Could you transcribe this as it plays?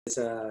is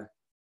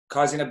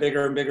causing a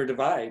bigger and bigger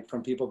divide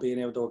from people being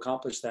able to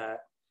accomplish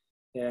that.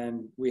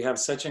 And we have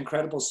such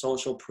incredible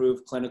social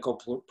proof, clinical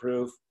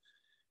proof.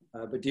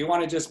 But do you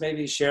want to just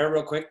maybe share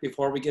real quick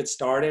before we get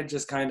started,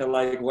 just kind of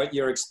like what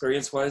your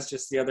experience was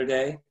just the other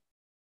day?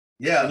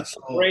 Yeah.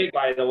 So, great,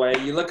 by the way.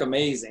 You look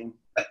amazing.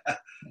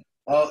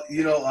 Well,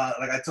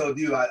 like I told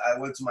you, I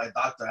went to my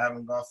doctor. I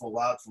haven't gone for a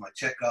while for my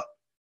checkup.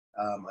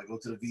 I go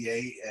to the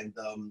VA, and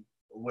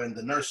when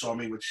the nurse saw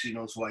me, which she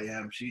knows who I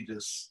am, she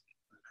just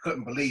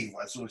couldn't believe.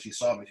 As soon as she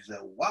saw me, she said,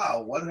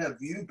 "Wow, what have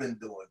you been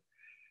doing?"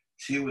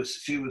 She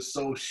was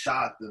so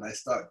shocked, and I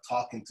started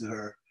talking to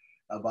her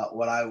about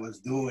what I was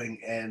doing,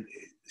 and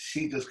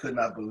she just could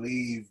not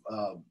believe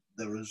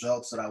the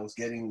results that I was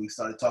getting. She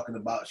started talking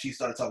about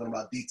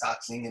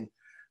detoxing, and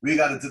we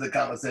got into the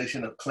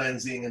conversation of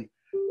cleansing, and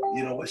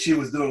what she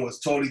was doing was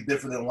totally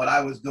different than what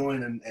I was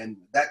doing, and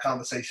that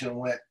conversation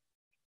went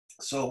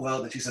so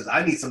well that she says,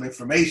 "I need some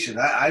information.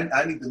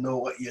 I need to know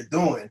what you're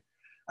doing.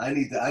 I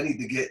need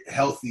to get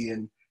healthy."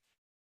 And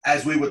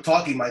as we were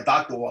talking, my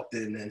doctor walked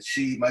in, and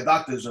my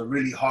doctor is a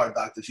really hard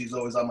doctor. She's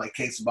always on my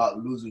case about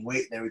losing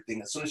weight and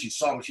everything. As soon as she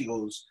saw me, she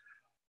goes,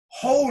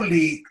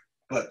 "Holy,"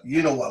 but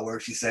you know what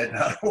word she said.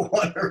 I don't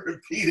want to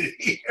repeat it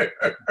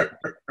here.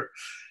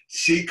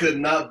 She could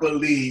not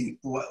believe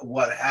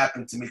what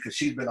happened to me, because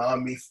she's been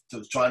on me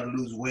trying to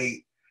lose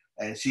weight.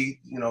 And she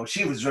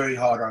was very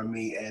hard on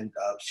me, and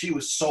she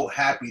was so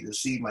happy to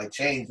see my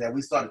change that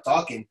we started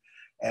talking.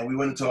 And we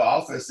went into her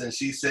office, and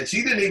she said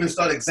she didn't even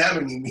start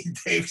examining me,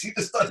 Dave. She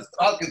just started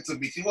talking to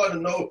me. She wanted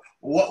to know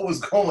what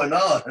was going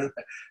on.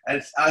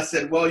 And I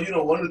said, "Well,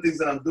 one of the things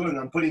that I'm doing,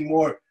 I'm putting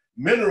more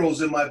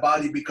minerals in my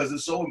body because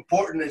it's so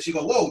important." And she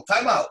goes, "Whoa,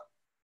 time out.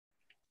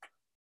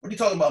 What are you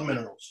talking about,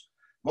 minerals?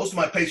 Most of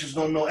my patients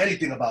don't know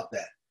anything about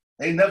that.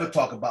 They never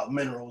talk about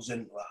minerals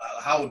and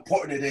how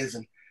important it is."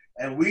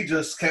 And we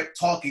just kept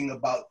talking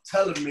about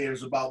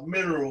telomeres, about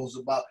minerals,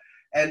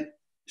 and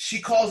she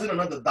calls in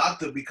another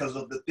doctor because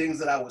of the things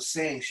that I was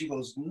saying. She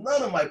goes,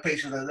 "None of my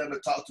patients has ever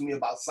talked to me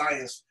about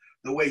science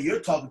the way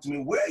you're talking to me.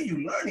 Where are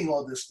you learning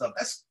all this stuff?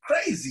 That's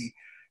crazy."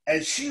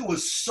 And she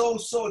was so,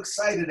 so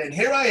excited. And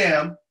here I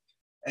am,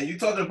 and you're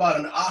talking about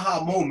an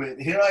aha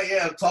moment. Here I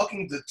am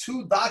talking to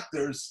two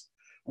doctors.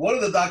 One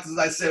of the doctors,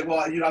 I said, "Well,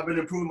 I've been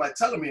improving my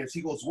telomeres."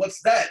 He goes,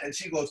 "What's that?" And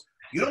she goes,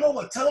 "You don't know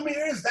what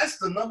telomere is? That's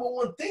the number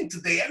one thing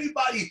today.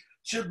 Everybody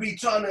should be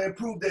trying to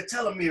improve their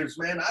telomeres,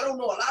 man. I don't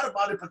know a lot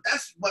about it, but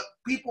that's what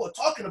people are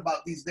talking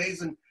about these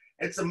days, and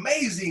it's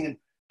amazing." And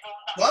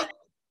so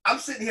I'm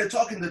sitting here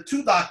talking to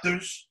two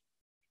doctors,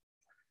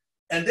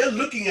 and they're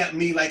looking at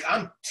me like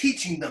I'm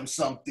teaching them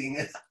something.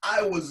 And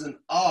I was in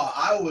awe.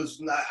 I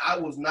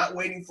was not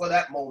waiting for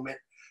that moment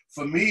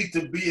for me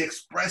to be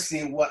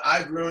expressing what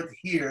I've learned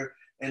here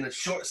in a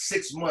short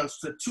 6 months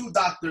to two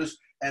doctors.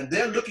 And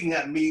they're looking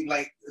at me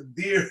like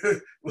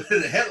deer with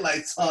the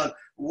headlights on,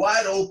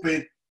 wide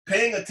open,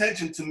 paying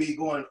attention to me,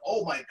 going,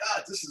 "Oh my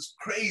God, this is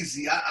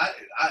crazy.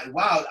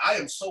 Wow, I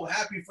am so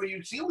happy for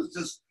you." She was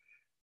just,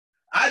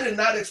 I did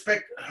not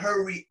expect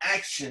her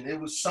reaction. It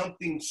was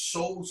something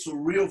so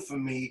surreal for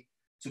me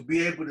to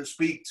be able to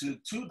speak to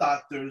two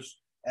doctors,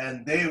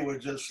 and they were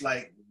just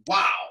like,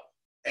 "Wow."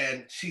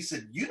 And she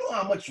said, "You know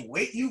how much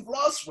weight you've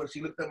lost?" When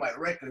she looked at my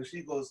record,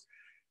 she goes,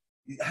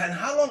 "And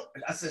how long?"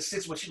 I said,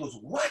 "6 months." She goes,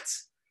 "What?"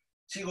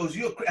 She goes,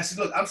 I said,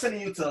 "Look, I'm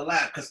sending you to the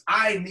lab because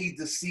I need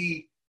to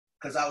see,"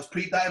 because I was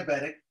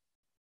pre-diabetic.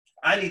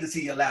 "I need to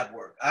see your lab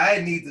work. I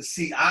need to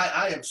see."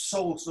 I am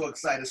so, so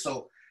excited.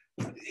 So,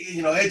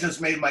 it just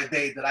made my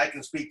day that I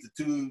can speak to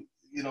two,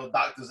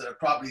 doctors that are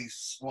probably,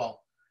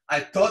 well,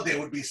 I thought they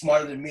would be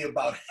smarter than me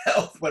about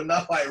health, but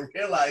now I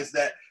realize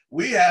that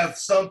we have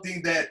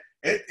something that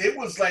it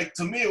was like,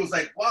 to me, it was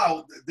like,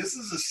 wow, this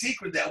is a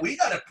secret that we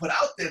got to put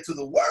out there to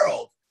the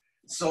world.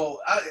 So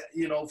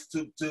for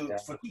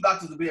two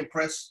doctors to be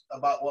impressed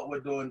about what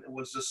we're doing, it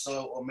was just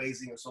so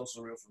amazing and so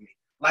surreal for me.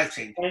 Life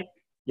changing.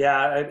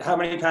 Yeah. How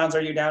many pounds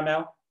are you down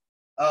now?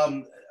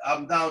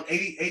 I'm down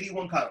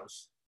 81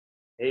 pounds.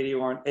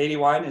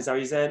 81, is that what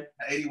you said?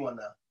 81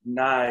 now.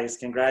 Nice.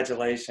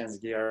 Congratulations,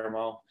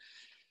 Guillermo.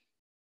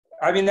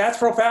 I mean, that's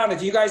profound.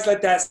 If you guys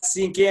let that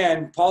sink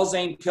in, Paul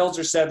Zane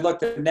Pilzer said, "Look,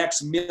 the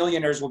next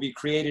millionaires will be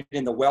created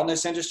in the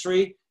wellness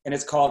industry, and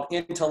it's called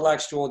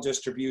intellectual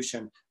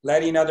distribution,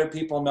 letting other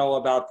people know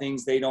about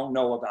things they don't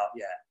know about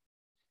yet."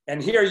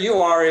 And here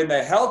you are in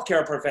the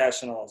healthcare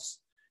professionals,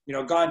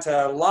 gone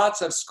to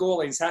lots of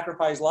schooling,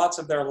 sacrificed lots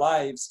of their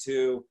lives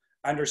to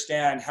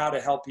understand how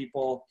to help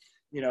people,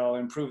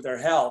 improve their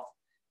health.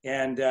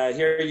 And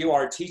here you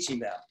are teaching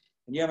them,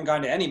 and you haven't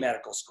gone to any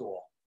medical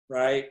school,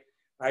 right?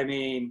 I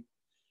mean,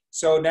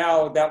 so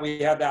now that we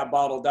have that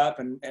bottled up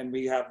and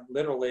we have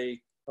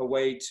literally a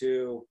way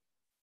to,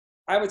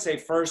 I would say,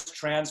 first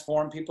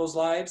transform people's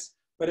lives,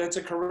 but it's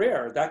a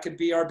career. That could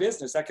be our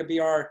business. That could be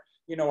our,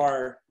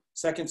 our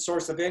second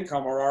source of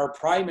income or our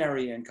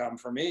primary income.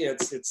 For me,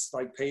 it's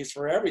like pays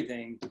for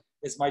everything.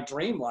 It's my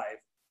dream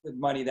life, the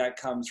money that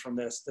comes from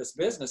this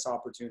business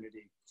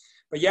opportunity.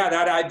 But yeah,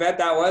 I bet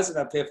that was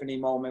an epiphany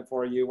moment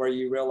for you where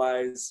you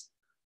realize,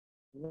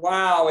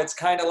 wow, it's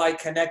kind of like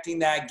connecting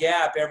that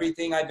gap.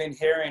 Everything I've been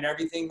hearing,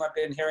 everything I've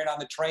been hearing on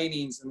the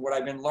trainings and what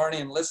I've been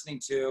learning and listening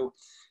to,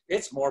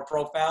 it's more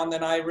profound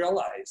than I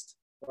realized,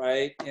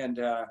 right? And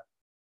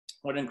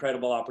what an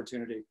incredible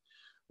opportunity.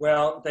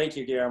 Well, thank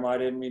you, Guillermo. I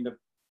didn't mean to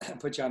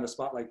put you on the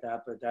spot like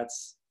that, but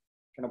that's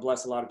going to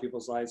bless a lot of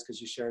people's lives because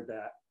you shared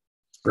that.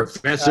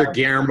 Professor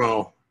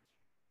Guillermo.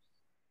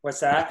 What's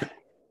that?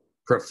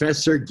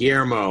 Professor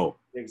Guillermo.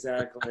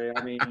 Exactly.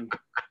 I mean,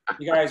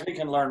 you guys, we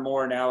can learn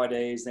more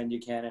nowadays than you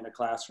can in a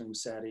classroom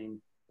setting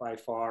by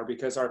far,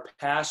 because our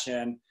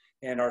passion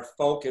and our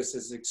focus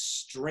is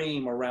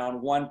extreme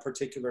around one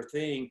particular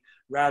thing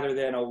rather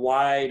than a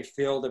wide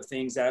field of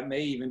things that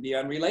may even be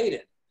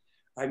unrelated.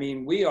 I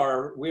mean, we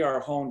are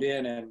honed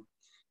in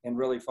and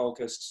really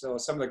focused. So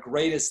some of the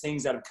greatest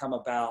things that have come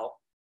about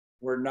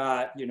were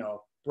not,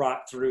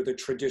 brought through the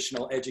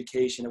traditional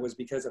education. It was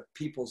because of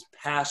people's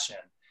passion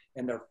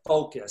and their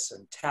focus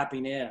and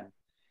tapping in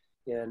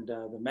and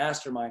the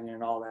masterminding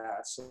and all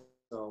that. So,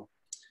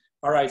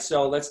 all right,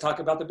 so let's talk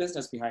about the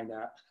business behind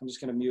that. I'm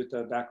just going to mute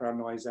the background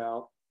noise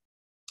out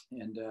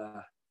and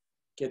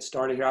get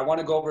started here. I want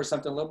to go over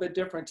something a little bit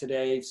different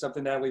today,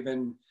 something that we've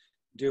been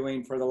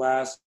doing for the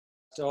last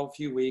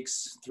few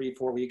weeks,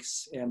 3-4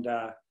 weeks, and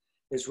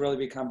it's really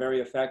become very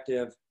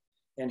effective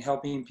in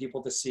helping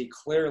people to see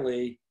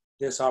clearly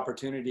this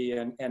opportunity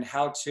and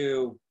how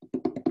to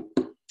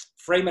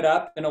frame it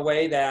up in a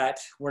way that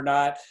we're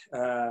not,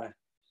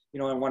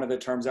 in one of the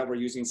terms that we're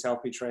using,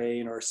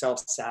 self-betraying or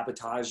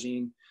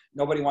self-sabotaging.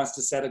 Nobody wants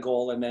to set a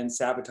goal and then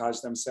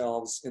sabotage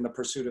themselves in the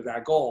pursuit of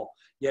that goal.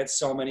 Yet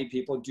so many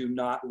people do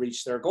not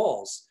reach their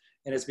goals.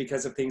 And it's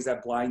because of things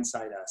that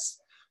blindside us.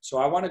 So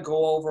I want to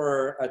go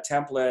over a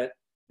template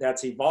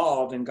that's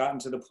evolved and gotten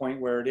to the point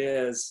where it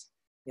is,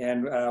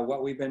 and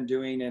what we've been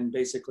doing in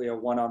basically a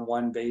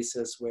one-on-one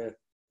basis with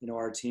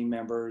our team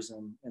members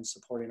and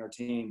supporting our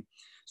team.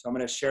 So I'm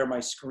going to share my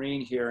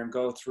screen here and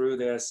go through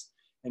this.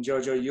 And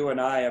Jojo, you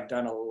and I have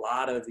done a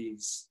lot of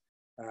these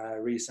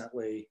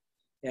recently.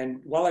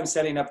 And while I'm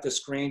setting up the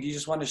screen, do you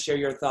just want to share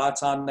your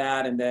thoughts on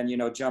that? And then,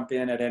 jump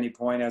in at any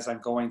point as I'm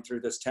going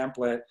through this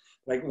template.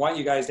 I want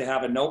you guys to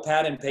have a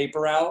notepad and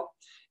paper out.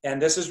 And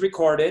this is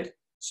recorded.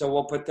 So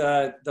we'll put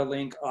the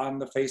link on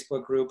the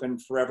Facebook group and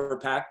Forever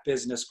Pack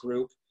Business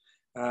group.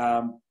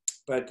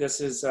 But this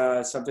is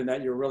something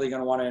that you're really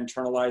going to want to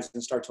internalize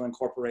and start to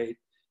incorporate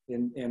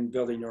in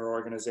building your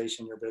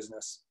organization, your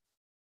business.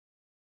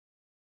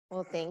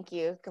 Well, thank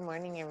you. Good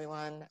morning,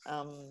 everyone.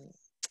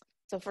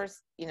 So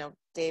first,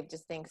 Dave,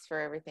 just thanks for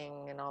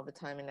everything and all the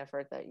time and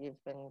effort that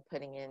you've been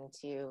putting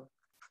into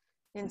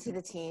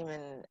the team.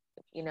 And,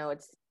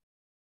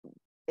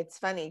 it's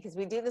funny because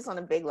we do this on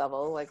a big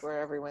level, like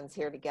where everyone's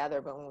here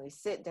together, but when we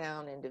sit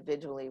down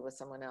individually with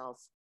someone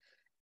else,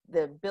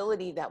 the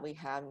ability that we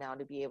have now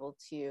to be able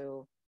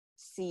to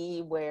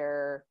see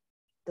where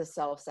the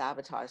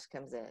self-sabotage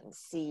comes in,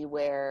 see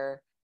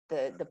where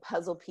the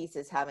puzzle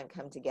pieces haven't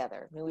come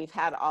together. I mean, we've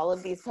had all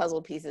of these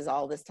puzzle pieces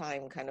all this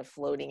time kind of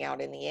floating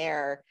out in the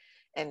air,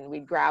 and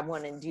we'd grab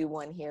one and do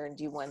one here and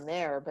do one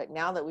there. But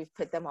now that we've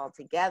put them all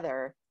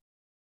together,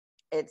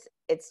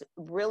 it's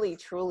really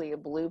truly a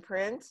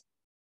blueprint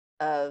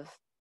of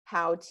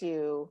how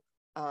to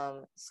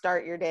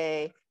start your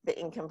day, the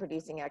income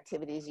producing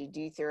activities you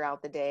do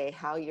throughout the day,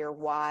 how your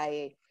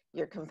why,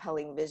 your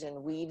compelling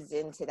vision weaves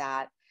into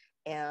that,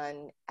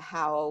 and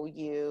how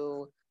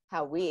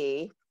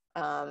we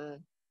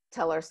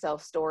tell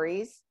ourselves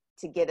stories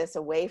to get us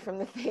away from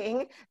the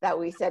thing that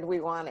we said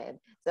we wanted.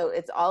 So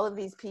it's all of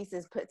these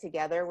pieces put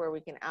together where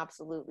we can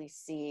absolutely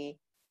see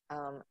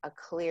a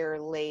clear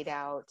laid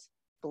out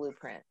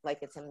blueprint, like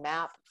it's a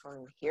map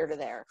from here to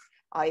there.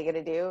 All you got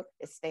to do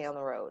is stay on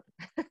the road.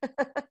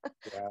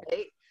 Yeah.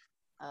 Right?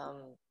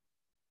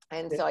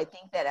 And so I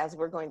think that as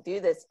we're going through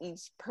this,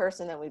 each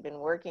person that we've been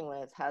working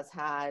with has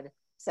had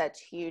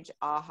such huge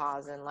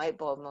ahas and light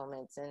bulb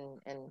moments, and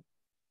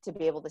to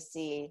be able to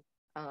see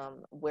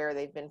where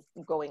they've been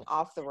going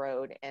off the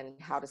road and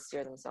how to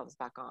steer themselves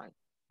back on.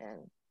 And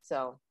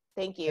so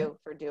thank you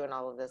for doing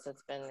all of this.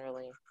 It's been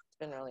really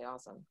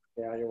awesome.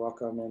 Yeah, you're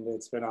welcome. And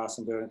it's been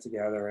awesome doing it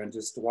together and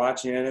just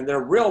watching it. And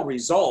they're real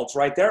results,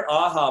 right? Their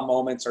aha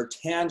moments are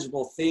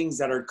tangible things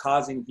that are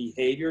causing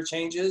behavior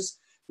changes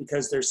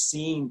because they're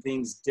seeing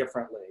things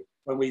differently.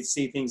 When we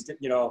see things,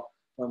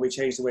 when we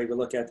change the way we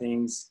look at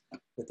things,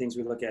 the things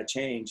we look at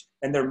change.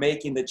 And they're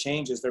making the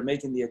changes. They're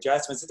making the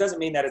adjustments. It doesn't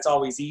mean that it's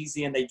always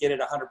easy and they get it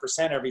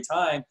 100% every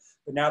time,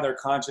 but now they're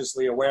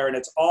consciously aware. And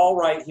it's all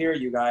right here,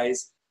 you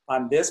guys.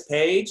 On this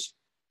page,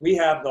 we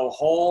have the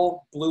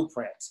whole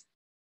blueprint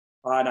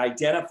on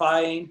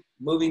identifying,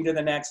 moving to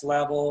the next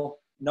level,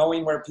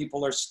 knowing where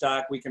people are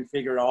stuck. We can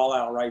figure it all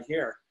out right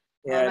here.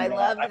 And I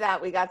love that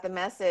we got the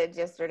message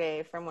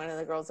yesterday from one of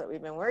the girls that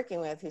we've been working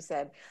with who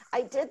said,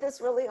 I did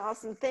this really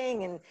awesome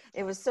thing and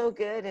it was so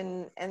good.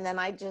 And then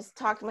I just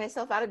talked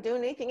myself out of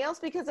doing anything else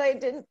because I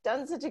hadn't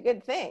done such a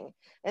good thing.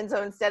 And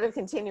so instead of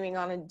continuing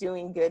on and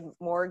doing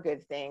more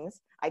good things,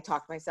 I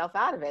talked myself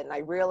out of it. And I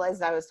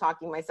realized I was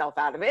talking myself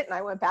out of it. And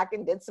I went back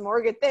and did some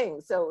more good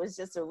things. So it was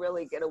just a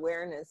really good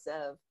awareness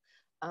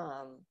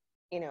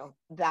you know,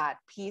 that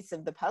piece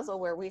of the puzzle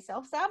where we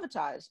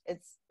self-sabotage.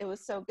 It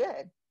was so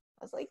good.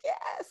 I was like,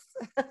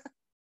 yes.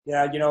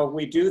 Yeah, you know,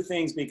 we do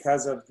things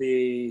because of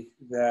the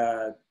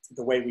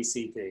way we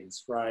see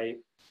things, right?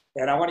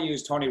 And I want to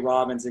use Tony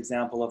Robbins'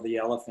 example of the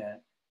elephant.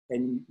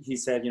 And he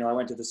said, you know, I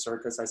went to the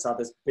circus, I saw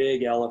this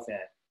big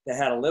elephant that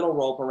had a little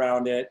rope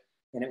around it,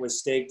 and it was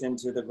staked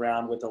into the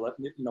ground with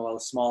a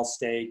small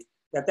stake.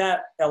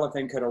 That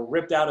elephant could have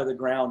ripped out of the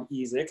ground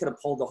easily. It could have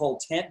pulled the whole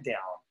tent down,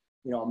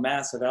 you know, a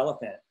massive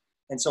elephant.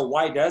 And so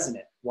why doesn't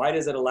it? Why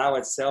does it allow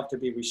itself to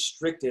be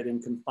restricted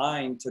and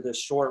confined to the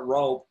short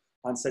rope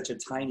on such a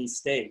tiny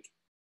stake?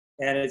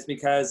 And it's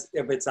because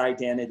of its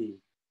identity.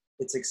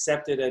 It's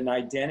accepted an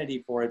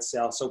identity for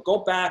itself. So go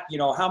back, you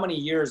know, how many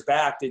years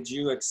back did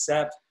you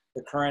accept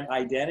the current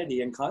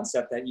identity and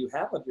concept that you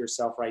have of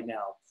yourself right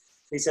now?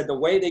 They said the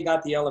way they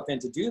got the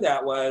elephant to do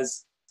that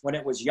was when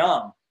it was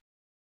young,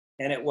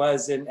 and it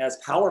wasn't as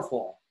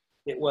powerful.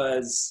 It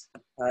was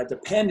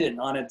dependent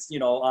on its,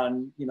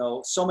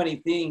 so many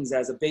things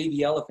as a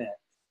baby elephant.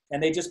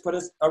 And they just put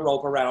a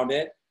rope around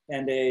it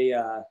and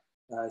a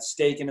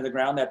stake into the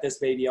ground that this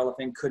baby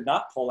elephant could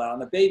not pull out.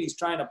 And the baby's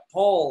trying to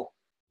pull,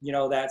 you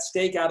know, that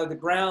stake out of the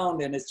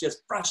ground, and it's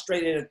just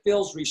frustrated. It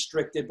feels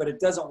restricted, but it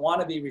doesn't want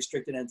to be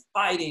restricted. And it's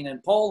fighting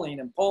and pulling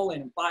and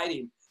pulling and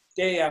fighting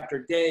day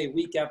after day,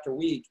 week after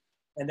week.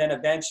 And then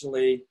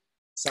eventually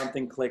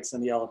something clicks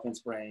in the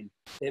elephant's brain.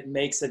 It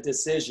makes a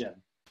decision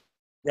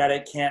that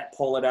it can't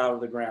pull it out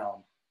of the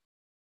ground.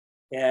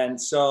 And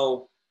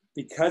so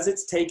because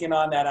it's taken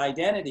on that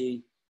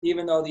identity,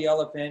 even though the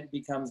elephant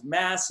becomes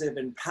massive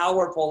and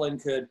powerful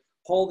and could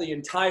pull the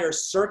entire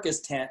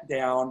circus tent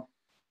down,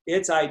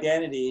 its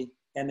identity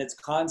and its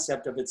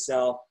concept of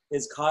itself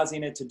is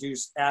causing it to do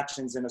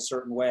actions in a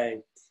certain way.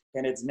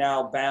 And it's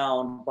now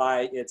bound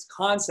by its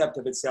concept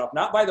of itself,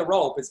 not by the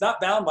rope. It's not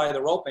bound by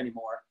the rope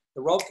anymore.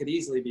 The rope could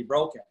easily be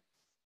broken.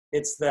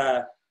 It's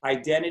the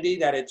identity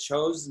that it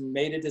chose and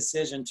made a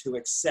decision to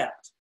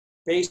accept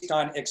based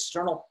on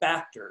external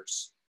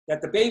factors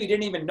that the baby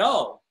didn't even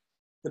know.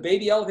 The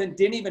baby elephant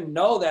didn't even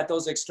know that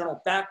those external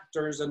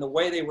factors and the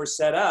way they were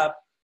set up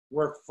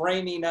were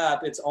framing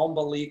up its own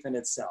belief in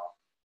itself.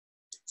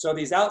 So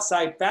these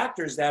outside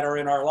factors that are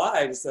in our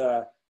lives,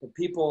 the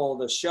people,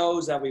 the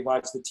shows that we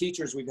watch, the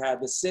teachers we've had,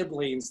 the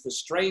siblings, the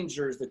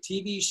strangers, the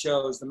TV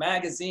shows, the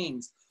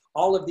magazines,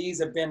 all of these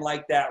have been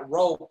like that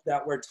rope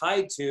that we're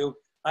tied to,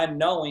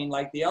 unknowing,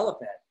 like the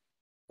elephant.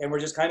 And we're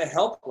just kind of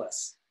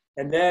helpless.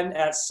 And then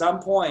at some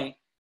point,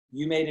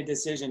 you made a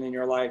decision in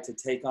your life to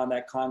take on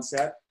that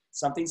concept.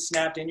 Something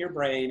snapped in your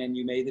brain and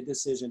you made the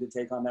decision to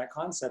take on that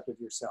concept of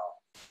yourself.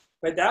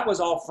 But that was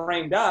all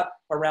framed up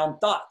around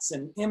thoughts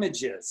and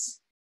images.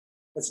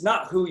 It's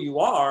not who you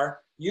are.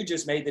 You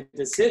just made the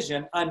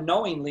decision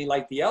unknowingly,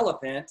 like the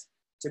elephant,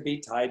 to be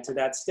tied to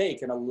that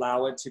stake and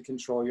allow it to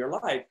control your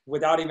life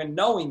without even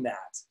knowing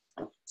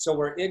that. So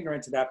we're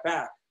ignorant to that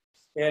fact.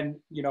 And,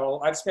 you know,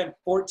 I've spent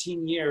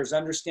 14 years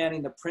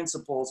understanding the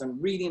principles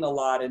and reading a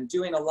lot and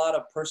doing a lot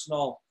of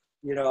personal,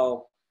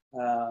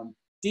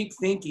 deep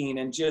thinking,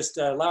 and just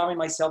allowing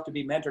myself to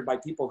be mentored by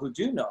people who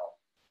do know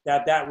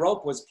that that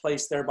rope was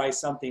placed there by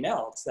something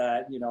else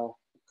that,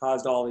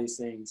 caused all these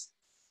things.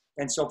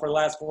 And so for the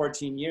last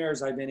 14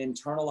 years, I've been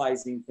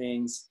internalizing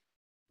things,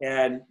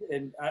 and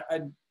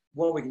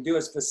what we can do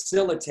is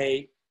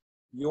facilitate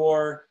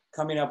your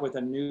coming up with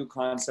a new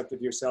concept of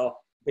yourself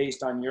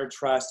based on your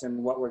trust and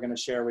what we're going to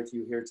share with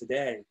you here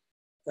today.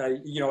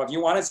 If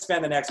you want to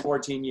spend the next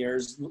 14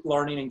 years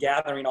learning and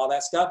gathering all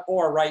that stuff,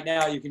 or right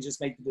now you can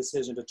just make the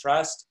decision to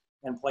trust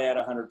and play at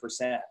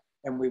 100%.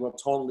 And we will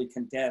totally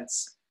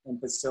condense and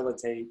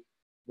facilitate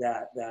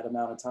that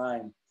amount of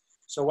time.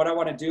 So what I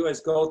want to do is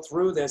go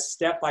through this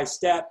step by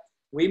step.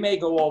 We may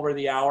go over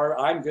the hour.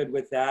 I'm good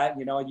with that.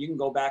 You can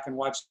go back and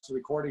watch the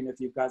recording if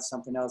you've got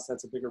something else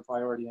that's a bigger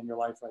priority in your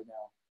life right now.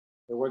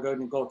 But we're going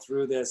to go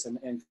through this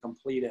and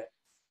complete it.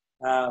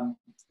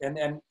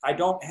 And I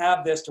don't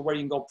have this to where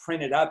you can go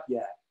print it up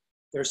yet.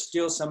 There's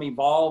still some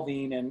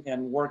evolving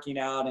and working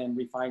out and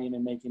refining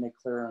and making it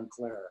clearer and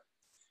clearer.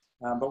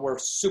 But we're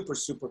super,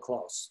 super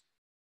close.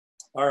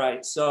 All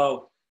right,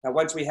 so now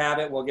once we have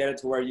it, we'll get it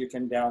to where you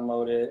can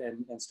download it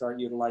and start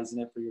utilizing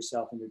it for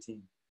yourself and your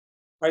team.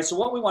 All right, so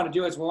what we want to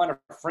do is we want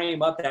to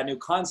frame up that new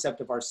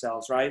concept of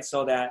ourselves, right?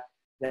 So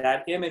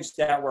that image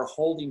that we're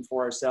holding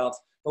for ourselves,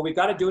 but we've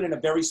got to do it in a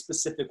very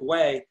specific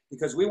way,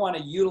 because we want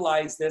to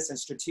utilize this and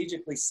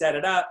strategically set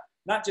it up,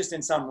 not just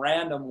in some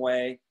random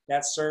way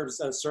that serves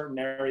a certain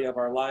area of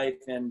our life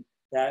and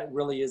that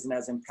really isn't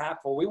as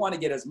impactful. We want to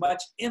get as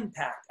much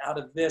impact out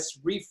of this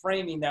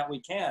reframing that we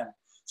can.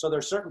 So there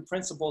are certain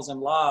principles and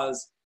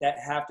laws that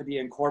have to be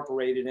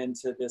incorporated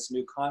into this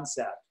new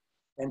concept.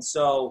 And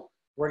so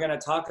we're going to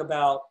talk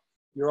about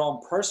your own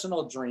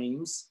personal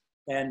dreams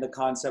and the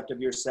concept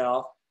of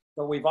yourself,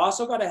 but we've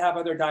also got to have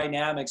other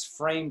dynamics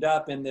framed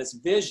up in this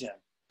vision.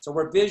 So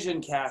we're vision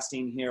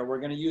casting here. We're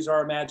going to use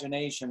our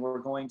imagination. We're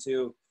going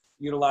to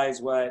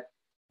utilize what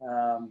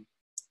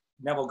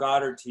Neville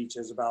Goddard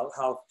teaches about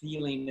how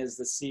feeling is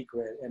the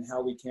secret, and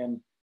how we can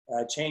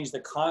change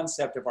the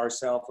concept of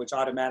ourselves, which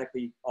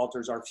automatically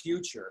alters our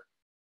future.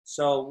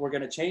 So we're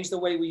going to change the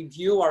way we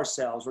view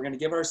ourselves. We're going to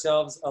give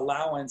ourselves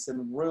allowance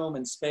and room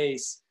and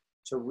space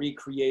to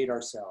recreate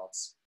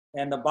ourselves.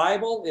 And the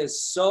Bible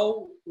is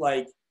so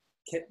like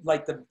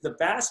the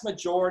vast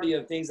majority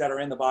of things that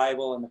are in the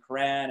Bible and the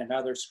Quran and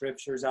other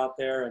scriptures out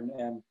there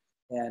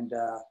and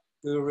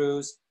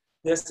gurus,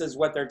 this is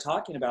what they're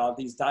talking about,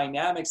 these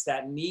dynamics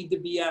that need to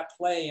be at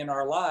play in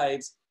our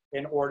lives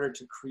in order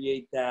to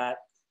create that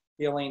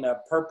feeling of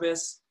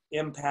purpose,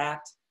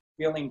 impact,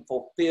 feeling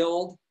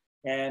fulfilled,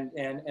 and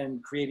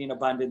creating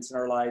abundance in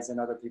our lives and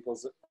other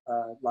people's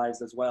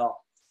lives as well.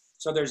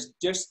 So there's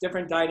just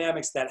different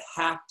dynamics that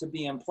have to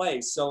be in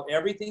place. So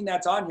everything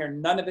that's on here,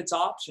 none of it's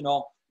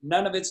optional,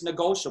 none of it's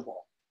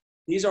negotiable.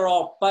 These are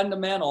all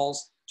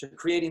fundamentals to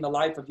creating the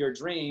life of your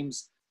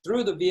dreams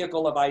through the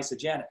vehicle of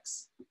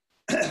Isagenix.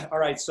 All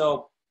right,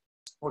 so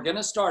we're going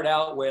to start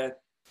out with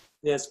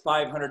this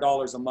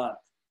 $500 a month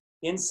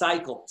in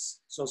cycles.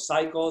 So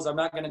cycles, I'm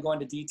not going to go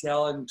into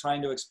detail and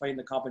trying to explain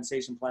the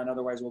compensation plan,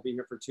 otherwise we'll be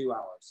here for 2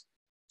 hours.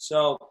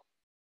 So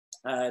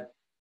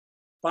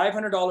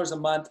 $500 a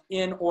month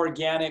in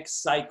organic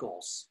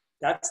cycles.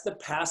 That's the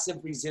passive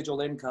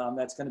residual income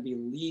that's going to be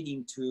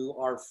leading to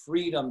our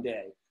Freedom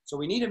Day. So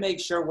we need to make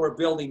sure we're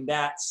building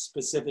that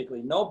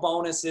specifically. No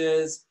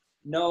bonuses,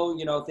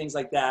 no, things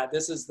like that.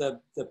 This is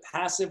the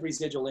passive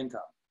residual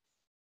income.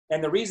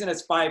 And the reason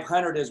it's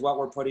 500 is what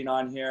we're putting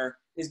on here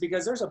is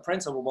because there's a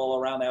principle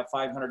around that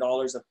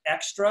 $500 of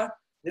extra.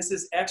 This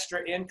is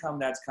extra income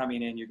that's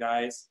coming in, you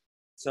guys.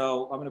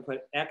 So I'm going to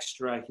put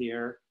extra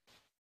here.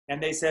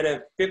 And they said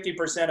if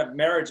 50% of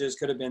marriages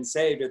could have been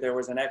saved if there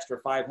was an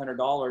extra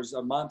 $500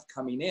 a month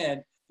coming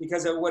in,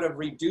 because it would have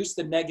reduced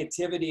the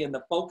negativity and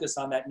the focus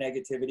on that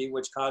negativity,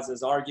 which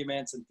causes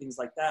arguments and things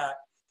like that,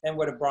 and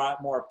would have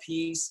brought more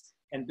peace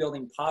and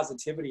building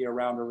positivity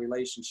around a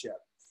relationship.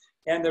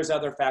 And there's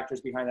other factors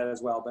behind that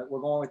as well, but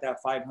we're going with that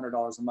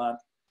 $500 a month.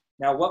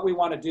 Now, what we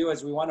want to do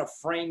is we want to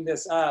frame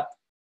this up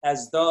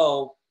as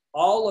though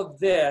all of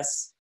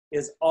this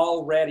is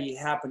already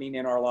happening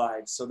in our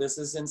lives. So this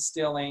is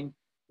instilling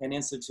and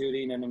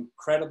instituting an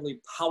incredibly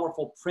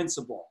powerful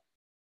principle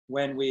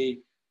when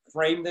we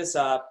frame this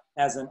up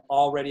as an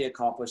already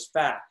accomplished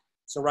fact.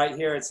 So right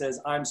here it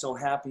says, I'm so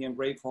happy and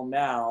grateful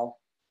now.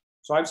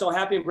 So I'm so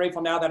happy and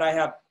grateful now that I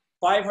have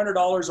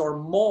 $500 or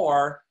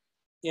more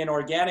in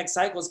organic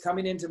cycles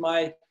coming into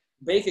my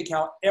bank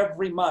account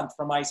every month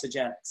from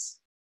Isagenix.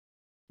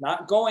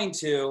 Not going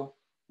to,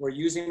 we're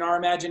using our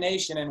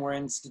imagination and we're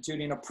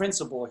instituting a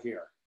principle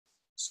here.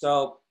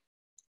 So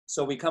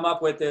we come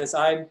up with this,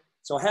 I'm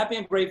so happy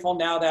and grateful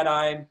now that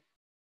I'm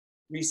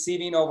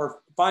receiving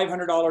over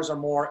 $500 or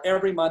more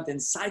every month in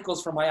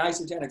cycles from my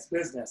Isagenix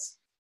business.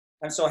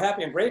 I'm so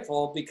happy and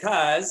grateful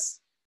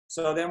because,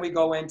 so then we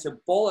go into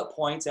bullet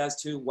points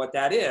as to what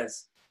that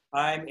is.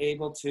 I'm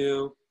able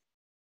to,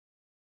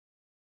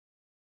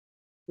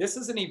 this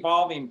is an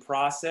evolving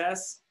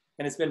process,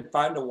 and it's been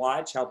fun to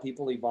watch how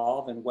people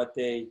evolve and what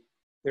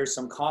there's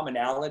some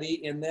commonality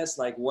in this,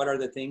 like what are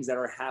the things that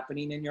are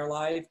happening in your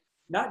life?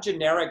 Not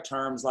generic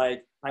terms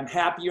like I'm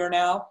happier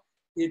now.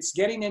 It's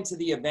getting into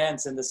the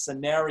events and the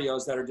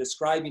scenarios that are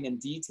describing in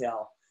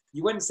detail.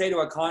 You wouldn't say to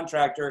a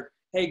contractor,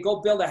 hey,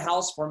 go build a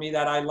house for me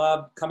that I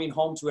love coming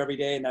home to every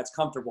day and that's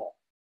comfortable.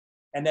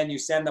 And then you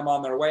send them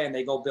on their way and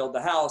they go build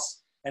the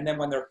house. And then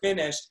when they're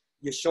finished,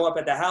 you show up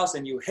at the house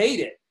and you hate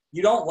it.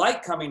 You don't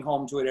like coming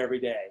home to it every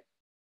day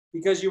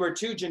because you were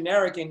too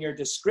generic in your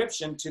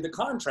description to the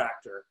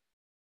contractor.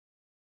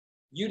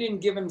 You didn't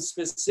give them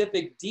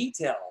specific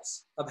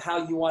details of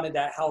how you wanted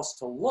that house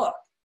to look.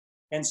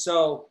 And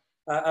so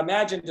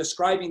imagine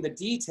describing the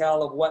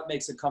detail of what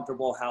makes a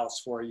comfortable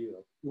house for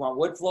you. You want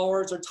wood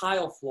floors or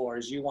tile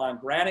floors? You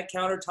want granite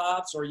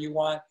countertops, or you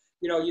want,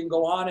 you can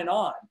go on and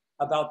on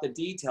about the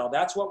detail.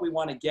 That's what we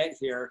want to get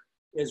here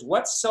is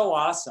what's so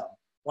awesome?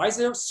 Why is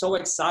it so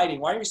exciting?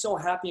 Why are you so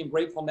happy and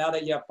grateful now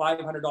that you have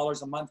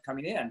 $500 a month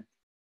coming in?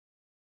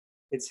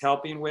 It's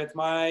helping with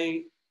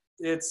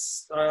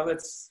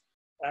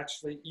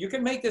actually, you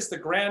can make this the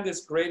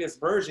grandest, greatest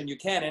version you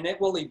can, and it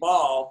will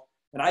evolve.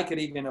 And I could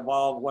even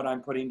evolve what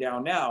I'm putting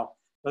down now.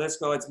 But let's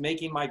go, it's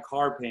making my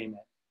car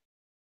payment.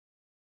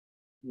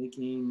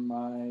 Making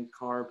my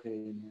car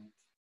payment.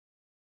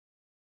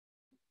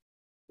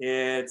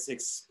 It's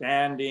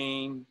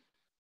expanding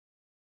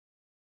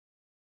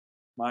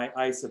my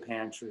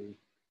ISA-pantry.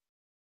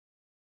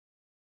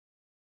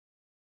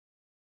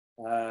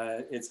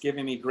 It's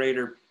giving me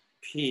greater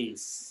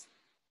peace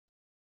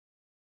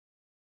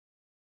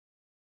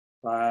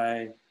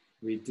by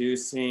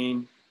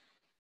reducing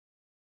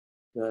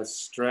the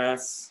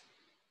stress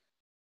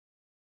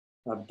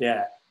of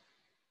debt.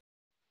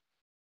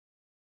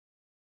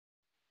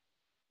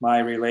 My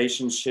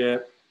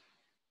relationship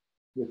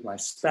with my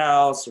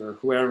spouse or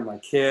whoever, my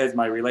kids,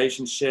 my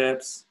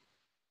relationships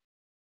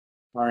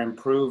are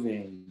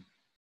improving.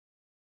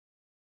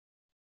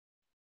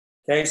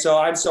 Okay, so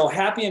I'm so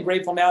happy and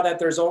grateful now that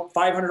there's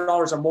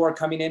 $500 or more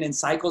coming in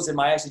cycles in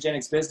my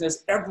Isagenix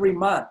business every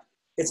month.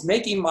 It's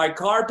making my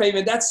car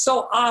payment. That's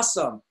so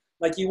awesome.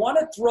 like you want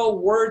to throw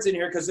words in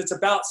here because it's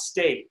about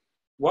state.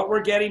 What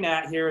we're getting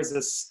at here is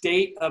a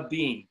state of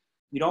being.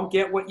 You don't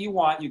get what you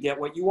want, you get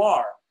what you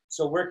are.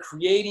 So we're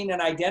creating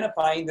and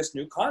identifying this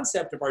new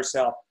concept of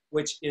ourselves,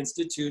 which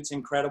institutes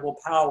incredible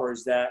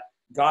powers that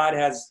God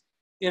has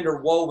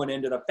interwoven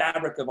into the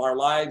fabric of our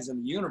lives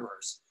and the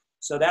universe.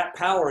 So that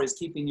power is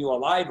keeping you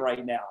alive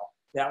right now,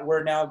 that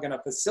we're now going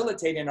to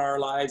facilitate in our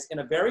lives in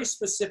a very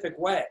specific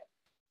way.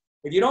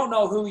 If you don't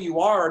know who you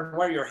are and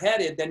where you're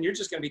headed, then you're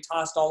just going to be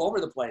tossed all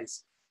over the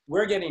place.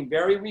 We're getting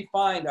very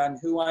refined on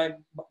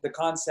the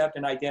concept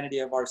and identity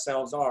of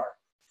ourselves are.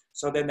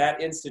 So then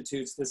that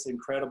institutes this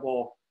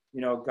incredible,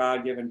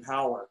 God-given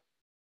power.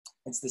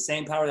 It's the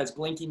same power that's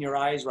blinking your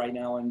eyes right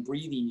now and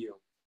breathing you.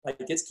 Like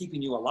it's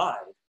keeping you alive.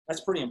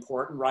 That's pretty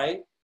important,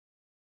 right?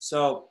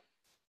 So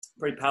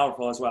pretty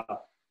powerful as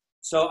well.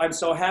 So I'm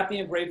so happy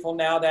and grateful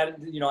now that,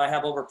 I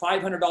have over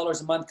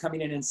 $500 a month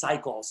coming in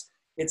cycles.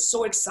 It's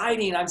so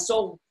exciting. I'm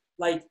so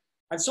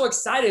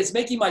excited. It's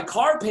making my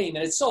car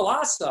payment. It's so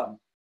awesome.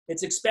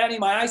 It's expanding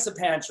my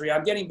IsoPantry.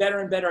 I'm getting better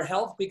and better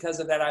health because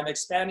of that. I'm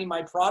expanding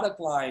my product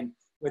line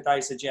with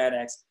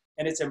Isagenix,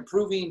 and it's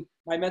improving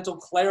my mental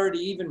clarity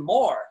even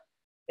more.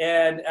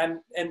 And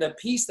the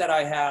peace that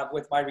I have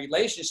with my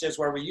relationships,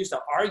 where we used to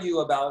argue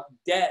about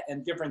debt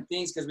and different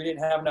things because we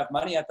didn't have enough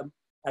money at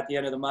the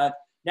end of the month.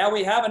 Now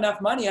we have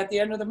enough money at the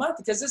end of the month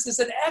because this is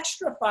an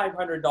extra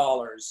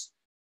 $500.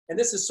 And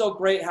this is so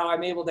great how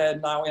I'm able to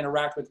now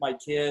interact with my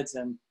kids,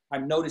 and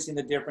I'm noticing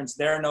the difference.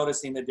 They're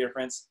noticing the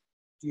difference.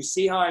 Do you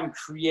see how I'm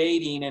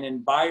creating an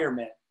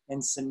environment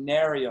and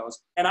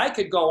scenarios? And I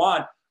could go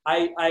on.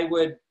 I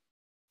would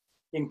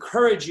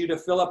encourage you to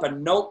fill up a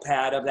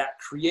notepad of that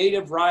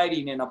creative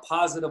writing in a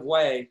positive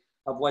way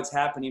of what's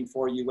happening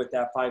for you with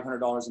that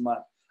 $500 a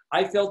month.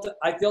 I filled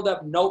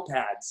up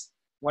notepads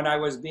when I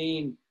was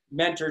being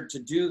mentored to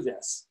do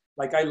this.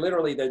 Like I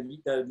literally,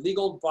 the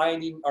legal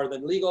binding or the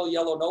legal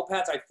yellow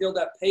notepads, I filled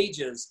up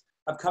pages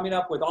of coming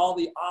up with all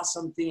the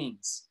awesome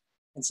things.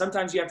 And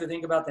sometimes you have to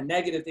think about the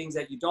negative things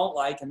that you don't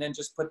like and then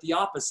just put the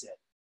opposite,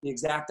 the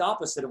exact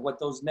opposite of what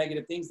those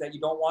negative things that you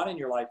don't want in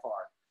your life are.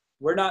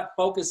 We're not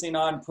focusing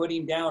on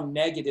putting down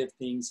negative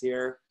things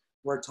here.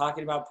 We're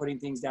talking about putting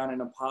things down in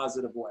a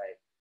positive way.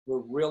 We're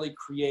really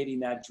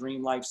creating that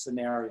dream life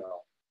scenario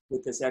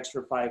with this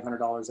extra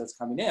 $500 that's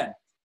coming in.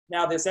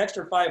 Now, this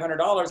extra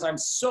 $500, I'm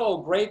so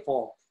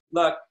grateful.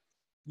 Look,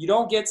 you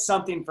don't get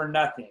something for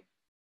nothing.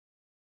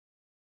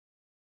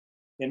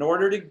 In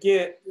order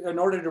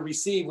to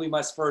receive, we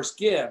must first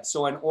give.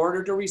 So in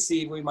order to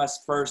receive, we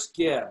must first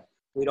give.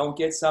 We don't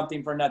get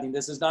something for nothing.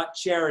 This is not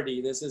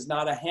charity. This is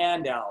not a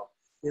handout.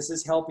 This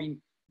is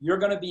helping. You're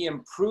going to be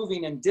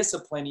improving and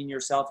disciplining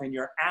yourself in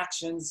your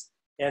actions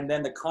and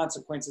then the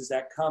consequences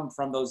that come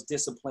from those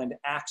disciplined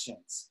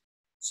actions.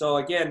 So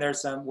again,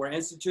 we're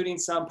instituting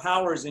some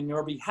powers in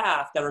your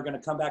behalf that are going to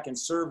come back and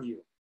serve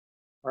you.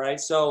 All right.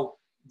 So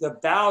the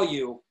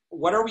value,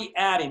 what are we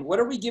adding? What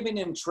are we giving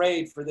in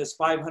trade for this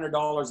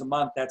 $500 a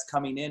month that's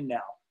coming in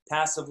now,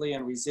 passively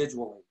and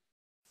residually?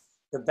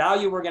 The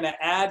value we're going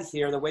to add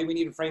here, the way we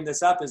need to frame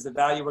this up is the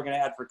value we're going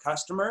to add for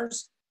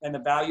customers and the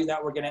value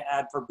that we're going to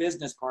add for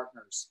business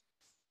partners.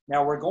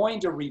 Now we're going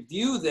to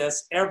review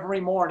this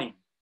every morning.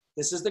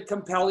 This is the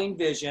compelling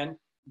vision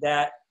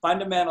that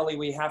fundamentally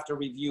we have to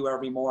review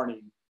every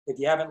morning. If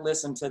you haven't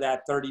listened to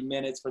that 30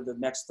 minutes for the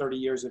next 30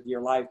 years of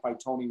your life by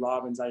Tony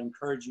Robbins, I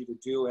encourage you to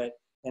do it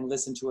and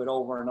listen to it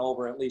over and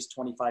over at least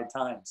 25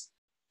 times.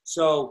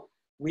 So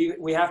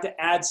we have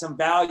to add some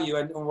value,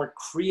 and we're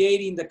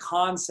creating the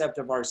concept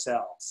of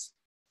ourselves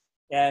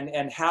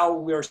and how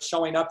we're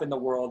showing up in the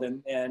world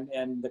and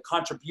the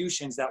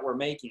contributions that we're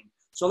making.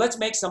 So let's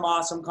make some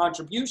awesome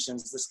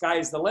contributions. The sky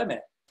is the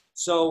limit.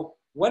 So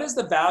what is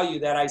the value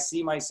that I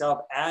see myself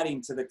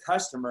adding to the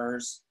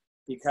customers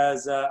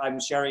because I'm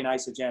sharing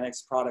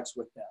Isagenix products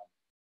with them?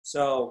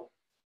 So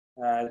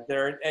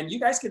and you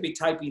guys could be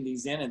typing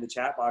these in the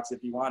chat box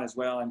if you want as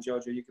well. And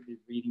Jojo, you could be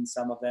reading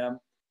some of them.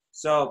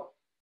 So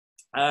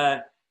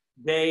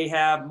they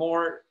have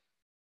more.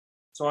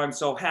 So I'm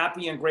so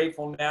happy and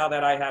grateful now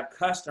that I have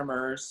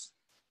customers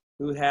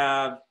who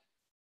have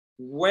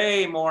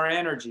way more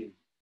energy.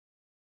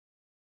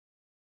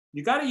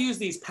 You got to use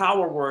these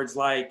power words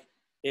like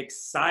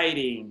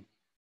exciting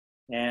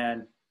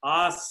and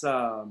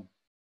awesome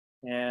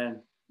and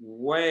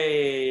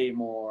way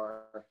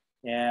more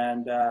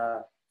and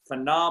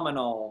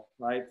phenomenal,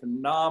 right?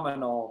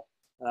 Phenomenal.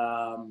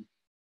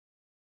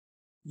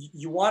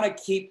 You want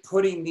to keep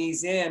putting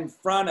these in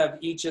front of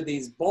each of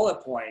these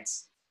bullet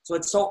points. So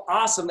it's so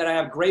awesome that I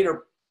have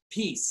greater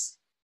peace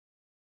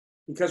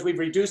because we've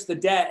reduced the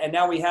debt and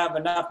now we have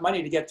enough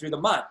money to get through the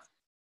month.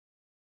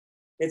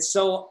 It's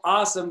so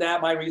awesome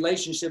that my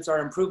relationships are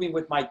improving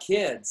with my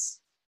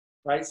kids,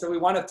 right? So we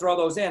want to throw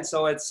those in.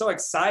 So it's so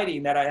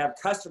exciting that I have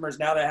customers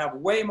now that have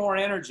way more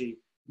energy,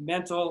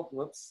 mental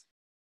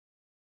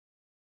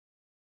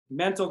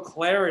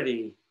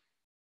clarity.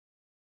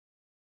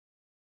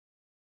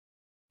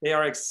 They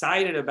are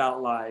excited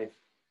about life.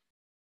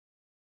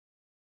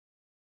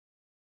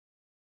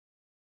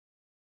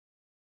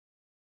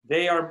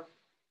 They are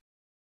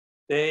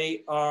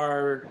They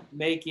are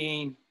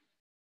making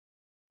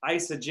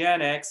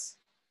Isagenix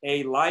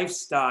a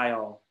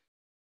lifestyle.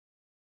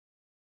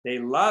 They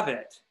love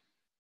it.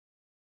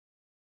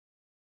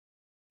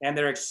 And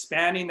they're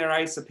expanding their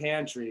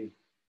ISOPantry.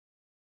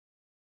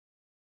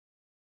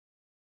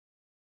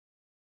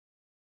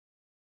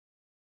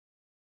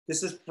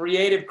 This is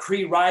creative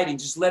Cree writing.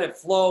 Just let it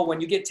flow.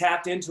 When you get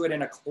tapped into it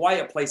in a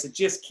quiet place, it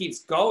just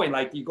keeps going.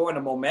 Like you go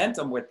into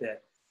momentum with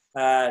it.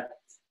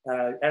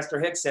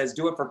 Esther Hicks says,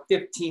 do it for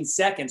 15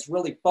 seconds,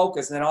 really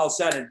focus. And then all of a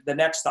sudden the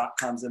next thought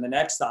comes and the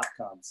next thought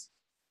comes.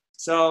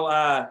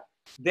 So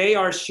they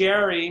are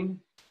sharing.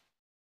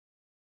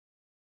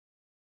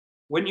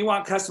 Wouldn't you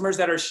want customers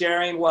that are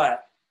sharing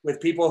what? With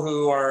people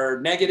who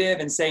are negative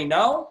and saying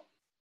no?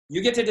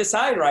 You get to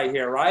decide right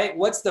here, right?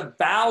 What's the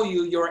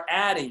value you're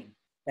adding?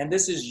 And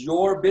this is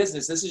your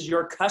business. This is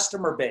your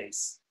customer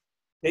base.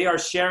 They are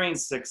sharing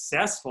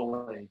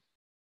successfully.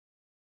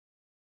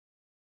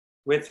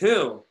 With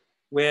who?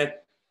 With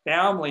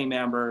family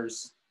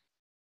members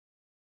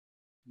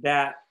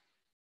that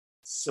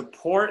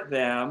support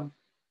them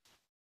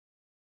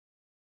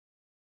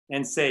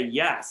and say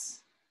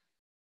yes.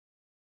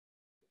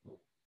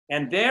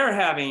 And they're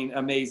having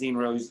amazing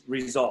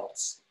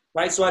results,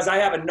 right? So as I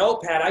have a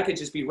notepad, I could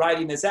just be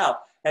writing this out.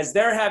 As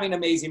they're having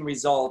amazing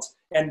results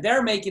and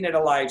they're making it a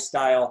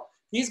lifestyle,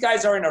 these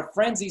guys are in a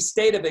frenzied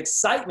state of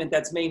excitement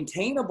that's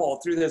maintainable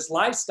through this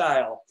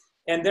lifestyle.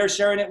 And they're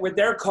sharing it with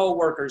their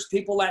coworkers,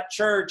 people at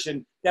church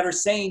and that are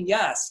saying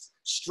yes.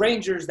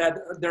 Strangers that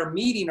they're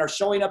meeting are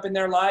showing up in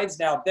their lives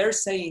now. They're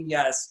saying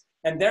yes,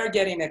 and they're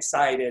getting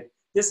excited.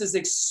 This is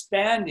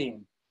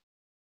expanding.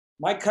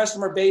 My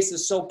customer base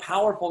is so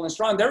powerful and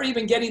strong. They're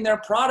even getting their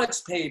products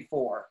paid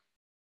for.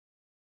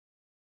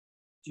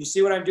 Do you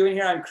see what I'm doing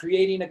here? I'm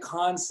creating a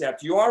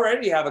concept. You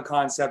already have a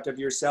concept of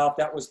yourself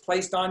that was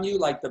placed on you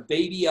like the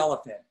baby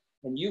elephant.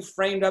 And you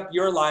framed up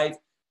your life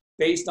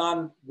based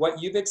on what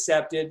you've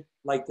accepted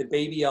like the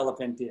baby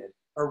elephant did.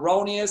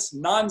 Erroneous,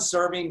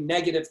 non-serving,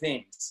 negative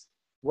things.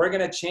 We're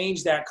going to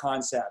change that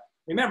concept.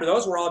 Remember,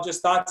 those were all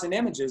just thoughts and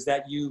images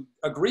that you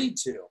agreed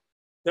to.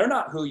 They're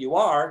not who you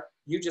are.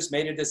 You just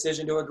made a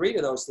decision to agree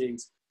to those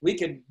things. We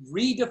could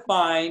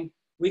redefine,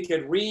 we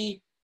could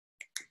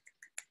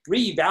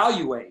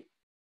reevaluate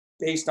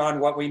based on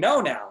what we know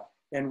now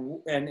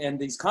and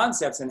these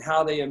concepts and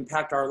how they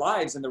impact our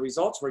lives and the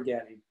results we're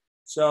getting.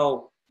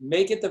 So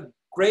make it the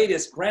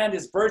greatest,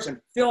 grandest version.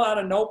 Fill out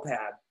a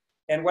notepad.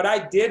 And what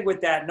I did with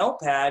that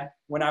notepad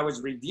when I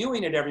was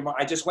reviewing it every month,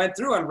 I just went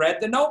through and read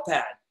the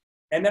notepad.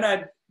 And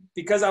then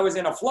because I was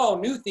in a flow,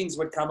 new things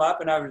would come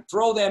up and I would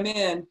throw them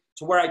in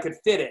to where I could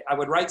fit it. I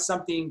would write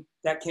something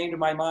that came to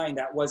my mind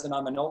that wasn't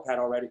on the notepad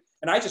already.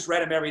 And I just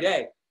read them every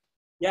day.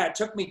 Yeah, it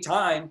took me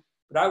time,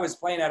 but I was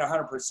playing at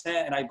 100%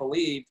 and I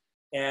believed,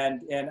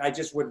 and I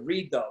just would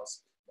read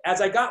those.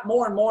 As I got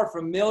more and more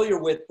familiar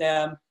with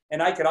them,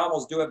 and I could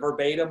almost do it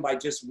verbatim by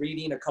just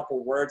reading a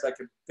couple words, I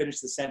could finish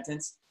the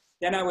sentence.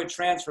 Then I would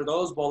transfer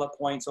those bullet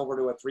points over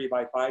to a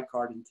 3x5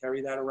 card and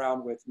carry that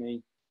around with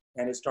me.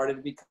 And it started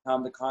to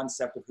become the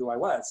concept of who I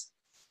was.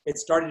 It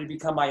started to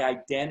become my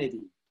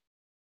identity.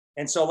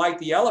 And so like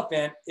the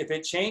elephant, if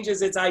it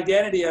changes its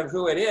identity of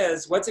who it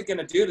is, what's it going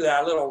to do to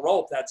that little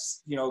rope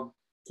that's,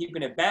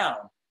 keeping it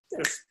bound?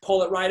 Just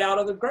pull it right out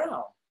of the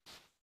ground.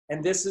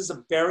 And this is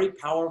a very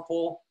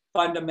powerful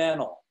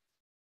fundamental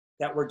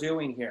that we're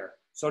doing here.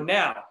 So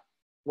now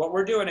what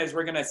we're doing is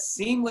we're going to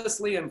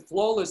seamlessly and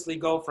flawlessly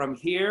go from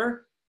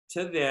here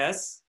to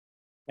this,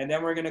 and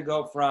then we're going to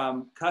go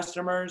from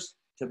customers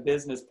to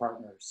business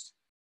partners.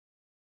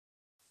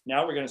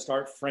 Now we're going to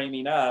start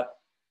framing up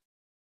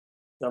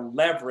the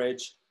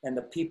leverage and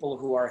the people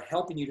who are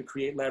helping you to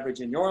create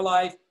leverage in your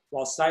life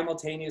while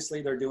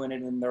simultaneously they're doing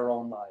it in their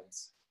own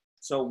lives.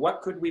 So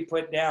what could we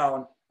put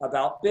down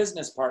about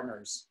business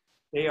partners?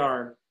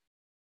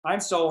 I'm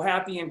so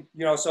happy, and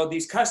so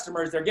these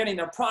customers, they're getting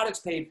their products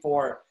paid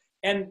for.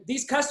 And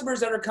these customers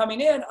that are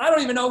coming in, I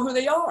don't even know who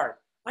they are.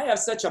 I have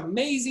such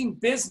amazing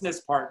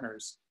business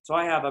partners. So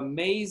I have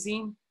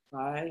amazing,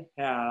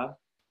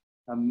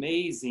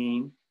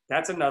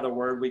 that's another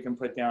word we can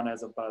put down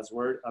as a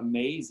buzzword,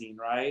 amazing,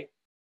 right?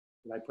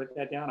 Did I put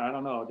that down? I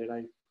don't know. Did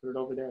I put it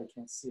over there? I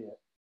can't see it.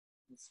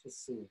 Let's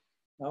just see.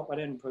 Nope, I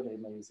didn't put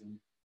amazing.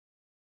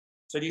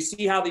 So do you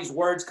see how these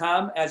words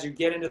come as you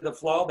get into the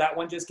flow? That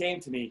one just came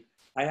to me.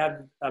 I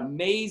have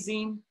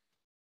amazing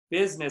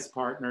business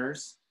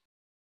partners.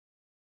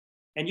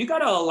 And you got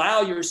to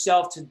allow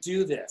yourself to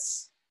do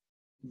this.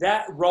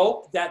 That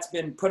rope that's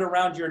been put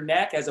around your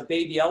neck as a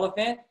baby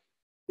elephant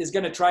is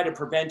going to try to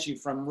prevent you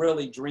from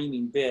really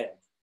dreaming big.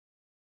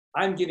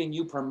 I'm giving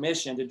you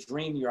permission to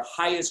dream your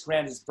highest,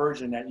 grandest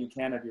version that you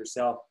can of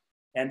yourself.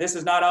 And this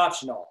is not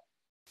optional.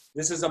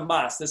 This is a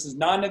must. This is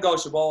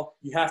non-negotiable.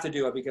 You have to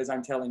do it because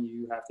I'm telling you,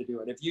 you have to do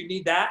it. If you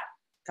need that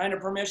kind of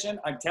permission,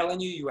 I'm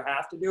telling you, you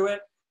have to do it,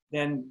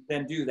 then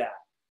do that.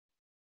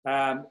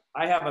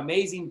 I have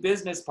amazing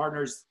business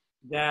partners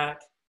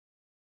that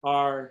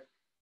are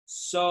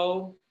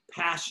so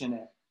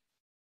passionate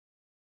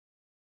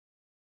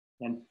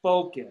and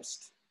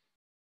focused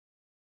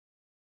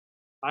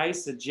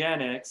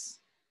Isagenix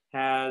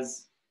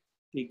has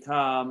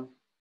become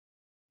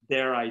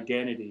their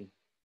identity.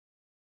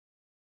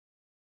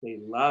 They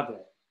love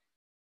it.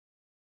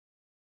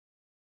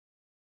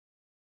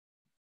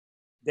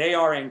 They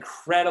are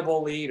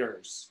incredible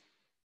leaders.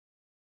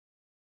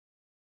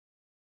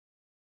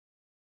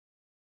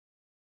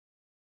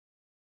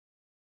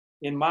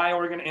 In my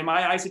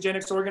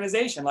Isagenix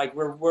organization, like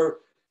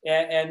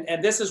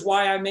and this is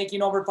why I'm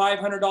making over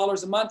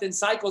 $500 a month in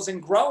cycles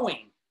and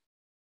growing.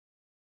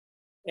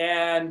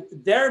 And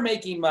they're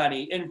making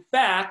money. In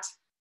fact,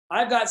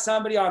 I've got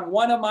somebody on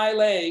one of my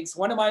legs,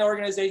 one of my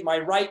organizations, my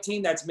right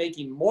team, that's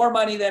making more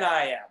money than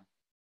I am.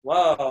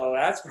 Whoa,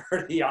 that's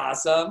pretty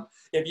awesome.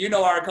 If you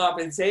know our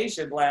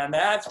compensation plan,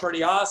 that's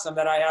pretty awesome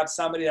that I have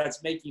somebody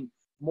that's making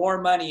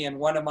more money in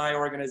one of my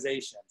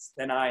organizations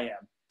than I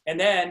am. And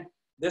then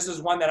this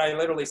is one that I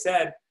literally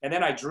said, and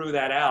then I drew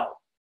that out.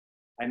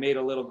 I made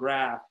a little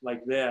graph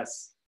like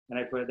this, and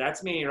I put,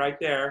 that's me right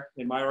there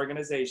in my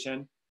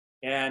organization,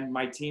 and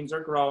my teams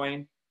are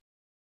growing,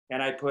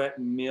 and I put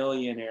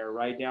millionaire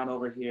right down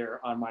over here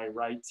on my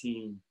right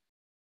team.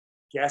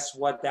 Guess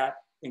what? That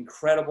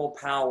incredible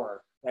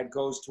power that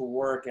goes to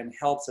work and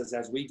helps us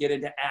as we get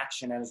into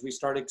action and as we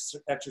start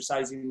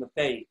exercising the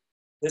faith.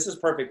 This is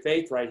perfect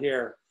faith right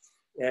here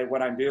at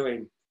what I'm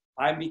doing.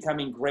 I'm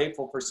becoming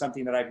grateful for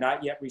something that I've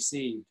not yet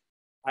received.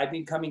 I'm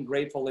becoming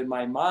grateful in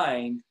my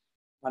mind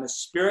on a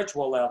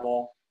spiritual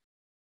level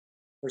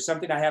for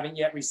something I haven't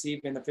yet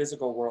received in the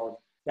physical world.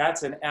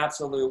 That's an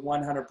absolute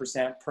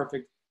 100%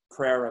 perfect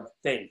prayer of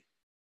faith.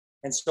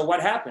 And so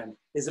what happened?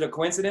 Is it a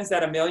coincidence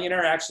that a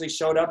millionaire actually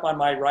showed up on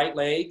my right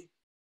leg,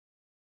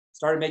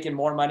 started making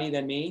more money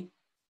than me?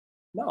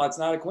 No, it's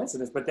not a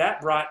coincidence, but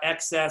that brought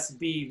excess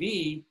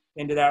BV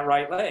into that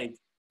right leg.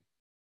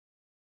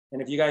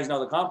 And if you guys know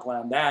the comp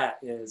plan, that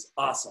is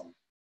awesome.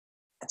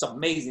 That's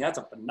amazing. That's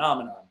a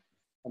phenomenon.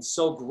 I'm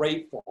so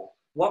grateful.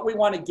 What we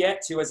want to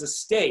get to as a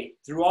state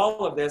through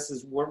all of this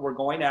is we're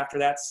going after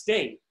that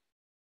state.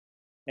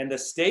 And the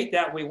state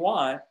that we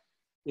want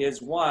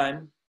is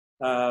one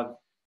of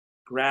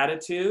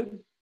gratitude.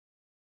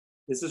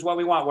 This is what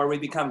we want, where we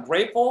become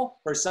grateful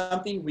for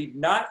something we've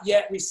not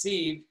yet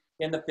received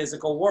in the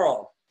physical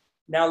world.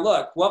 Now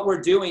look, what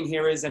we're doing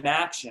here is an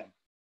action.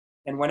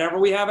 And whenever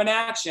we have an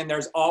action,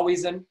 there's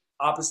always an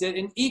opposite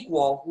and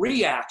equal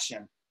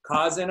reaction,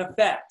 cause and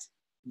effect.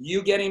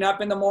 You getting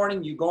up in the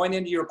morning, you going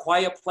into your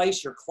quiet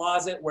place, your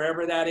closet,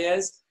 wherever that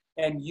is,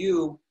 and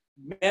you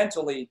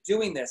mentally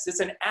doing this. It's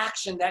an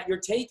action that you're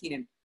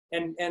taking.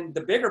 And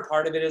the bigger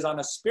part of it is on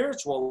a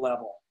spiritual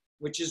level,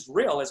 which is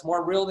real. It's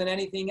more real than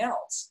anything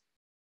else.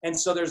 And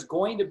so there's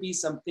going to be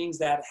some things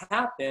that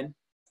happen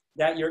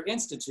that you're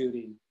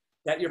instituting,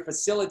 that you're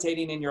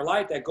facilitating in your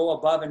life that go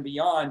above and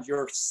beyond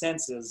your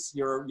senses,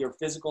 your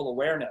physical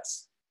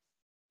awareness.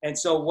 And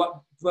so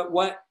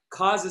what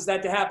causes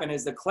that to happen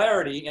is the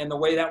clarity in the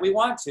way that we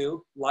want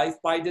to, life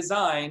by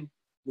design.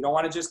 You don't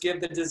want to just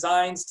give the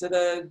designs to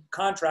the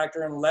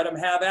contractor and let him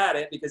have at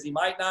it, because he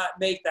might not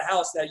make the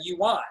house that you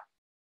want.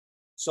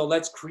 So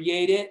let's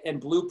create it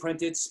and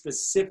blueprint it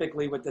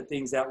specifically with the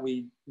things that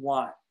we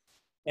want.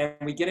 And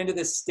we get into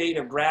this state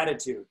of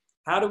gratitude.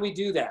 How do we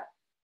do that?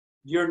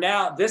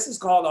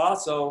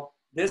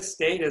 This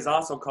state is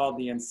also called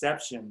the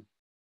inception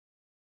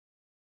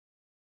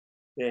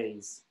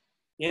phase.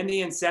 In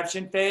the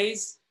inception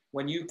phase,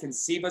 when you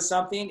conceive of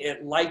something,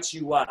 it lights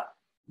you up.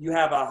 You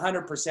have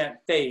 100%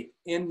 faith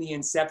in the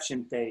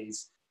inception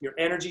phase. Your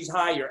energy's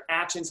high, your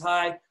action's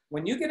high.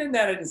 When you get in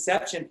that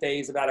inception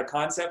phase about a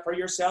concept for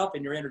yourself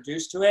and you're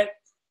introduced to it,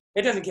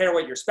 it doesn't care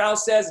what your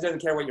spouse says. It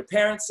doesn't care what your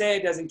parents say.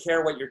 It doesn't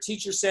care what your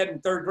teacher said in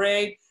 3rd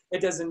grade.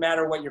 It doesn't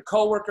matter what your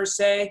coworkers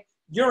say.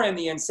 You're in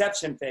the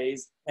inception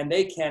phase, and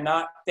they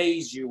cannot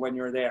phase you when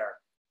you're there.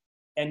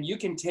 And you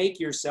can take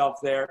yourself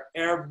there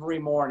every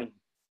morning.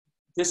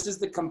 This is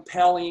the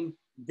compelling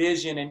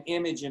vision and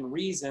image and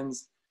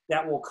reasons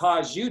that will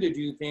cause you to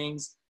do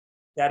things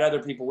that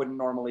other people wouldn't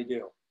normally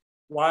do.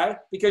 Why?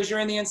 Because you're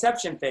in the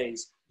inception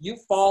phase.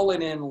 You've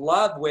fallen in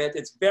love with,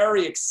 it's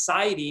very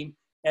exciting,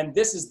 and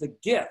this is the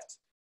gift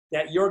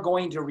that you're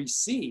going to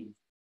receive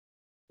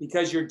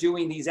because you're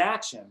doing these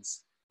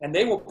actions. And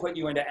they will put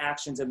you into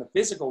actions in the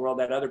physical world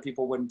that other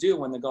people wouldn't do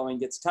when the going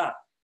gets tough.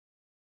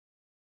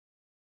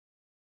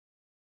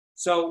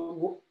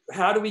 So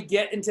how do we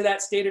get into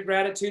that state of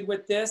gratitude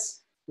with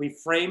this? We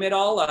frame it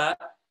all up.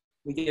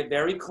 We get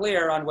very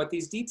clear on what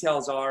these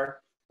details are.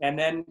 And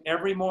then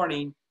every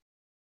morning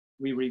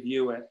we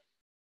review it.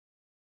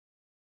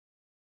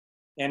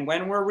 And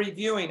when we're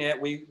reviewing it,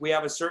 we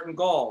have a certain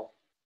goal.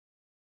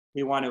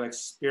 We want to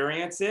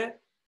experience it.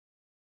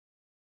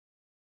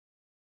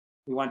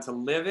 We want to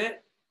live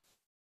it.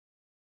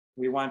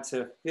 We want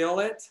to feel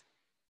it.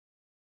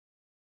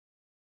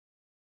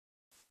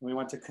 We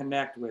want to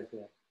connect with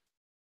it.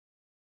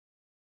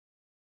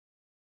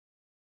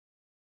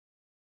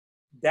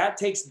 That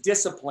takes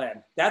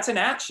discipline. That's an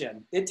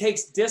action. It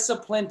takes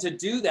discipline to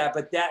do that,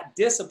 but that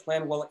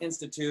discipline will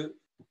institute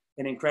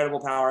an incredible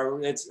power.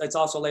 It's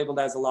also labeled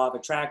as a law of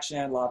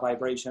attraction, law of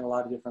vibration, a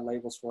lot of different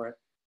labels for it.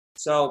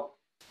 So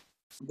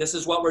this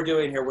is what we're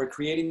doing here. We're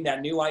creating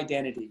that new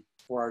identity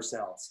for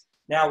ourselves.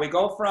 Now we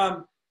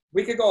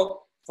could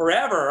go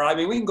forever. I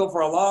mean, we can go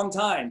for a long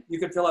time. You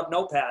could fill up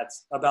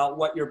notepads about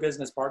what your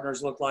business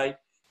partners look like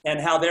and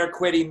how they're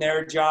quitting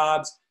their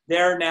jobs.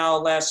 They're now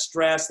less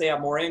stressed. They have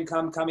more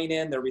income coming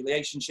in. Their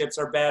relationships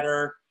are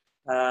better.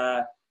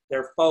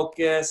 They're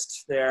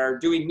focused. They're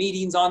doing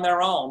meetings on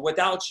their own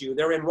without you.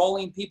 They're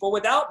enrolling people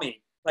without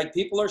me. Like,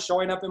 people are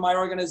showing up in my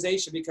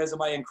organization because of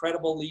my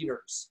incredible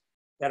leaders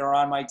that are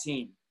on my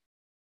team.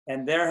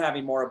 And they're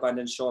having more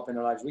abundance show up in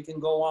their lives. We can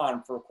go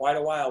on for quite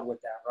a while with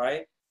that,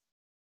 right?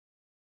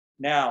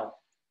 Now,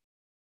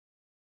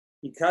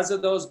 because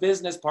of those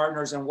business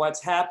partners and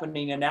what's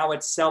happening, and now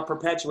it's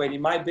self-perpetuating.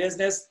 My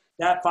business,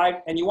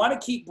 and you want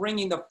to keep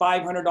bringing the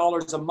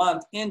 $500 a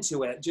month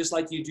into it, just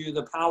like you do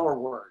the power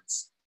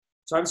words.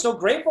 So I'm so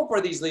grateful for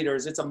these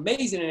leaders. It's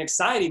amazing and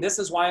exciting. This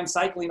is why I'm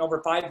cycling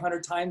over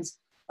 500 times,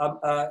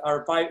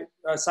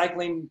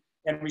 cycling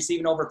and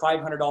receiving over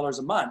 $500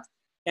 a month.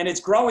 And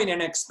it's growing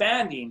and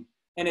expanding,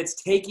 and it's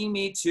taking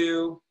me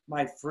to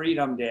my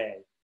Freedom Day.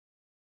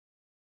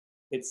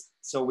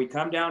 So we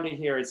come down to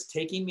here, it's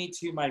taking me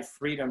to my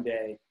Freedom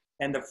Day.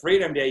 And the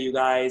Freedom Day, you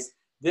guys,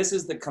 this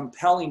is the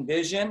compelling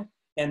vision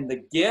and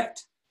the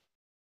gift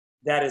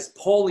that is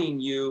pulling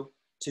you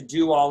to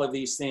do all of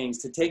these things,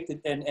 to take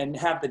and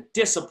have the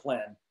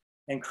discipline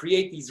and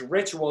create these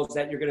rituals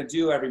that you're going to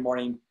do every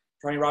morning.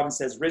 Tony Robbins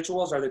says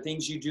rituals are the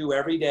things you do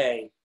every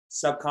day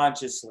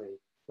subconsciously.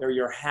 They're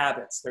your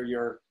habits. They're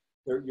your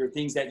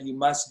things that you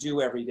must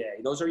do every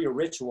day. Those are your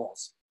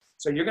rituals.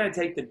 So you're going to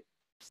take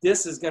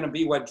this is going to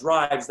be what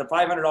drives the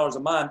 $500 a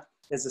month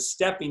is a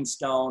stepping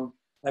stone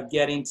of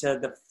getting to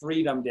the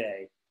Freedom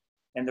Day.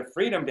 And the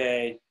Freedom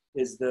Day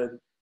is the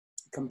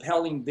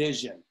compelling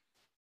vision.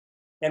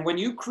 And when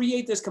you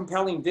create this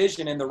compelling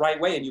vision in the right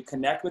way and you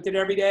connect with it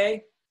every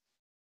day,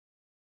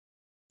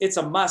 it's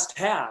a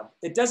must-have.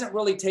 It doesn't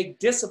really take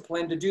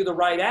discipline to do the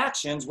right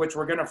actions, which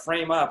we're going to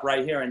frame up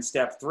right here in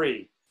step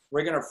 3.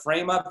 We're going to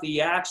frame up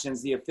the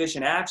actions, the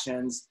efficient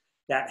actions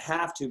that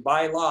have to,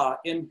 by law,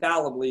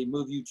 infallibly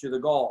move you to the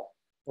goal.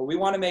 But we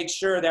want to make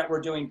sure that we're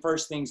doing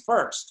first things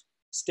first,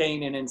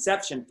 staying in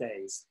inception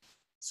phase.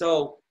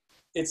 So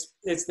it's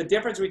the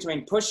difference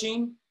between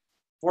pushing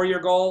for your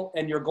goal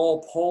and your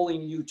goal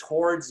pulling you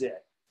towards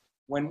it.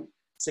 When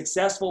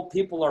successful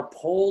people are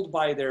pulled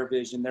by their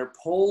vision, they're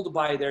pulled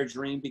by their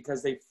dream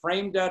because they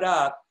framed it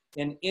up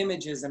in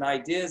images and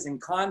ideas and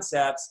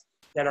concepts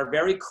that are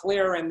very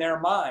clear in their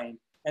mind,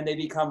 and they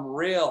become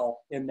real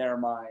in their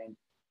mind.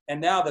 And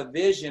now the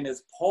vision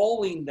is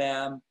pulling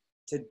them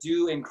to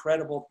do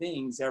incredible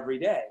things every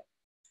day.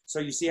 So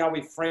you see how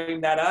we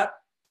frame that up?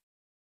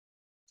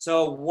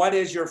 So what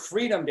is your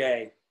Freedom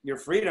Day? Your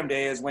Freedom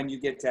Day is when you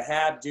get to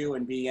have, do,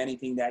 and be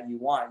anything that you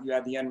want. You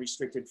have the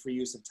unrestricted free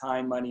use of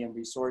time, money, and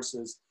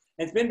resources.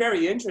 And it's been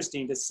very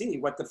interesting to see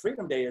what the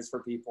Freedom Day is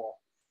for people.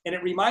 And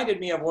it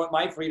reminded me of what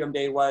my Freedom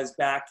Day was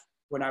back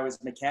when I was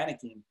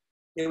mechanicking.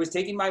 It was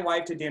taking my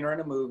wife to dinner and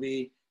a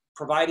movie,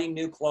 providing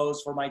new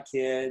clothes for my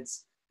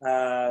kids,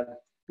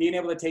 being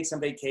able to take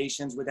some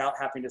vacations without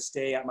having to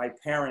stay at my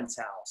parents'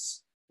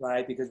 house,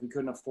 right? Because we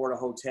couldn't afford a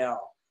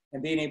hotel,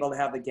 and being able to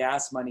have the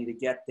gas money to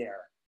get there.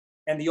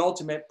 And the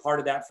ultimate part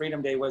of that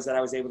Freedom Day was that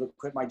I was able to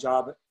quit my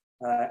job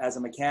as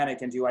a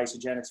mechanic and do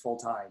Isagenix full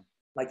time.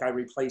 Like, I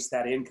replaced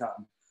that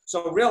income.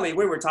 So really,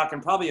 we were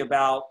talking probably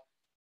about,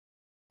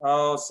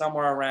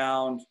 somewhere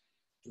around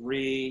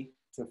 $3,000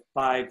 to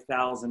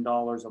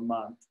 $5,000 a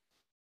month.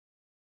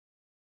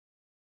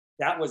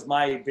 That was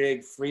my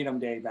big Freedom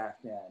Day back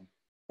then.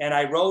 And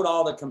I wrote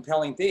all the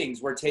compelling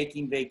things. We're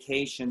taking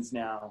vacations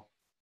now.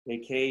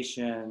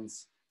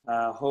 Vacations.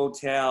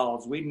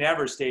 Hotels. We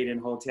never stayed in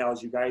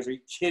hotels, you guys. Are you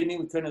kidding me?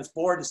 We couldn't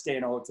afford to stay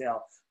in a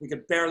hotel. We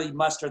could barely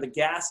muster the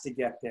gas to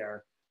get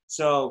there.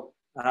 So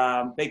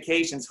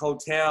vacations,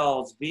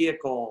 hotels,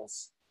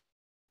 vehicles,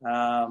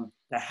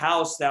 the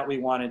house that we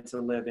wanted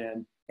to live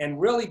in,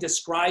 and really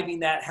describing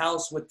that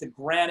house with the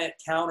granite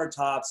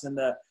countertops and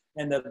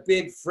the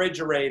big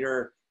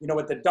refrigerator,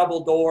 with the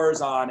double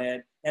doors on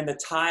it, and the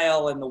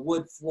tile and the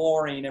wood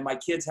flooring, and my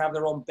kids have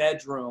their own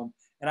bedroom,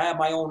 and I have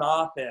my own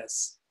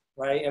office.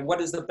 Right? And what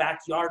does the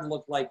backyard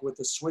look like with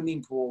the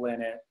swimming pool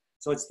in it?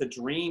 So it's the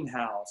dream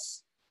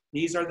house.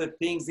 These are the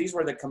things, these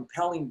were the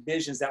compelling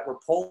visions that were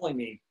pulling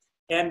me.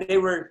 And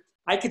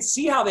I could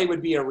see how they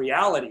would be a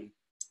reality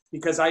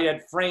because I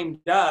had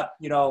framed up,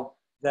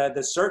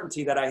 the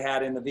certainty that I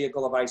had in the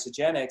vehicle of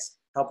Isagenix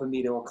helping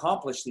me to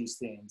accomplish these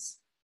things,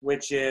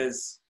 which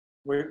is,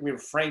 we're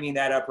framing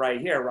that up right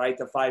here, right?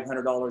 The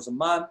 $500 a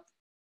month.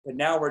 But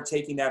now we're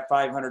taking that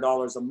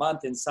 $500 a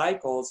month in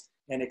cycles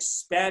and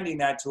expanding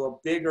that to a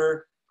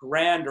bigger,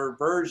 grander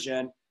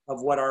version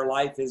of what our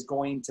life is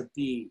going to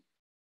be.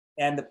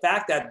 And the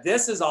fact that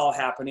this is all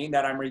happening,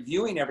 that I'm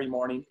reviewing every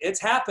morning,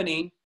 it's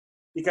happening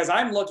because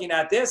I'm looking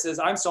at this as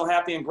I'm so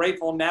happy and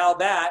grateful now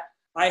that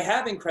I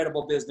have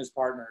incredible business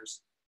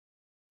partners.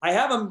 I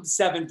have a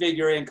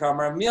 7-figure income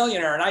or a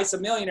millionaire, an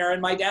ISA millionaire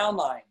in my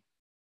downline.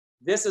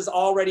 This has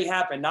already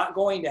happened, not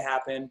going to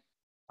happen.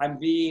 I'm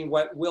being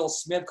what Will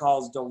Smith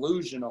calls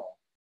delusional.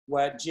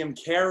 what Jim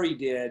Carrey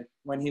did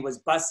when he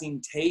was bussing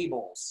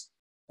tables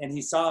and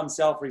he saw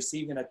himself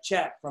receiving a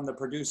check from the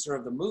producer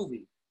of the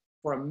movie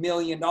for $1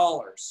 million.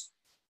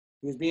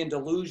 He was being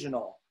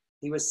delusional.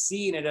 He was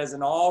seeing it as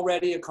an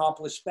already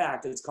accomplished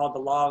fact. It's called the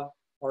law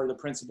or the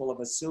principle of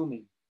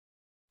assuming.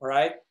 All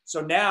right.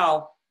 So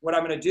now what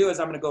I'm going to do is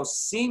I'm going to go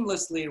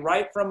seamlessly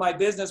right from my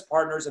business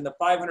partners and the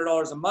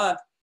 $500 a month,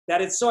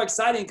 that it's so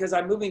exciting because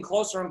I'm moving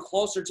closer and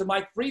closer to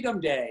my Freedom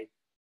Day,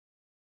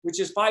 which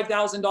is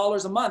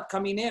 $5,000 a month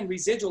coming in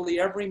residually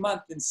every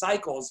month in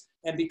cycles.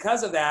 And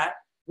because of that,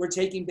 we're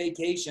taking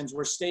vacations.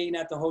 We're staying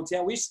at the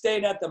hotel. We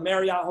stayed at the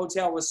Marriott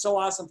Hotel. It was so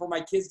awesome for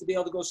my kids to be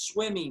able to go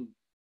swimming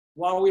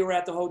while we were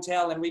at the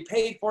hotel. And we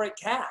paid for it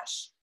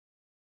cash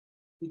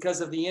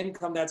because of the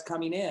income that's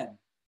coming in.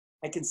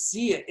 I can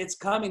see it. It's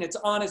coming. It's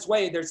on its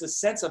way. There's a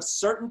sense of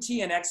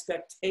certainty and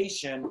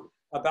expectation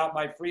about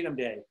my Freedom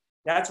Day.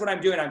 That's what I'm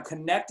doing. I'm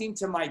connecting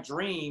to my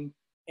dream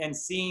and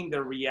seeing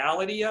the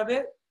reality of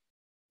it.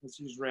 Let's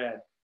use red.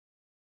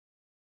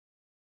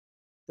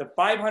 The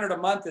 $500 a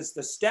month is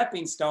the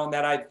stepping stone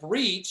that I've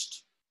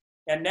reached.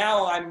 And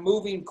now I'm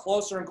moving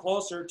closer and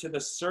closer to the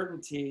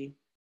certainty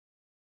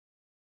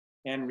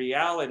and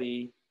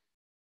reality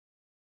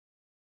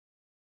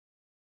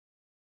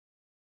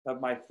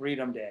of my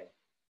Freedom Day.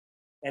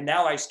 And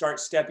now I start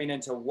stepping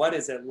into what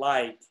is it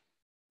like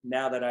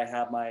now that I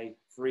have my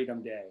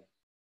Freedom Day.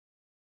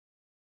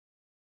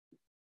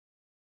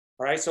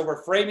 All right, so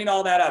we're framing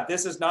all that up.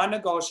 This is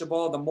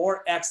non-negotiable. The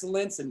more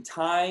excellence and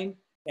time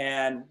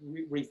and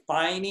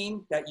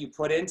refining that you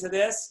put into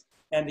this,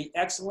 and the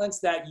excellence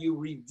that you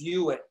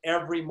review it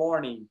every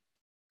morning,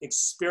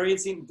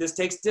 experiencing, this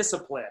takes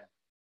discipline.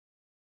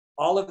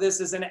 All of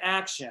this is an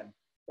action.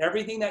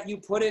 Everything that you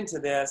put into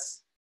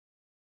this,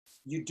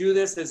 you do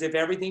this as if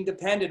everything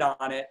depended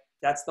on it.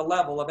 That's the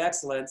level of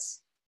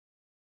excellence.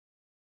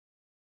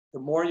 The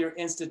more you're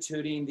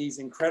instituting these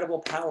incredible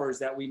powers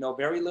that we know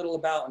very little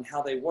about and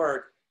how they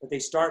work, but they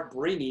start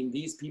bringing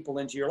these people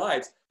into your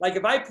lives. Like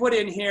if I put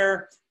in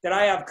here that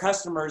I have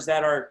customers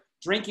that are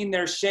drinking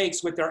their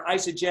shakes with their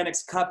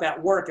Isagenix cup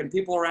at work, and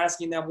people are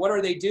asking them, what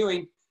are they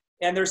doing?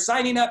 And they're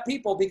signing up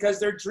people because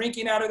they're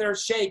drinking out of their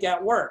shake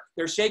at work,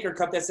 their shaker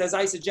cup that says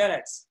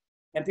Isagenix.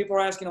 And people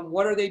are asking them,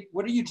 what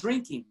are you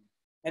drinking?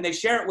 And they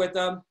share it with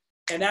them.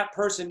 And that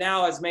person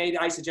now has made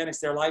Isagenix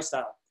their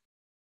lifestyle.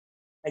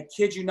 I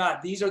kid you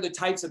not, these are the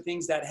types of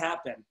things that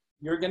happen.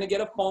 You're going to get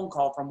a phone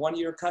call from one of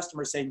your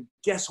customers saying,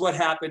 guess what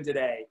happened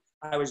today?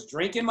 I was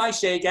drinking my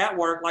shake at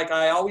work like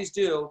I always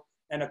do,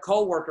 and a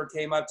coworker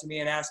came up to me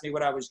and asked me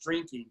what I was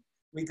drinking.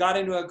 We got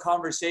into a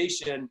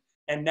conversation,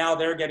 and now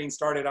they're getting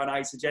started on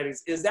Isagenix.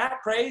 Is that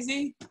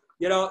crazy?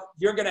 You know,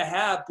 you're going to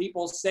have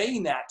people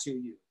saying that to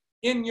you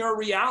in your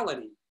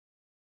reality.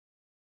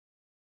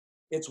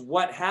 It's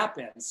what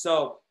happens.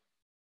 So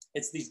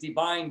it's these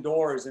divine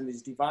doors and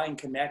these divine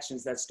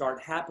connections that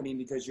start happening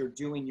because you're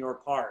doing your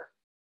part.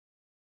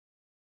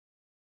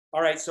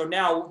 All right, so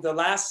now the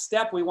last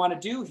step we want to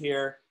do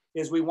here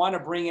is we want to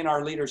bring in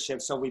our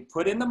leadership. So we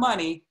put in the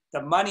money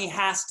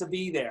has to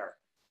be there.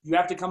 You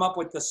have to come up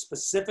with the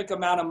specific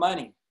amount of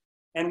money.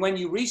 And when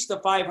you reach the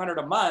 $500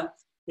 a month,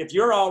 if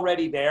you're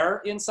already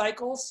there in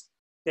cycles,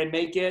 then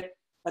make it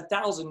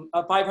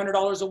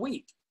 $500 a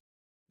week.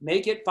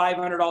 Make it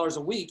 $500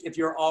 a week if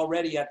you're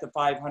already at the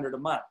 $500 a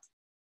month.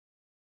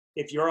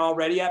 If you're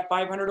already at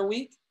 $500 a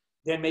week,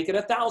 then make it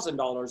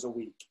 $1,000 a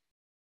week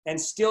and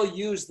still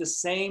use the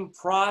same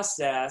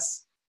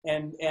process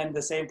and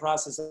the same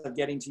process of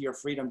getting to your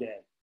Freedom Day.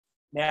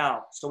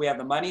 Now, so we have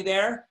the money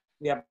there.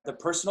 We have the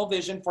personal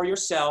vision for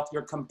yourself,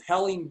 your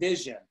compelling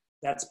vision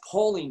that's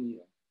pulling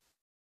you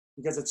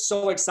because it's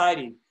so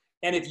exciting.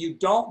 And if you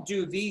don't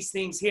do these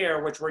things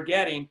here, which we're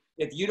getting,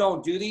 if you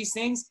don't do these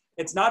things,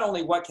 it's not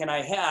only what can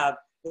I have,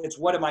 it's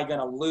what am I going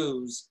to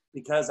lose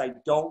because I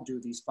don't do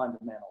these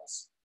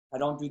fundamentals. I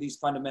don't do these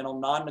fundamental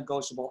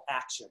non-negotiable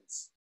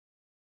actions.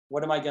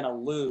 What am I going to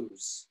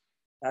lose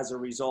as a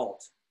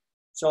result?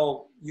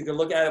 So you can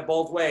look at it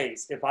both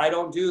ways. If I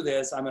don't do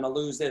this, I'm going to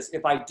lose this.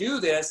 If I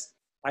do this,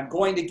 I'm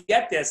going to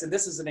get this. And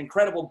this is an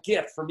incredible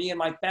gift for me and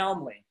my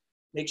family.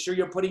 Make sure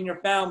you're putting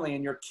your family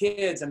and your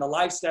kids and the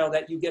lifestyle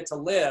that you get to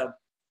live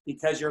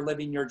because you're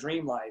living your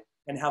dream life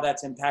and how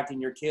that's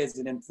impacting your kids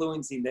and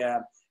influencing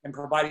them and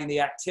providing the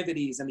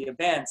activities and the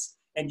events.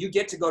 And you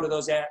get to go to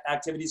those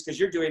activities because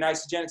you're doing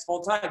Isagenix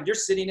full time. You're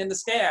sitting in the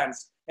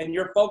stands and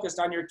you're focused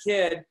on your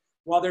kid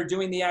while they're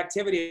doing the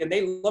activity. And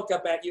they look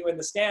up at you in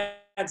the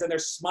stands and they're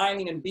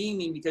smiling and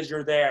beaming because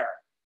you're there,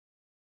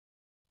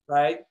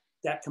 right?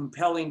 That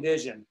compelling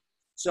vision.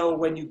 So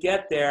when you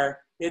get there,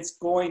 it's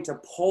going to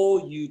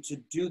pull you to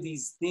do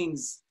these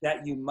things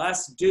that you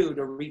must do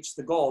to reach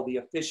the goal, the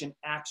efficient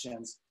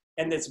actions.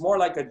 And it's more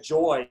like a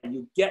joy.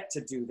 You get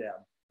to do them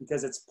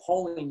because it's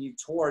pulling you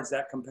towards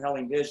that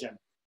compelling vision.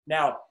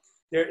 Now,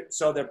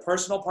 so the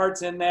personal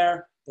parts in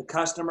there, the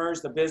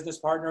customers, the business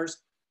partners,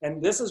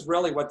 and this is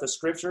really what the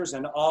scriptures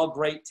and all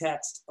great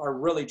texts are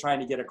really trying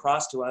to get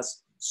across to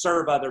us: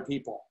 serve other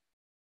people.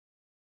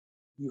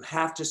 You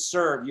have to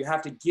serve. You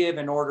have to give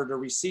in order to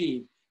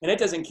receive. And it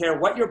doesn't care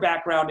what your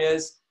background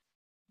is.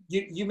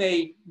 you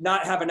may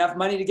not have enough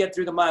money to get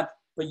through the month,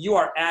 but you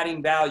are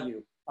adding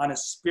value on a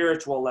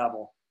spiritual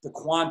level, the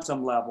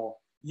quantum level.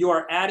 You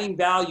are adding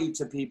value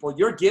to people.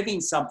 You're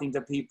giving something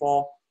to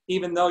people,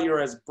 even though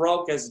you're as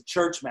broke as a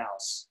church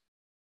mouse.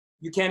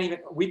 You can't even,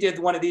 we did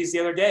one of these the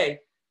other day,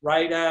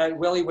 right,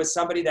 Willie, with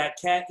somebody that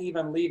can't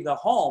even leave the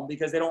home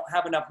because they don't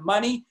have enough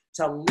money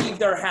to leave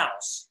their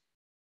house.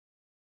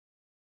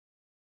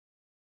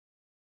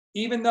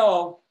 Even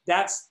though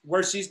that's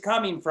where she's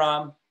coming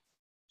from,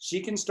 she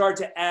can start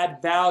to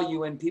add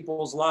value in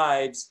people's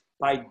lives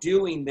by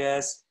doing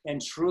this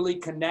and truly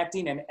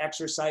connecting and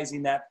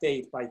exercising that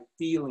faith by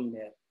feeling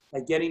it,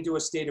 by getting to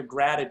a state of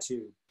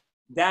gratitude.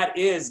 That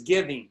is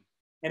giving.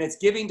 And it's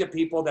giving to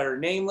people that are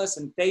nameless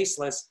and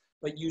faceless,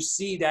 but you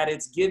see that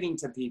it's giving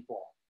to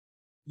people.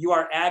 You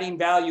are adding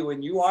value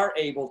and you are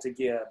able to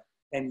give,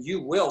 and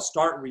you will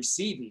start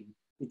receiving,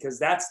 because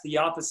that's the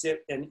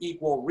opposite and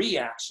equal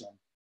reaction,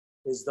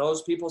 is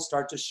those people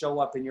start to show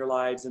up in your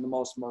lives in the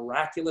most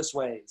miraculous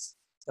ways.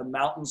 The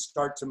mountains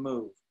start to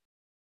move.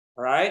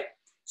 All right?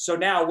 So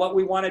now what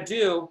we want to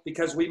do,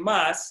 because we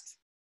must,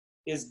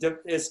 is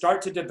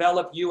start to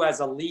develop you as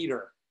a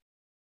leader.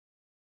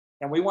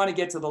 And we want to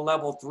get to the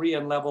level 3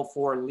 and level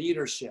 4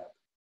 leadership.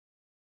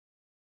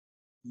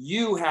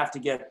 You have to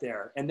get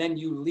there, and then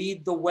you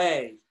lead the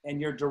way, and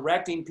you're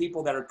directing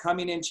people that are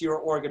coming into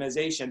your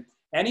organization.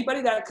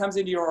 Anybody that comes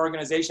into your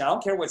organization, I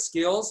don't care what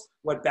skills,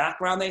 what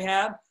background they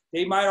have,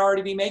 they might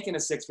already be making a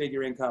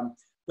 6-figure income.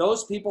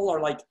 Those people are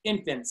like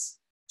infants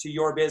to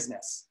your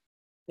business.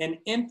 An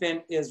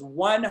infant is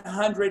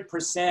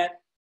 100%,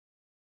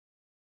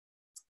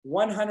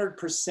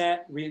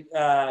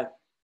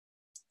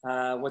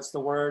 what's the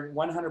word?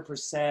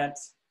 100%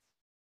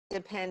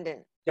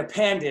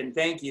 dependent,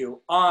 thank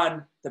you,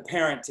 on the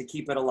parent to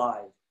keep it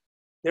alive.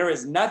 There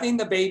is nothing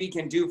the baby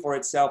can do for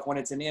itself when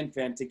it's an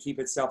infant to keep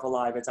itself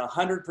alive. It's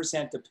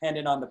 100%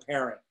 dependent on the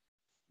parent.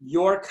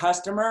 Your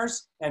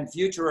customers and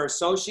future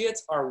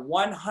associates are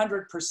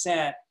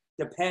 100%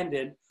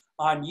 dependent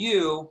on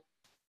you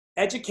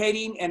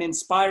educating and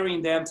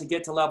inspiring them to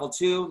get to level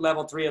 2,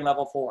 level 3, and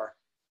level 4.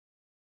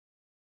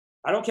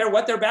 I don't care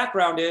what their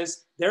background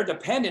is, they're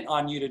dependent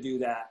on you to do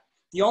that.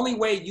 The only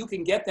way you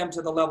can get them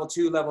to the level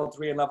 2, level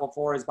 3, and level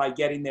 4 is by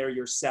getting there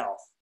yourself.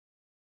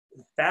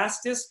 The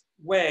fastest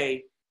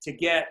way to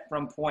get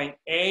from point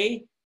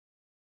A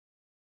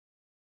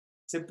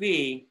to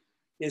B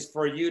is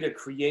for you to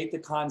create the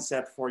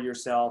concept for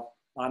yourself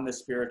on the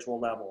spiritual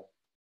level.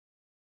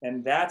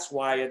 And that's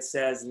why it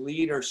says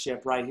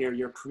leadership right here.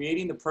 You're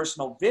creating the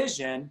personal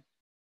vision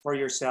for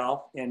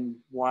yourself in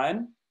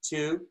 1,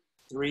 2,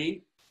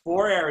 3,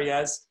 4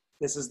 areas.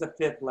 This is the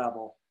 5th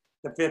level,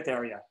 the 5th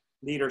area,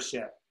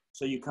 leadership.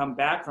 So you come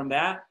back from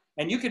that,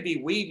 and you could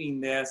be weaving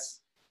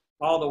this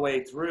all the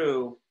way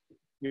through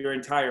your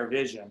entire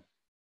vision.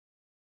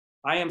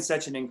 I am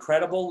such an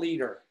incredible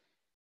leader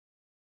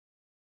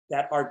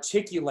that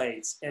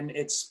articulates and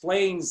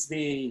explains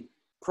the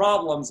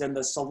problems and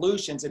the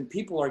solutions, and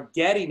people are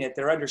getting it,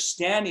 they're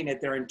understanding it,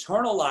 they're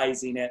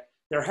internalizing it,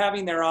 they're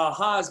having their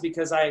ahas,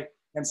 because I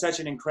am such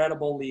an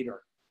incredible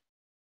leader.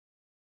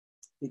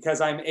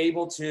 Because I'm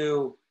able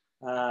to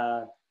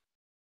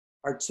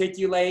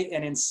articulate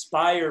and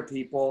inspire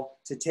people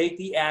to take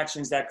the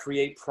actions that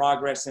create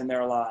progress in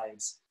their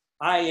lives.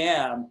 I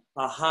am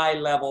a high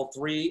level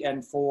 3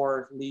 and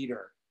 4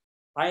 leader.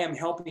 I am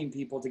helping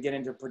people to get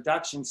into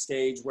production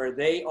stage where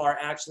they are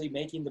actually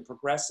making the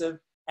progressive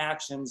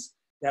actions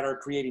that are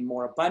creating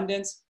more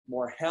abundance,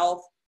 more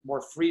health,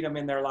 more freedom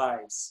in their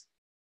lives.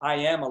 I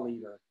am a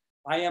leader.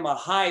 I am a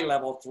high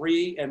level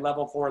 3 and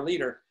level 4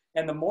 leader.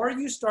 And the more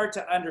you start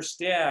to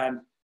understand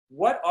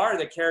what are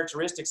the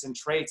characteristics and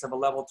traits of a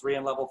level 3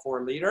 and level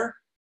 4 leader,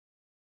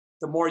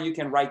 the more you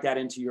can write that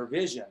into your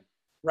vision.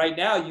 Right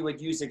now, you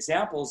would use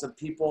examples of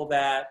people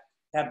that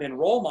have been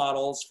role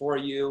models for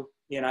you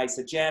in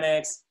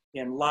Isagenix,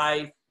 in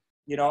life.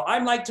 You know,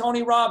 I'm like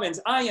Tony Robbins.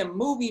 I am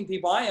moving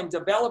people. I am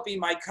developing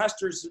my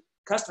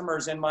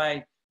customers and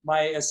my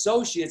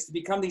associates to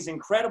become these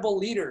incredible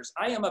leaders.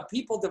 I am a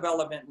people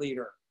development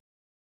leader.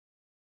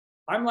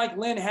 I'm like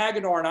Lynn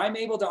Hagedorn. I'm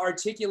able to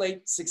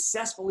articulate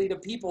successfully to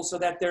people so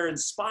that they're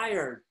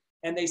inspired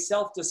and they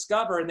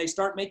self-discover and they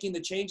start making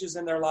the changes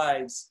in their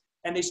lives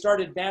and they start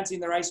advancing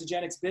their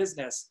Isagenix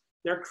business.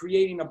 They're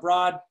creating a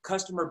broad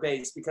customer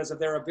base because of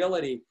their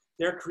ability.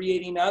 They're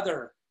creating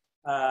other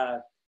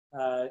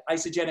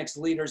Isagenix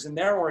leaders in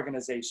their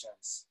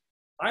organizations.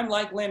 I'm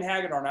like Lynn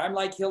Hagedorn. I'm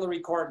like Hillary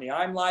Courtney.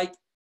 I'm like,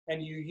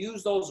 and you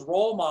use those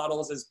role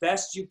models as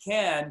best you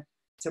can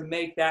to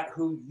make that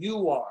who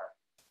you are.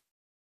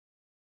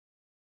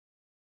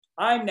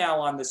 I'm now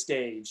on the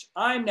stage.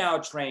 I'm now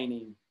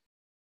training.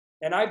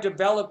 And I've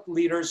developed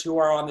leaders who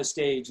are on the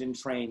stage and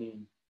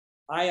training.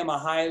 I am a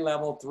high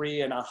level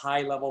 3 and a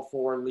high level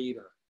 4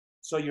 leader.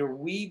 So you're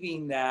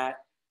weaving that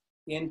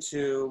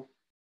into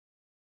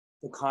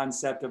the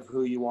concept of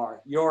who you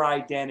are, your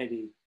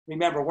identity.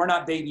 Remember, we're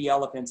not baby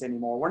elephants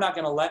anymore. We're not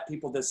going to let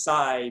people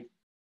decide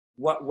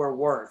what we're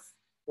worth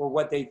or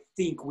what they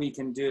think we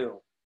can do.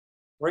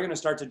 we're going to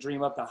start to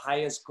dream up the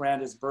highest,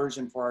 grandest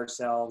version for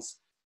ourselves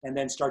and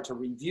then start to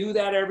review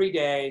that every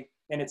day.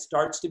 And it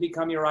starts to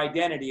become your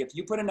identity. If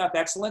you put enough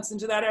excellence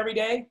into that every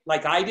day,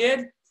 like I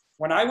did,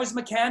 when I was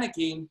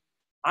mechanicking,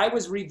 I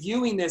was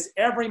reviewing this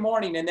every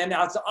morning and then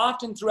as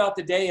often throughout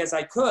the day as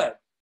I could.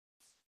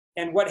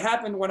 And what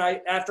happened when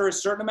after a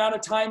certain amount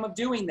of time of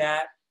doing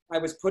that, I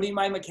was putting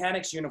my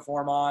mechanic's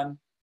uniform on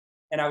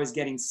and I was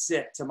getting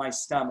sick to my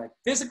stomach,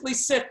 physically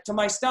sick to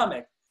my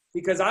stomach,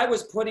 because I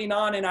was putting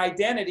on an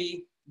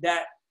identity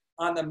that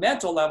on the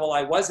mental level,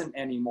 I wasn't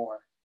anymore.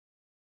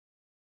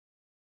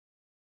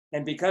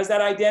 And because that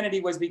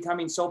identity was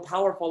becoming so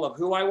powerful of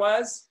who I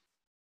was,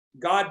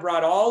 God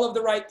brought all of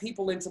the right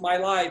people into my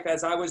life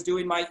as I was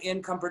doing my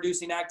income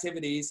producing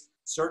activities,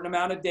 certain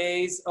amount of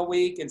days a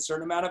week and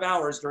certain amount of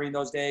hours during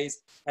those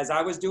days. As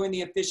I was doing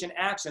the efficient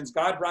actions,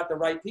 God brought the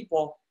right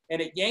people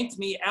and it yanked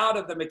me out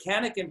of the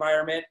mechanic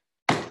environment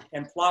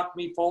and plopped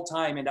me full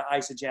time into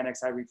Isagenix.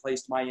 I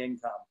replaced my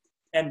income.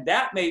 And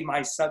that made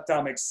my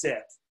stomach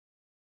sick.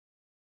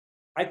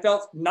 I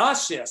felt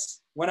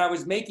nauseous when I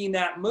was making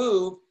that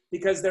move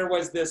because there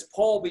was this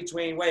pull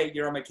between, wait,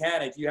 you're a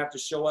mechanic. You have to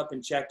show up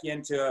and check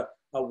into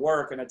a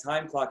work and a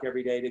time clock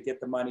every day to get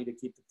the money to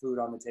keep the food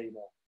on the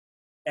table.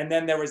 And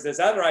then there was this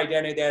other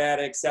identity that I had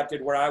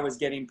accepted where I was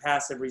getting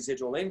passive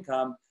residual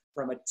income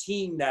from a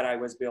team that I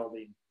was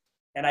building.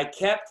 And I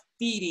kept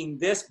feeding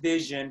this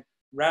vision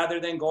rather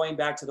than going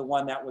back to the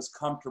one that was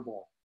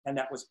comfortable and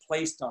that was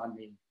placed on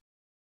me.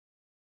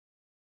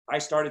 I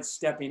started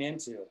stepping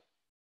into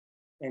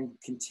and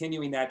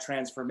continuing that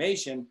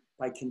transformation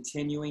by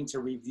continuing to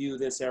review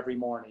this every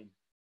morning.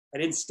 I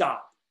didn't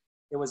stop.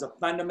 It was a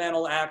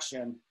fundamental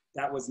action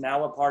that was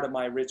now a part of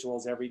my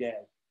rituals every day.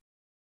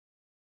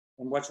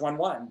 And which one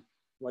won?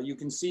 Well, you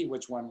can see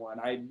which one won.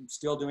 I'm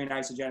still doing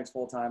Isagenix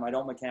full time. I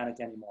don't mechanic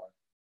anymore.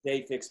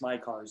 They fix my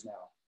cars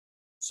now.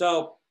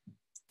 So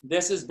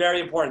this is very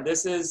important.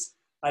 This is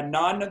a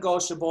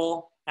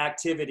non-negotiable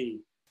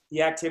activity.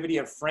 The activity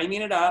of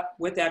framing it up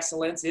with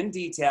excellence in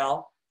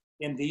detail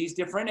in these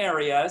different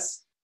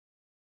areas,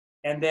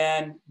 and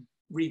then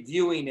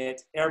reviewing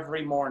it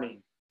every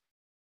morning.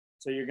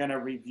 So you're going to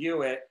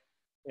review it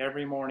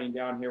every morning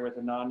down here with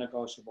the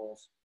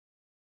non-negotiables.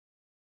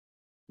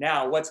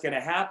 Now, what's going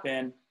to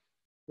happen,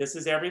 this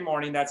is every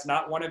morning. That's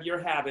not one of your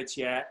habits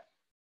yet.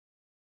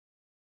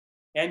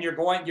 And your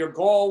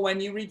goal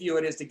when you review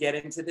it is to get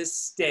into this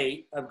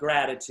state of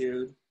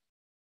gratitude.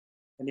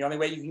 And the only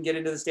way you can get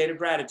into the state of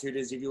gratitude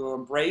is if you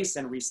embrace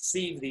and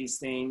receive these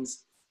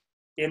things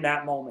in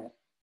that moment.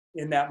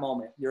 In that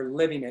moment, you're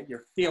living it,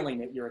 you're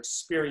feeling it, you're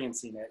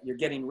experiencing it, you're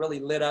getting really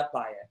lit up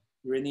by it.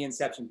 You're in the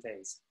inception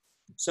phase.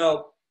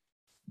 So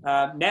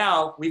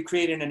now we've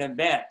created an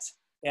event.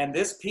 And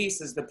this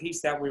piece is the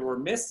piece that we were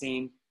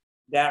missing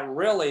that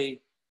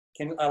really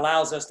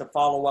allows us to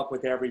follow up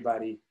with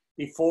everybody.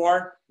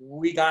 Before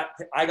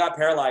I got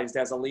paralyzed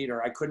as a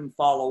leader. I couldn't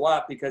follow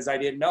up because I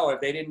didn't know if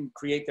they didn't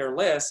create their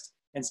list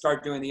and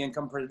start doing the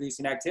income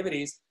producing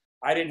activities,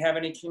 I didn't have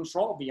any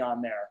control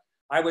beyond there.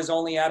 I was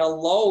only at a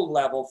low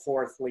level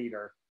fourth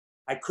leader.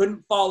 I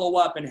couldn't follow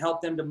up and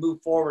help them to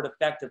move forward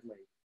effectively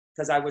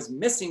because I was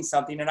missing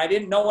something and I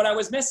didn't know what I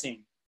was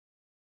missing.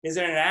 Is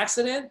it an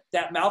accident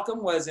that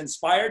Malcolm was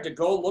inspired to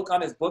go look on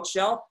his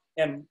bookshelf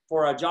and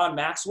for a John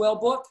Maxwell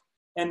book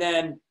and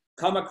then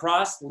come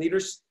across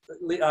leadership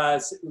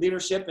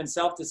and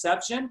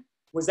self-deception?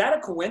 Was that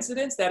a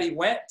coincidence that he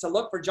went to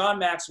look for John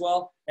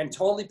Maxwell and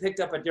totally picked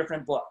up a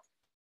different book?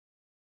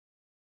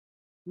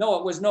 No,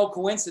 it was no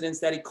coincidence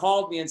that he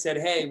called me and said,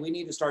 hey, we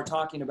need to start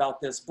talking about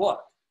this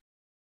book.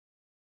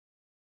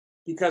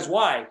 Because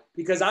why?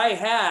 Because I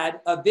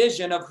had a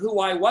vision of who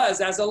I was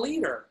as a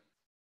leader.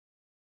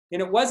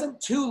 And it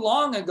wasn't too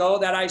long ago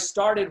that I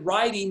started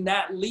writing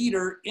that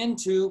leader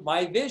into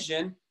my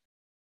vision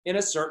in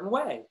a certain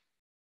way.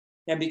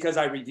 And because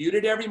I reviewed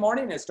it every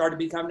morning, it started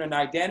becoming an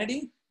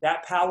identity.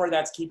 That power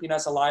that's keeping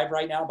us alive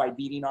right now by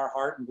beating our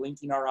heart and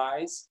blinking our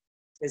eyes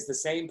is the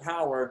same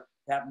power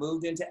that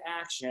moved into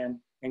action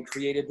and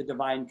created the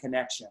divine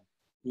connection.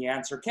 The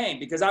answer came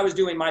because I was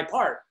doing my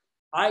part.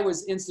 I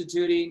was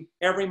instituting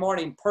every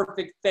morning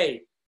perfect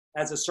faith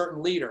as a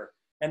certain leader.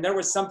 And there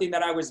was something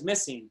that I was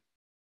missing.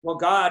 Well,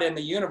 God and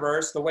the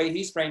universe, the way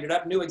he's framed it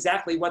up, knew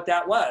exactly what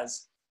that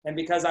was. And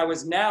because I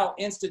was now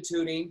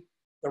instituting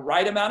the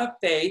right amount of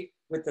faith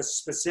with the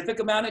specific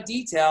amount of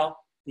detail,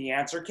 the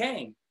answer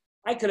came.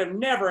 I could have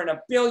never in a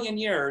billion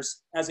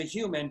years as a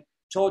human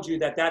told you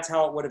that that's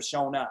how it would have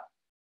shown up.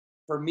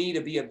 For me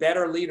to be a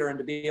better leader and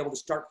to be able to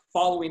start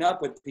following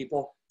up with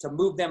people to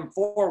move them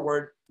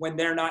forward when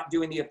they're not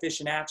doing the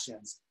efficient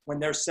actions, when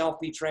they're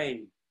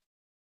self-betrayed.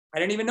 I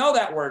didn't even know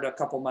that word a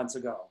couple months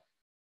ago.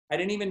 I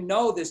didn't even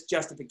know this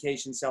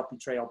justification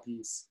self-betrayal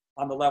piece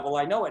on the level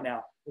I know it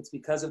now. It's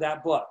because of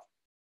that book.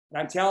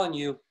 And I'm telling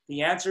you,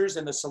 the answers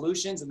and the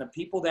solutions and the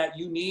people that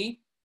you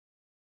need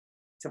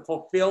to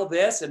fulfill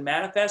this and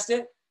manifest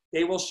it,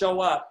 they will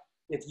show up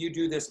if you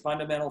do this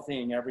fundamental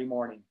thing every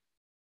morning.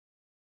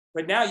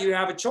 But now you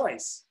have a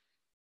choice.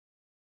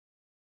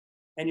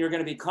 And you're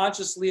going to be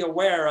consciously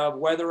aware of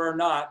whether or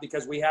not,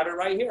 because we have it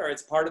right here,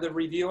 it's part of the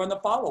review and the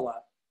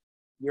follow-up.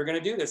 You're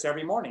going to do this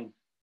every morning.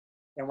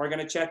 And we're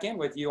going to check in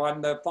with you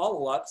on the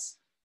follow-ups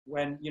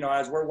when,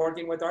 as we're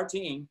working with our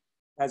team,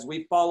 as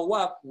we follow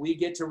up, we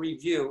get to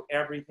review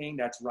everything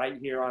that's right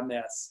here on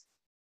this.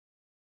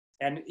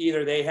 And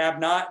either they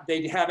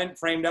haven't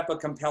framed up a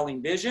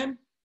compelling vision,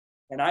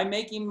 and I'm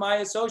making my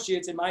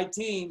associates and my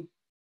team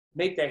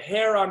make the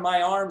hair on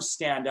my arms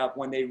stand up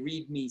when they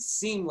read me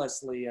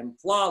seamlessly and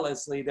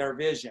flawlessly their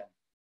vision.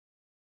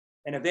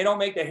 And if they don't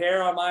make the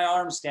hair on my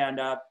arms stand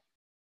up,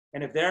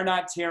 and if they're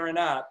not tearing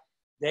up,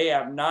 they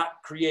have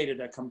not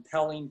created a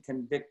compelling,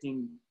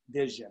 convicting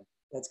vision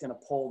that's going to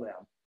pull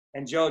them.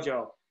 And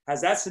Jojo,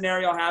 has that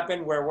scenario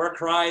happened where we're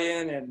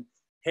crying and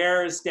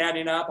hair is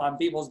standing up on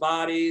people's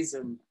bodies?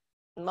 And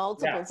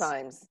multiple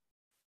times.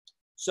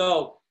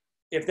 So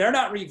if they're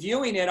not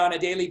reviewing it on a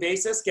daily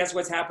basis, guess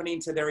what's happening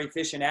to their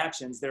efficient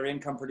actions, their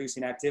income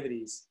producing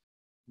activities?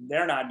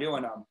 They're not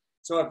doing them.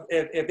 So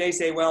if they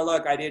say, well,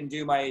 look, I didn't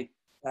do my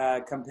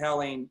I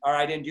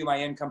didn't do my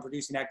income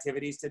producing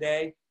activities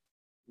today,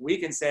 we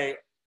can say,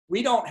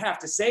 we don't have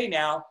to say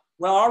now,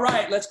 well, all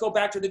right, let's go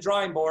back to the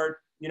drawing board.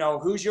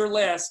 Who's your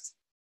list?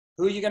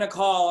 Who are you going to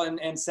call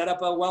and set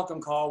up a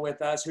welcome call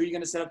with us? Who are you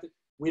going to set up?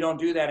 We don't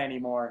do that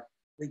anymore.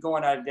 We go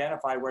and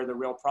identify where the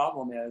real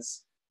problem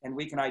is. And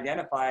we can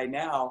identify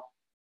now,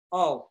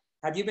 oh,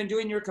 have you been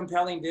doing your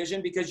compelling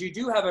vision? Because you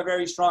do have a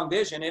very strong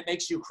vision. It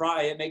makes you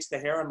cry. It makes the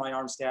hair on my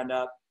arm stand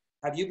up.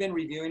 Have you been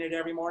reviewing it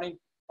every morning?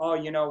 Oh,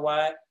 you know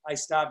what? I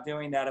stopped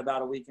doing that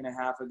about a week and a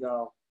half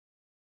ago.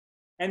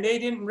 And they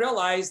didn't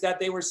realize that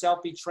they were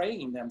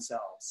self-betraying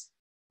themselves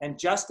and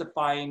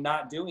justifying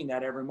not doing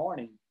that every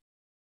morning.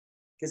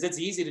 Because it's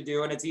easy to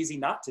do and it's easy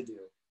not to do.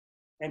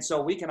 And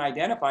so we can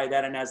identify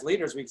that. And as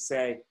leaders, we can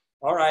say,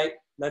 all right,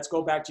 let's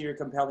go back to your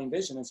compelling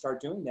vision and start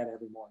doing that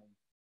every morning.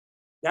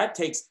 That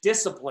takes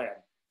discipline.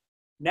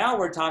 Now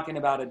we're talking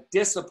about a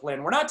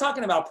discipline. We're not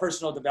talking about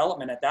personal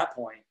development at that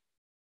point.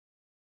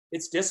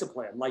 It's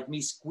discipline, like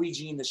me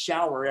squeegeeing the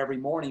shower every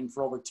morning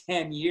for over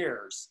 10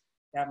 years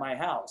at my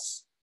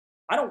house.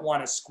 I don't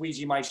want to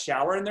squeegee my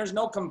shower, and there's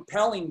no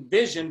compelling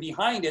vision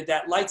behind it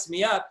that lights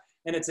me up,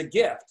 and it's a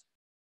gift.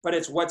 But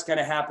it's what's going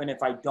to happen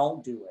if I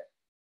don't do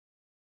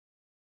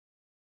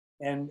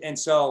it. And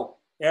so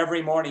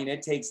every morning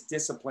it takes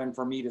discipline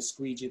for me to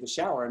squeegee the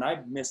shower, and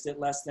I've missed it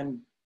less than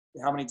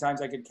how many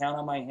times I could count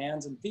on my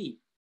hands and feet.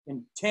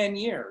 In 10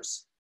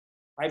 years,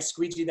 I've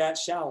squeegeed that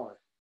shower.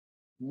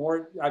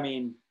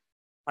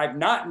 I've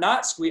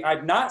not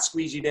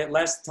squeegeed it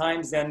less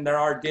times than there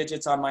are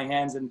digits on my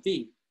hands and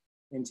feet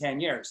in 10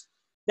 years.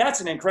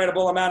 That's an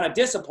incredible amount of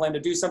discipline to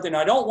do something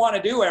I don't want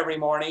to do every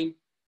morning,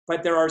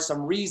 but there are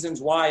some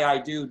reasons why I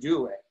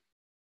do it.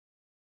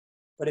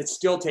 But it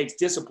still takes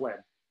discipline.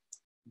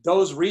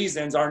 Those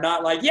reasons are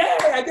not like, yay,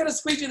 I got to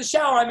squeegee the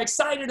shower. I'm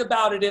excited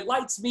about it. It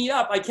lights me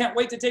up. I can't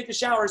wait to take a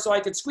shower so I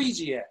can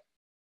squeegee it.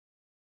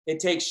 It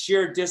takes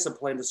sheer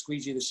discipline to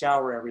squeegee the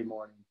shower every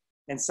morning.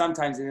 And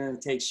sometimes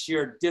it takes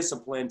sheer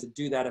discipline to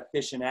do that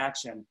efficient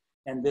action.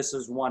 And this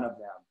is one of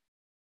them.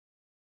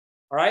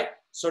 All right.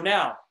 So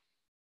now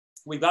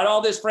we've got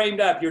all this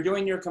framed up. You're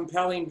doing your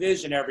compelling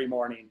vision every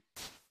morning.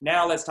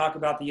 Now let's talk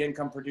about the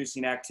income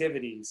producing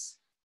activities.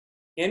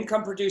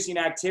 Income producing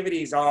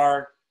activities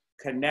are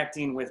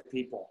connecting with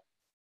people.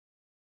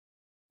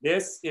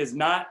 This is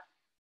not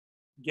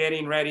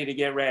getting ready to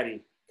get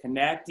ready.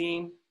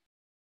 Connecting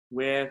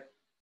with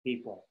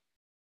people.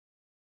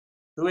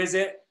 Who is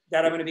it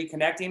that I'm going to be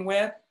connecting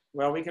with?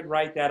 Well, we could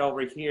write that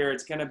over here.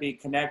 It's going to be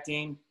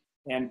connecting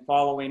and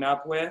following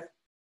up with.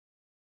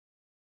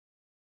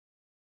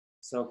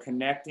 So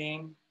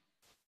connecting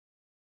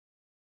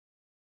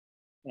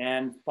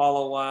and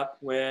follow up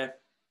with.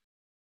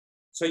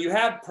 So you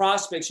have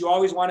prospects. You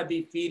always want to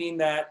be feeding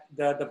the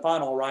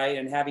funnel, right?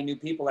 And having new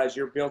people as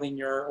you're building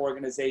your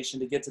organization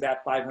to get to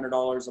that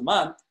 $500 a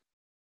month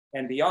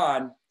and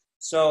beyond.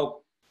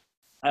 So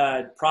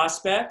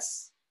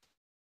prospects,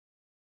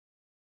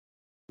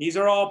 these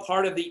are all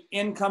part of the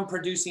income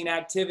producing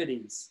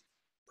activities.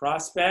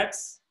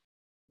 Prospects,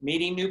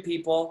 meeting new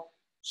people,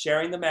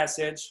 sharing the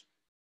message,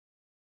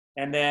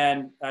 and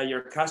then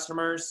your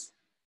customers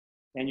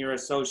and your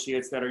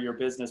associates that are your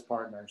business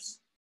partners.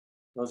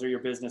 Those are your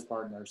business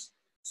partners.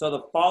 So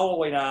the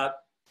following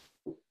up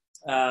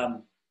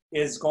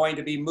is going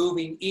to be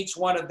moving each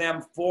one of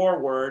them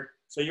forward.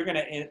 So you're going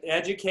to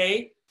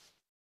educate.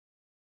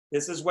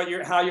 This is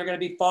how you're going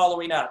to be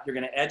following up. You're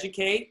going to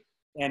educate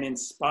and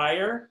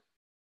inspire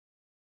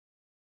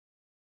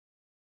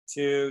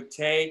to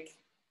take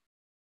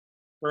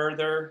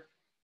further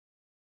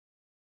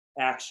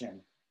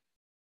action.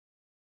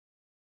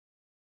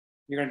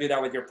 You're going to do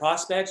that with your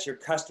prospects, your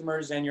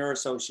customers, and your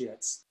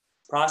associates.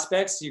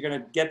 Prospects, you're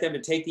going to get them to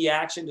take the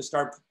action to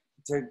start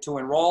to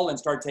enroll and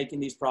start taking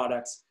these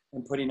products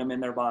and putting them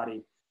in their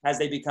body. As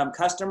they become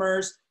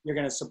customers, you're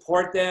going to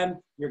support them,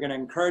 you're going to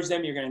encourage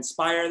them, you're going to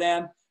inspire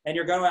them, and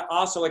you're going to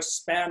also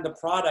expand the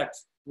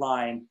product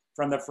line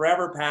from the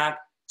Forever Pack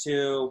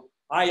to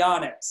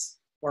Ionics,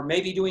 or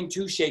maybe doing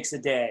 2 shakes a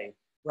day,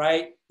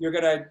 right? You're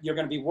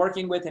gonna be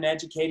working with and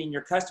educating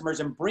your customers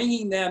and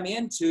bringing them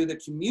into the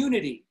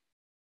community,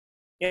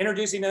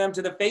 introducing them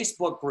to the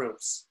Facebook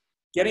groups,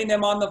 getting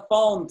them on the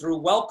phone through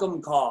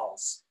welcome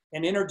calls,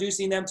 and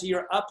introducing them to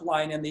your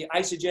upline and the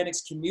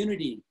Isagenix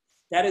community.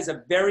 That is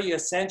a very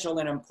essential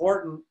and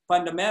important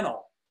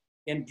fundamental.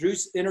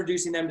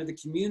 Introducing them to the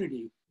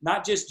community,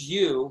 not just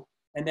you,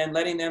 and then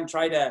letting them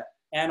try to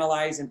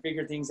analyze and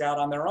figure things out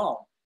on their own.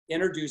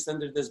 Introduce them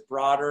to this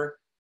broader,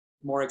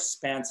 more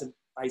expansive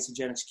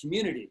Isagenix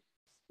community,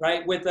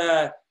 right? With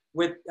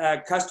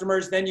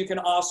customers, then you can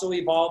also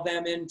evolve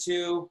them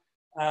into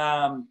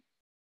the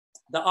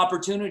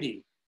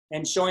opportunity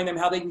and showing them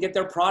how they can get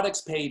their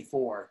products paid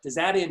for. Does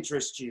that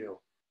interest you?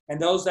 And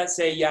those that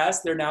say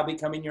yes, they're now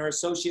becoming your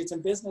associates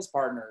and business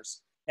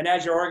partners. And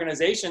as your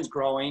organization's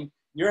growing,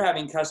 you're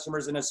having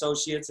customers and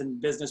associates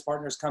and business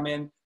partners come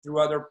in through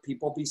other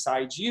people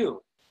besides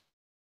you.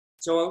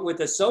 So with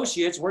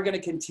associates, we're going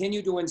to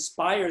continue to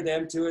inspire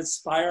them to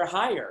aspire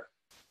higher.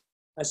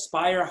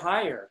 Aspire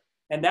higher.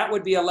 And that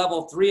would be a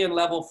level 3 and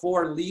level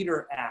 4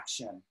 leader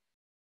action.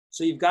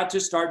 So you've got to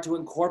start to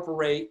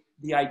incorporate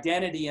the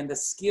identity and the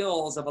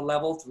skills of a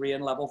level 3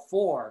 and level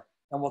 4.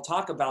 And we'll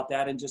talk about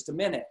that in just a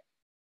minute.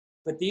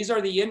 But these are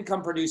the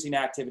income producing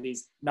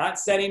activities, not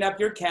setting up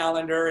your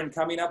calendar and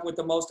coming up with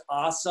the most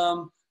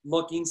awesome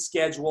looking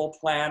schedule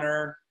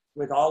planner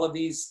with all of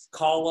these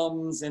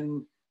columns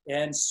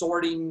and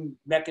sorting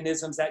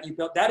mechanisms that you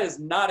built. That is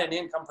not an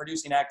income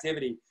producing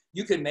activity.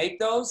 You can make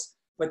those,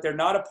 but they're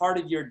not a part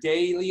of your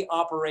daily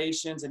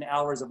operations and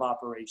hours of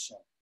operation.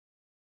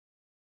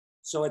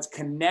 So it's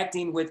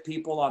connecting with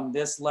people on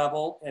this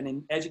level and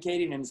in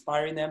educating and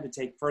inspiring them to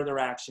take further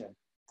action,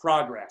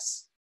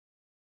 progress.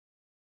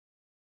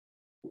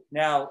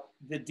 Now,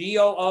 the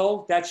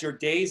DOO, that's your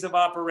days of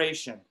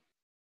operation.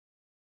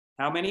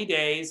 How many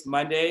days,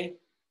 Monday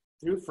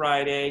through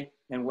Friday,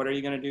 and what are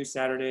you going to do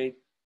Saturday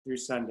through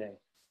Sunday?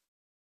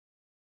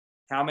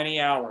 How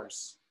many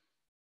hours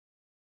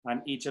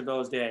on each of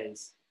those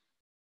days?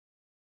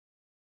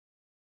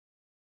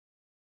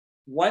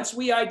 Once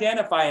we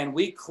identify and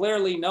we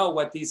clearly know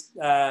what these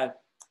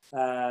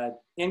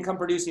income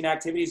producing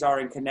activities are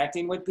in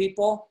connecting with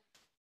people,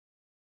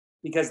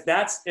 because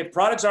that's, if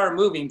products aren't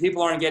moving,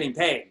 people aren't getting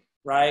paid,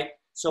 right?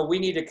 So we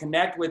need to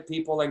connect with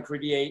people and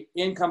create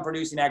income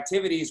producing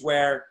activities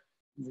where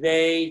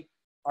they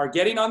are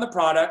getting on the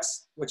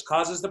products, which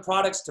causes the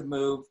products to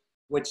move,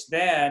 which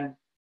then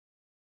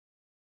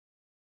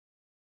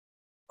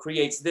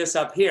creates this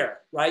up here,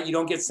 right? You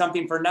don't get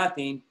something for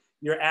nothing.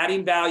 You're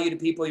adding value to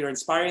people. You're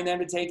inspiring them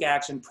to take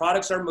action.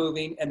 Products are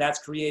moving, and that's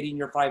creating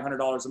your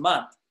 $500 a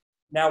month.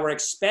 Now we're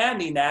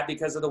expanding that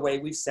because of the way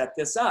we've set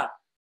this up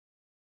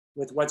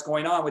with what's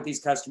going on with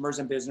these customers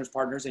and business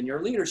partners in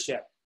your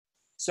leadership.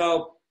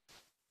 So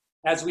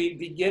as we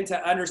begin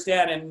to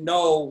understand and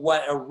know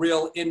what a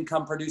real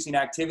income producing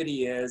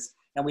activity is,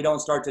 and we don't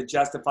start to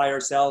justify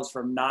ourselves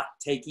from not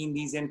taking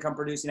these income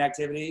producing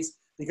activities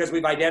because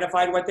we've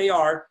identified what they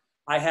are,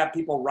 I have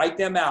people write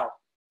them out.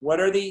 What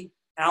are the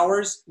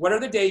hours? What are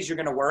the days you're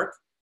going to work?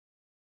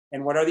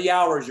 And what are the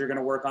hours you're going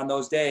to work on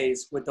those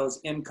days with those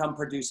income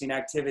producing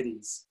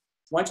activities?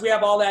 Once we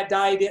have all that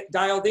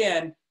dialed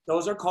in,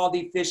 those are called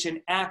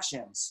efficient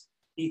actions.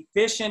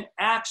 Efficient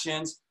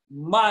actions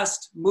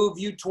must move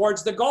you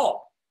towards the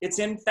goal. It's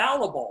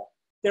infallible.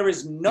 There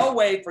is no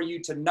way for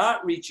you to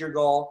not reach your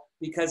goal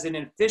because an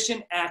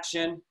efficient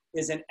action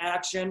is an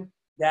action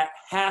that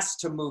has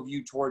to move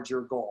you towards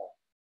your goal.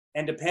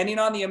 And depending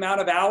on the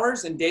amount of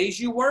hours and days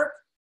you work,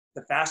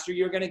 the faster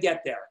you're going to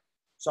get there.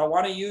 So I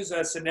want to use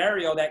a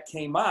scenario that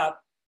came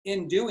up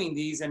in doing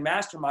these and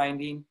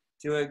masterminding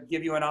to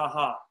give you an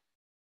aha.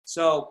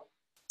 So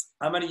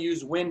I'm going to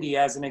use Wendy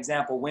as an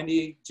example.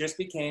 Wendy just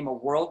became a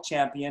world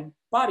champion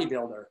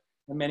bodybuilder.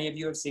 And many of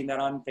you have seen that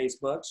on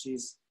Facebook.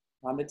 She's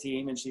on the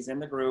team and she's in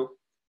the group.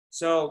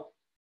 So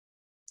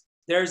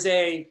there's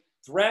a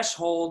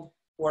threshold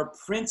or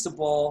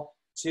principle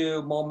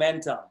to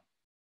momentum.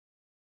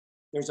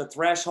 There's a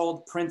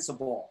threshold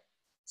principle.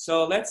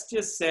 So let's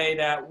just say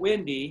that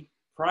Wendy,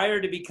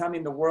 prior to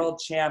becoming the world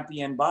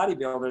champion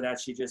bodybuilder that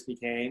she just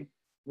became,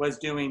 was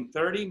doing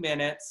 30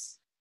 minutes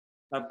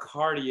of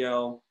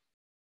cardio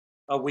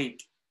a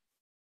week.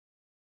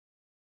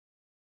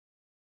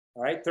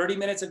 All right, 30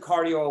 minutes of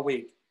cardio a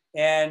week.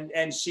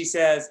 And she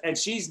says, and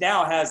she's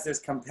now has this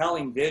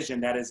compelling vision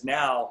that is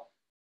now,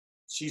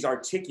 she's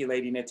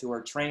articulating it to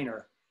her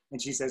trainer.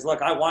 And she says,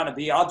 look, I want to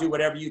be, I'll do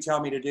whatever you tell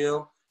me to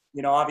do.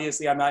 You know,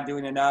 obviously I'm not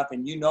doing enough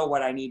and you know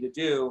what I need to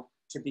do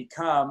to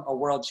become a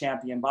world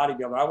champion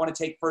bodybuilder. I want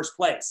to take first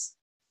place.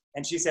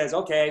 And she says,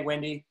 okay,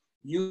 Wendy,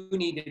 you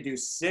need to do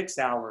 6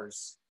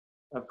 hours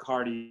of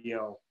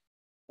cardio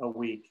a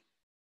week.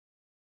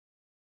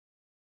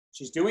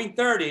 She's doing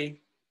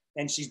 30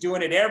 and she's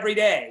doing it every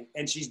day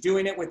and she's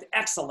doing it with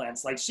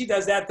excellence. Like she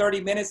does that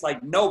 30 minutes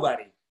like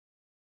nobody.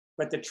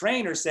 But the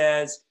trainer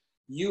says,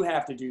 you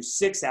have to do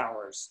 6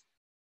 hours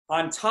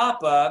on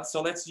top of,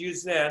 so let's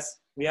use this.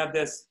 We have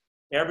this,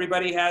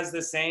 everybody has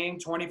the same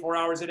 24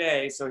 hours a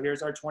day. So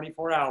here's our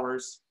 24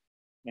 hours.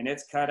 and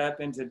it's cut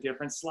up into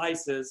different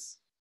slices.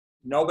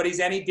 Nobody's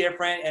any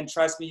different, and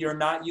trust me, you're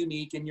not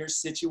unique in your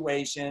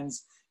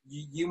situations.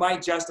 You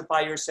might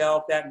justify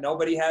yourself that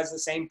nobody has the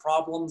same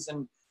problems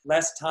and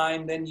less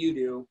time than you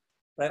do,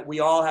 but we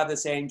all have the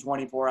same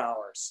 24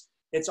 hours.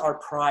 It's our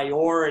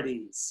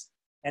priorities.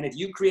 And if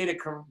you create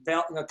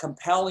a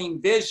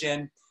compelling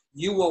vision,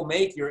 you will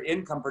make your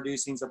income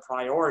producing a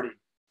priority.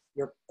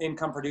 Your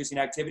income producing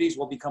activities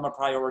will become a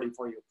priority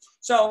for you.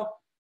 So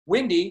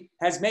Wendy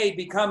has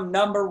become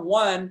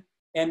 #1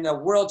 and the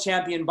world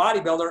champion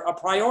bodybuilder a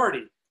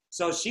priority.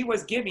 So she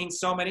was giving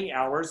so many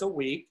hours a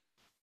week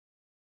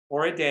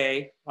or a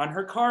day on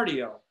her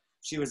cardio.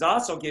 She was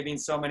also giving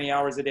so many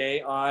hours a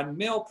day on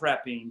meal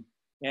prepping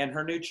and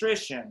her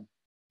nutrition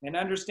and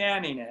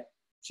understanding it.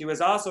 She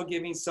was also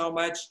giving so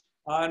much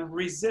on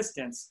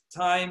resistance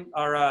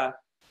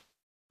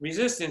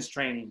resistance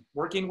training,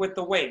 working with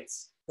the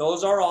weights.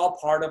 Those are all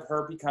part of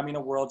her becoming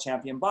a world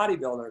champion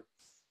bodybuilder.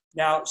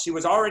 Now, she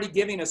was already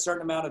giving a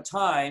certain amount of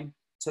time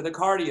to the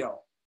cardio,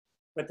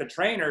 but the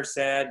trainer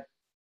said,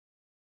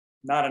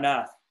 not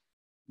enough.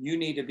 You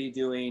need to be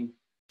doing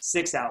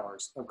 6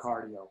 hours of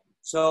cardio.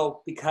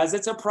 So because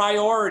it's a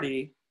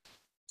priority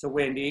to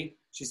Wendy,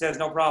 she says,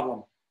 no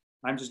problem.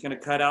 I'm just going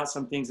to cut out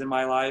some things in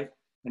my life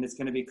and it's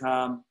going to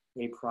become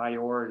a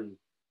priority.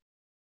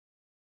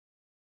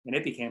 And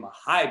it became a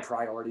high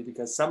priority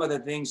because some of the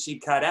things she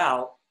cut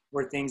out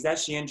were things that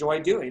she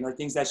enjoyed doing or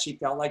things that she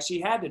felt like she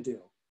had to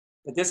do.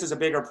 But this is a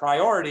bigger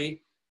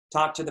priority.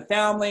 Talked to the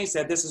family,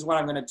 said, this is what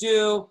I'm going to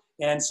do.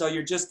 And so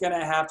you're just going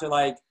to have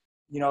to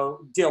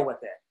deal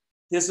with it.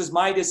 This is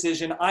my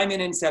decision. I'm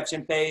in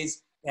inception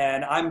phase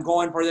and I'm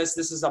going for this.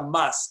 This is a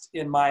must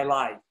in my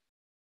life.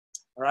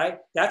 All right.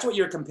 That's what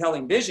your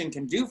compelling vision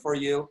can do for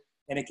you.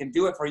 And it can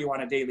do it for you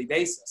on a daily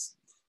basis.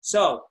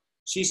 So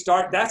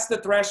that's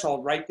the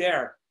threshold right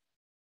there.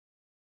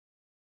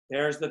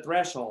 There's the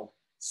threshold.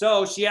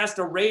 So she has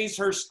to raise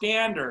her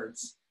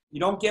standards. You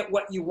don't get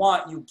what you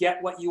want, you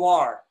get what you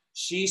are.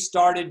 She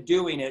started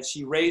doing it.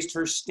 She raised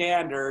her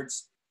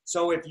standards.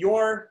 So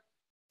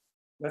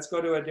let's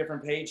go to a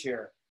different page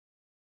here.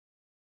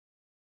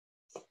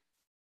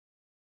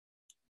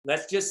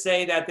 Let's just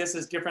say that this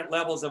is different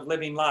levels of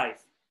living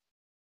life.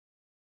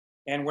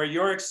 And where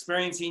you're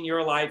experiencing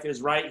your life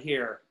is right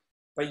here.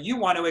 But you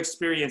want to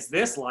experience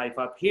this life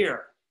up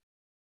here.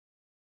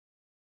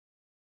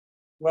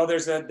 Well,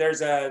 there's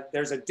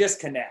a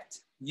disconnect.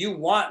 You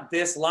want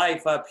this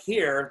life up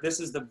here. This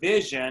is the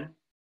vision.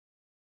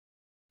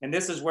 And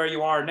this is where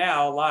you are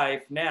now,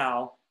 life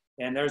now.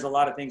 And there's a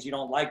lot of things you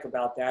don't like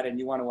about that and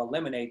you want to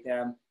eliminate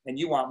them. And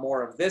you want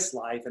more of this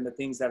life and the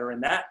things that are in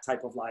that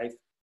type of life.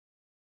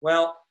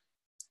 Well,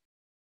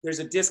 there's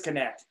a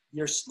disconnect.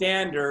 Your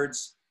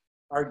standards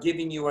are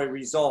giving you a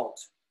result,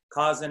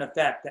 cause and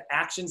effect. The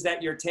actions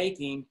that you're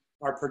taking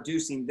are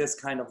producing this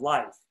kind of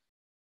life.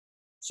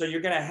 So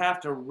you're going to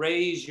have to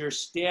raise your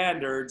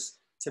standards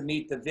to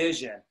meet the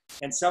vision.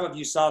 And some of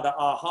you saw the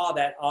aha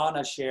that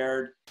Anna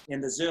shared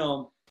in the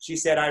Zoom. She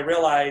said, I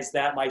realized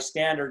that my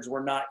standards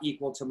were not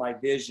equal to my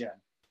vision.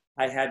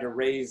 I had to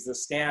raise the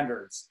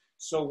standards.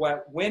 So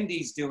what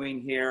Wendy's doing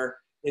here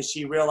is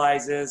she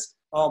realizes,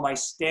 oh, my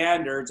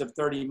standards of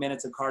 30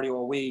 minutes of cardio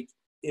a week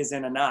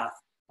isn't enough.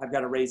 I've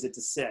got to raise it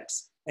to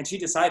 6. And she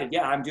decided,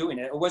 yeah, I'm doing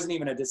it. It wasn't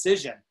even a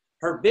decision.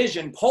 Her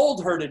vision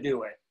pulled her to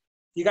do it.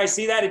 You guys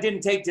see that? It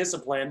didn't take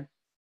discipline.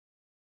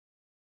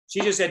 She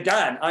just said,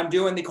 done. I'm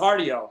doing the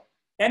cardio.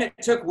 And it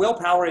took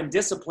willpower and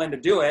discipline to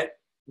do it.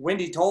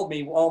 Wendy told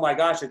me, oh my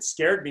gosh, it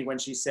scared me when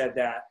she said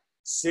that.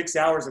 6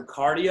 hours of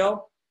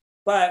cardio.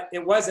 But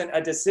it wasn't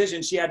a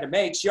decision she had to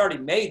make. She already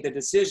made the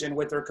decision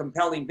with her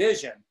compelling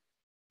vision.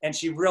 And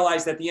she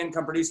realized that the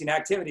income producing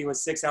activity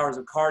was 6 hours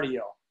of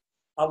cardio.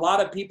 A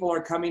lot of people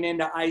are coming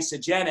into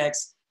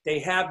Isagenix. They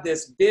have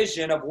this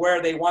vision of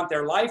where they want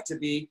their life to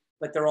be,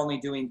 but they're only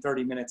doing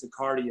 30 minutes of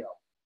cardio.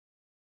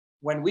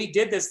 When we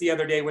did this the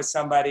other day with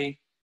somebody,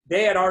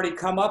 they had already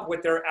come up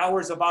with their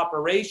hours of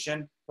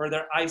operation for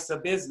their ISA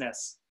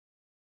business.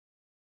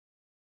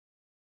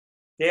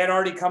 They had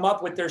already come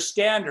up with their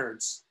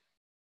standards.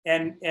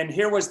 And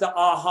here was the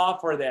aha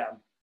for them.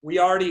 We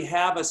already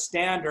have a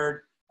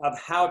standard of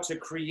how to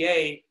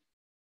create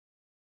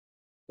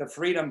the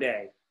Freedom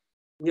Day.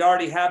 We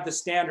already have the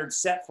standard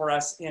set for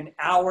us in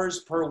hours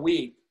per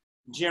week.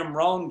 Jim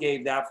Rohn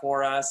gave that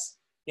for us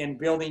in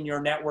Building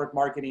Your Network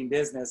Marketing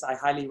Business. I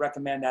highly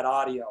recommend that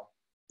audio,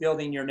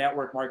 Building Your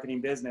Network Marketing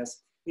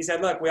Business. He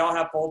said, look, we all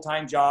have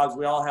full-time jobs.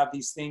 We all have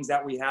these things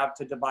that we have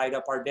to divide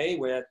up our day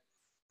with.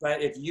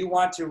 But if you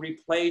want to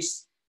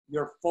replace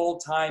your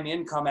full-time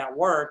income at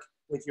work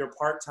with your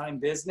part-time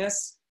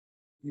business,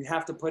 you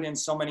have to put in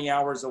so many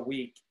hours a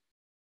week.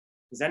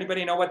 Does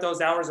anybody know what those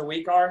hours a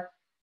week are?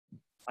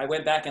 I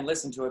went back and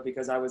listened to it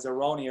because I was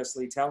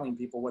erroneously telling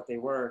people what they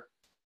were.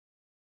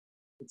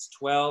 It's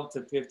 12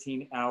 to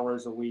 15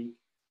 hours a week.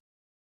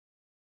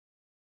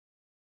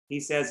 He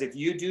says, if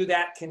you do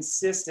that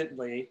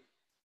consistently,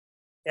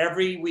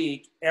 every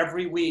week, and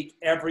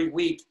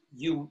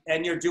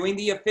you're doing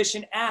the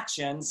efficient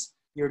actions,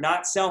 you're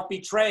not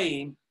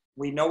self-betraying,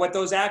 We know what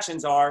those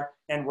actions are,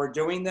 and we're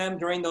doing them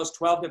during those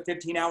 12 to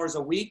 15 hours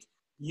a week.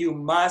 You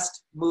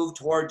must move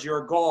towards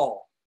your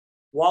goal.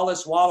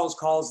 Wallace Wattles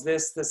calls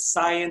this the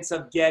science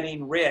of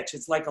getting rich.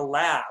 It's like a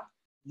lab.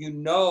 You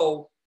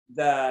know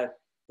the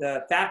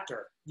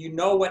factor. You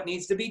know what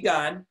needs to be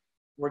done.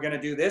 We're going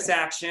to do this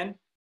action,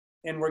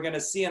 and we're going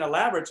to see in a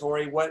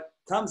laboratory what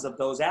comes of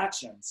those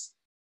actions.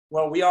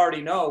 Well, we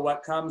already know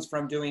what comes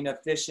from doing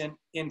efficient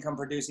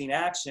income-producing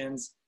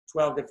actions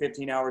 12 to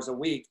 15 hours a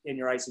week in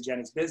your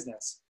Isagenix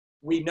business.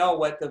 We know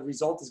what the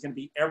result is going to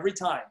be every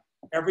time,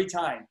 every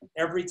time,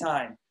 every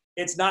time.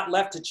 It's not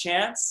left to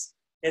chance.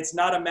 It's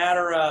not a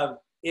matter of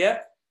if,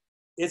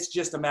 it's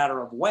just a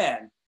matter of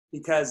when,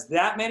 because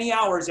that many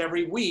hours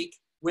every week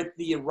with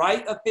the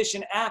right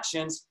efficient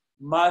actions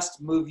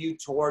must move you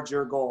towards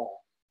your goal.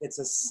 It's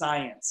a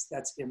science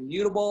that's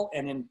immutable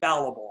and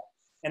infallible.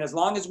 And as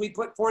long as we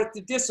put forth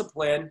the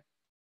discipline,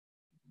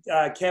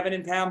 Kevin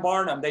and Pam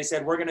Barnum, they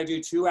said, we're going to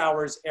do 2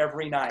 hours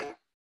every night.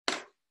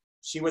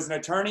 She was an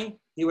attorney.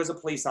 He was a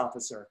police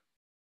officer.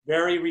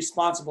 Very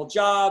responsible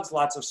jobs,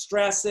 lots of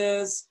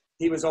stresses.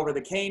 He was over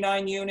the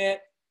K-9 unit.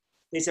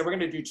 They said, we're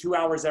going to do 2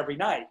 hours every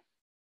night.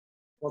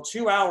 Well,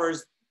 2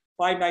 hours,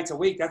 5 nights a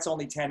week, that's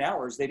only 10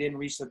 hours. They didn't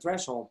reach the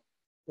threshold.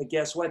 But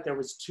guess what? There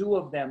was 2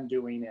 of them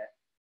doing it.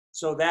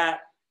 So that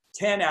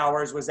 10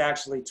 hours was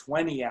actually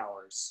 20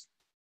 hours.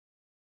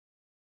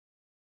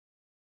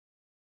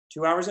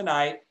 2 hours a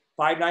night,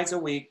 5 nights a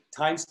week,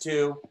 times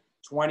 2,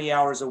 20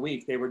 hours a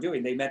week they were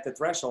doing. They met the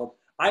threshold.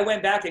 I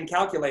went back and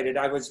calculated.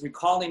 I was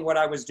recalling what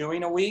I was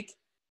doing a week.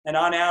 And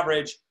on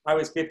average, I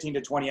was 15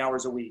 to 20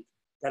 hours a week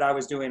that I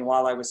was doing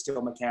while I was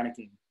still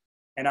mechanicking.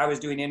 And I was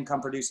doing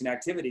income producing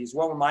activities.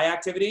 What were my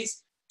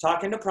activities?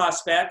 Talking to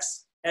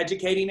prospects,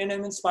 educating and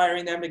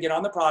inspiring them to get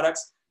on the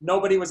products.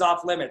 Nobody was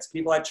off limits.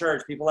 People at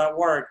church, people at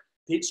work,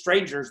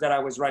 strangers that I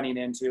was running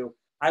into.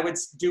 I would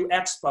do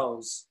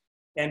expos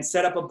and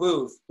set up a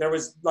booth. There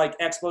was like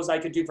expos I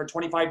could do for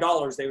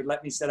 $25. They would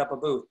let me set up a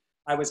booth.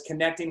 I was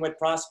connecting with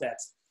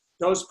prospects.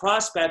 Those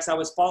prospects I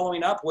was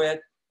following up with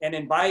and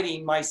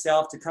inviting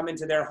myself to come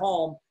into their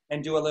home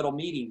and do a little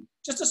meeting,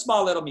 just a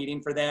small little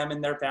meeting for them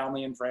and their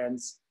family and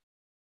friends.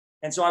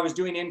 And so I was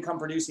doing income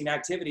producing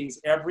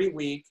activities every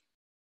week,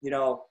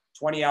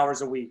 20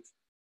 hours a week.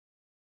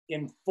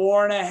 In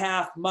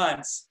 4.5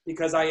 months,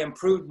 because I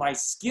improved my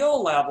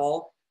skill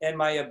level and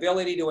my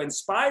ability to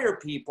inspire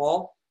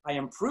people, I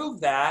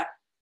improved that.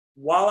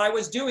 While I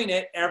was doing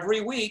it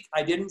every week,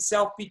 I didn't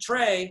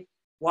self-betray.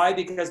 Why?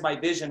 Because my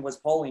vision was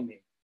pulling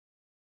me.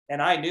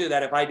 And I knew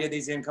that if I did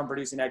these income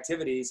producing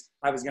activities,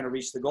 I was going to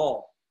reach the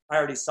goal. I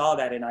already saw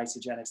that in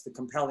Isagenix, the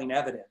compelling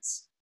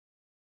evidence.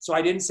 So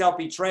I didn't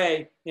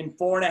self-betray. In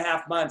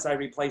 4.5 months, I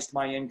replaced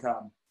my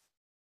income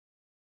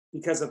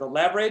because of the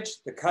leverage,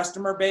 the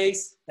customer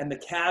base, and the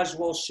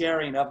casual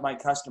sharing of my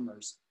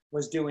customers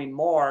was doing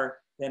more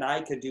than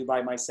I could do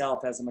by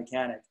myself as a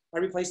mechanic. I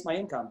replaced my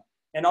income.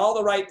 And all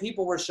the right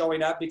people were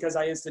showing up because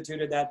I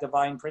instituted that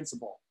divine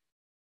principle.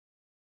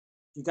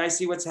 You guys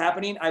see what's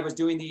happening? I was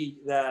doing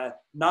the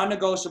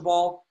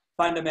non-negotiable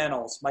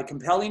fundamentals, my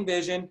compelling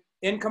vision,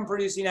 income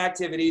producing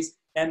activities,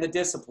 and the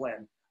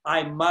discipline.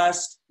 I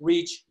must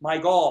reach my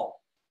goal.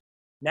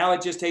 Now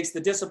it just takes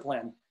the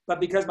discipline. But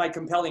because my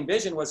compelling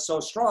vision was so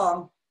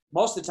strong,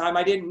 most of the time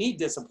I didn't need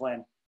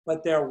discipline.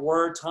 But there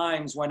were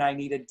times when I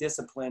needed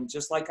discipline,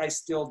 just like I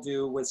still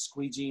do with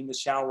squeegeeing the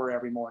shower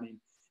every morning.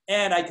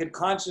 And I could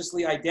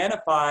consciously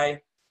identify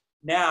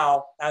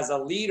now as a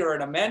leader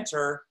and a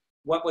mentor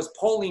what was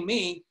pulling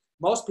me.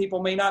 Most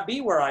people may not be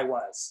where I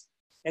was.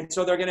 And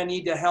so they're going to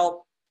need to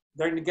help.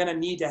 They're going to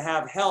need to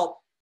have help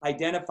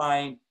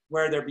identifying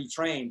where they're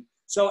betraying.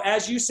 So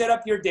as you set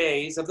up your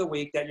days of the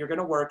week that you're going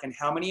to work and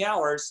how many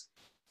hours,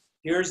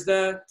 here's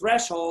the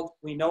threshold.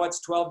 We know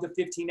it's 12 to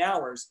 15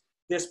 hours.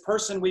 This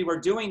person we were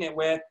doing it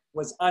with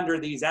was under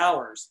these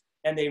hours.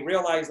 And they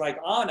realized, like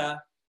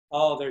Anna,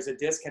 oh, there's a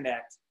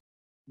disconnect.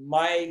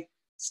 My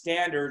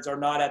standards are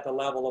not at the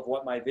level of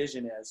what my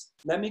vision is.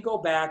 Let me go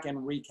back and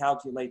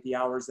recalculate the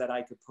hours that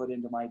I could put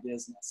into my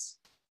business.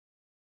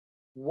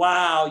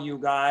 Wow, you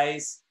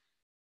guys,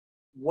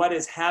 what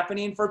is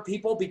happening for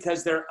people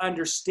because they're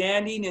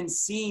understanding and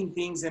seeing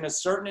things in a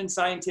certain and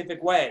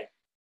scientific way.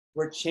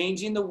 We're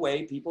changing the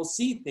way people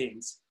see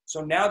things.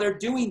 So now they're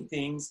doing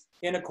things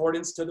in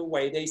accordance to the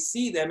way they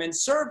see them and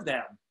serve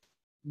them.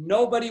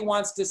 Nobody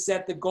wants to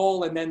set the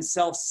goal and then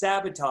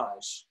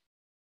self-sabotage.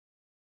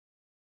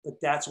 But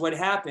that's what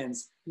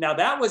happens. Now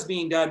that was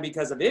being done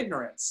because of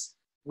ignorance.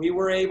 We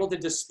were able to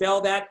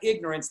dispel that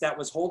ignorance that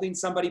was holding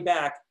somebody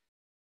back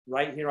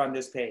right here on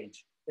this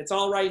page. It's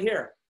all right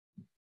here.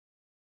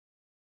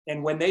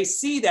 And when they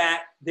see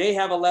that, they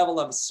have a level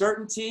of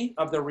certainty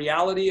of the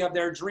reality of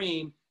their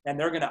dream, and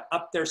they're going to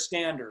up their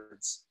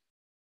standards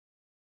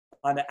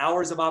on the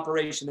hours of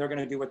operation they're going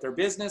to do with their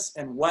business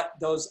and what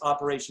those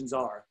operations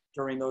are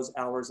during those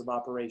hours of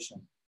operation.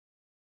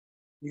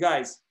 You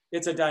guys,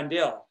 it's a done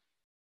deal.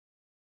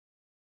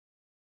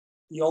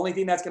 The only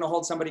thing that's going to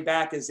hold somebody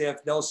back is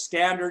if those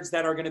standards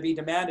that are going to be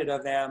demanded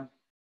of them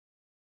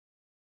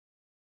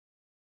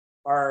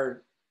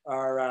are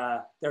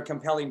their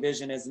compelling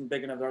vision isn't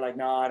big enough. They're like,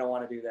 no, I don't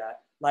want to do that.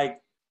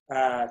 Like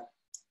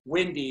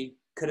Wendy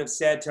could have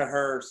said to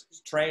her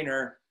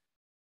trainer,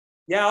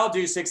 yeah, I'll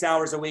do 6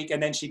 hours a week.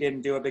 And then she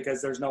didn't do it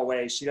because there's no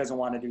way. She doesn't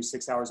want to do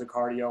 6 hours of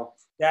cardio.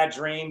 That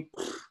dream,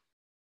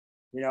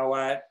 you know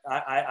what?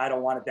 I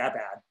don't want it that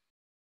bad.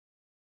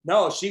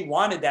 No, she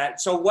wanted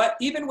that. So what,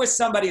 even with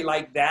somebody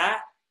like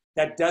that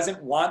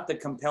doesn't want the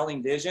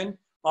compelling vision,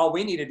 all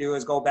we need to do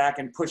is go back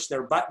and push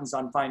their buttons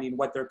on finding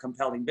what their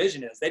compelling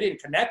vision is. They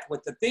didn't connect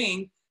with the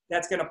thing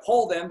that's going to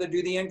pull them to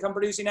do the income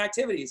producing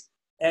activities.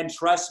 And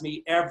trust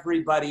me,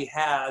 everybody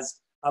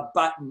has a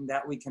button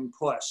that we can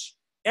push.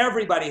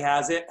 Everybody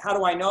has it. How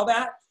do I know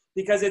that?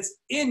 Because it's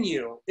in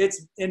you.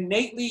 It's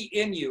innately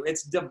in you.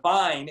 It's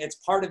divine. It's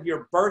part of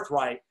your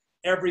birthright.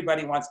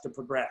 Everybody wants to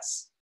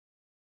progress.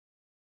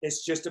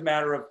 It's just a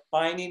matter of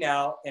finding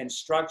out and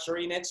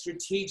structuring it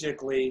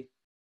strategically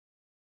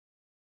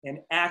and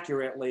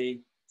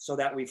accurately so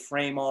that we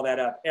frame all that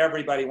up.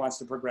 Everybody wants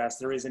to progress.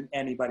 There isn't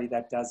anybody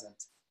that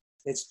doesn't.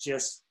 It's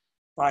just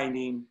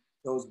finding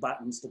those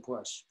buttons to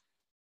push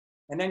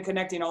and then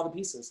connecting all the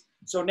pieces.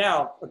 So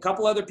now a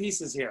couple other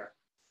pieces here.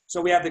 So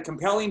we have the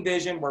compelling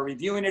vision. We're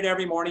reviewing it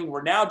every morning.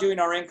 We're now doing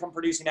our income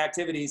producing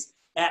activities.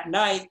 At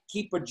night,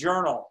 keep a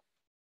journal.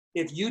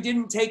 If you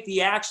didn't take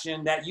the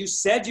action that you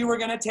said you were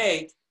going to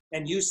take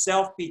and you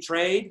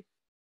self-betrayed,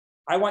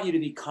 I want you to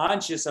be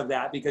conscious of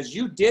that because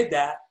you did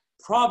that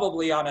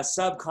probably on a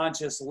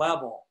subconscious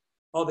level.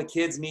 Oh, the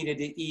kids needed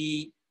to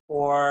eat,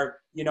 or,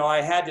 you know,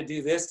 I had to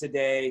do this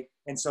today.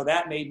 And so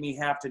that made me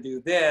have to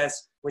do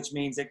this, which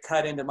means it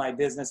cut into my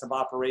business of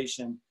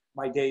operation,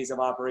 my days of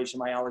operation,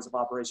 my hours of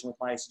operation with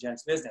my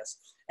Isagenix business.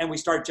 And we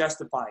start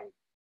justifying.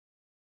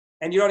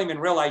 And you don't even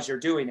realize you're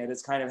doing it.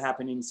 It's kind of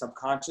happening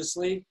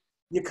subconsciously.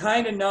 You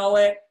kind of know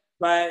it,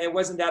 but it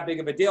wasn't that big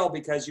of a deal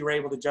because you were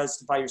able to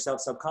justify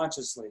yourself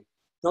subconsciously.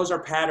 Those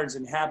are patterns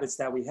and habits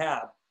that we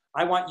have.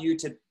 I want you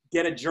to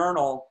get a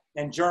journal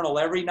and journal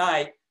every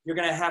night. You're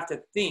going to have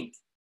to think.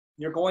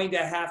 You're going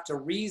to have to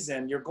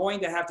reason. You're going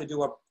to have to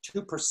do a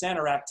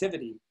 2%er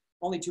activity.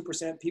 Only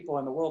 2% people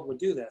in the world would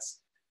do this.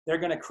 They're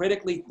going to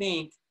critically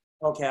think,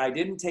 okay, I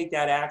didn't take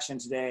that action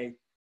today.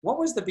 What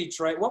was the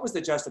betray? What was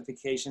the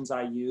justifications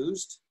I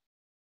used?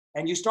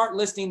 And you start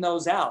listing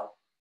those out.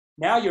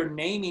 Now you're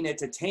naming it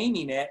to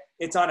taming it.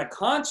 It's on a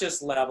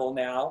conscious level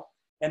now.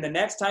 And the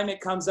next time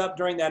it comes up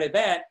during that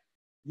event,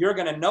 you're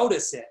going to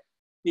notice it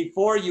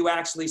before you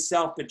actually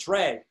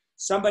self-betray.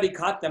 Somebody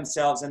caught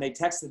themselves, and they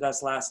texted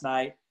us last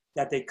night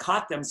that they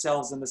caught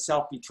themselves in the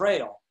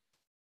self-betrayal.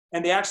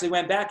 And they actually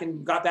went back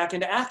and got back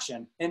into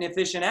action, an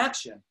efficient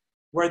action,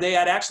 where they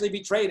had actually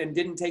betrayed and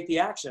didn't take the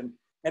action.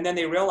 And then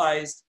they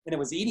realized, and it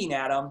was eating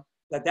at them,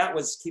 that that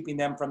was keeping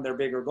them from their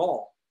bigger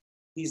goal.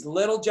 These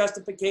little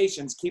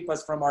justifications keep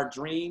us from our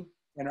dream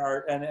and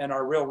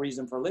our real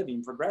reason for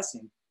living,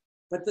 progressing.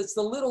 But it's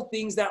the little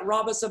things that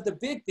rob us of the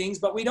big things,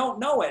 but we don't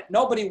know it.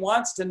 Nobody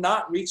wants to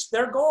not reach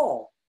their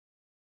goal.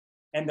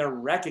 And they're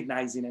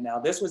recognizing it now.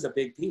 This was a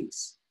big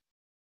piece.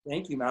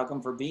 Thank you,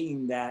 Malcolm, for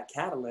being that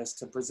catalyst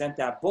to present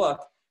that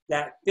book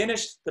that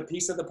finished the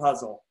piece of the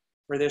puzzle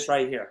for this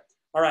right here.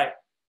 All right.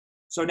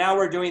 So now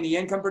we're doing the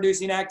income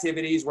producing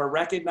activities. We're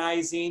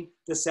recognizing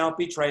the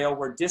self-betrayal.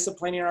 We're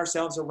disciplining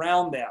ourselves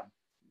around them.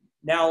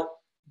 Now,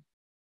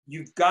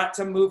 you've got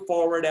to move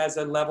forward as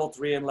a level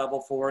 3 and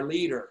level 4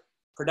 leader.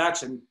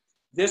 Production.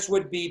 This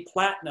would be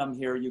platinum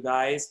here, you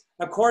guys.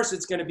 Of course,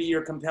 it's going to be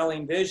your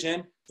compelling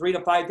vision, $3,000 to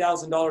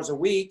 $5,000 a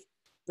week.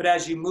 But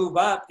as you move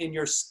up in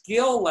your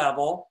skill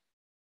level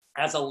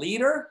as a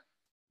leader,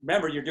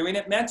 remember, you're doing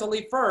it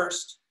mentally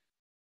first.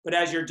 But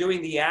as you're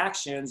doing the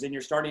actions and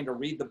you're starting to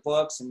read the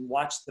books and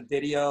watch the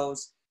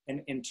videos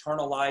and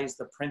internalize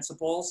the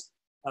principles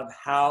of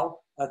how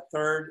a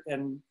 3rd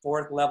and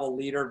 4th level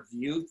leader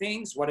view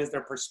things, what is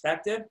their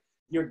perspective,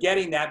 you're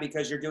getting that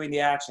because you're doing the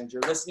actions.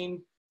 You're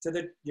listening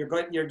to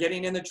you're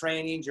getting in the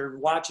trainings, you're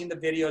watching the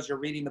videos, you're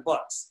reading the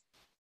books.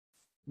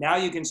 Now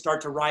you can start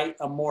to write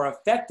a more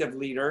effective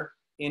leader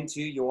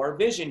into your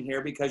vision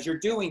here because you're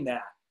doing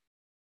that.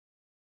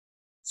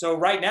 So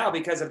right now,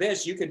 because of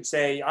this, you could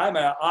say, I'm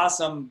an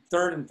awesome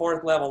 3rd and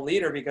 4th level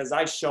leader because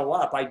I show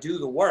up, I do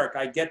the work,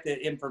 I get the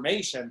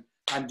information,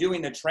 I'm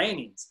doing the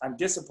trainings, I'm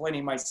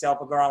disciplining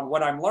myself around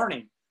what I'm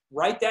learning.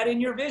 Write that in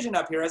your vision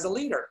up here as a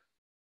leader.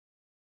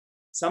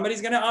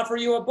 Somebody's going to offer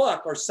you a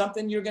book or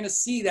something you're going to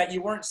see that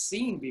you weren't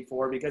seeing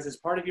before because it's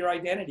part of your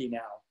identity now.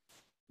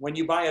 When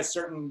you buy a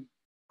certain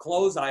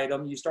clothes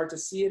item, you start to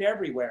see it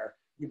everywhere.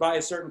 You buy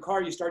a certain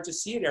car, you start to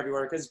see it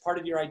everywhere because it's part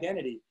of your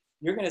identity.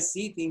 You're going to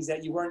see things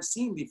that you weren't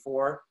seeing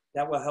before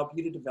that will help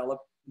you to develop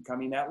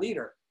becoming that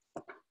leader.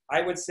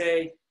 I would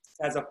say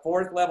as a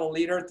 4th level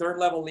leader, 3rd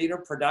level leader,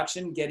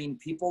 production, getting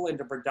people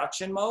into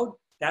production mode,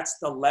 that's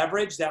the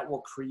leverage that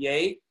will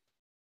create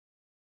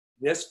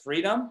this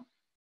freedom.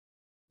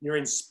 You're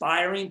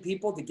inspiring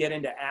people to get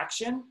into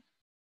action.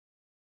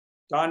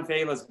 Don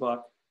Fala's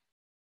book.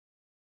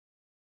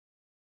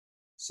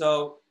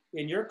 So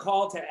in your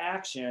call to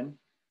action,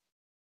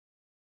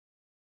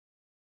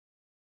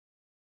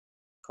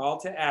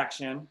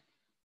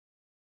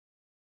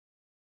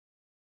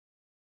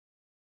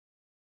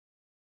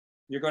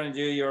 you're going to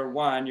do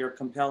your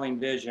compelling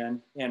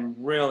vision and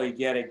really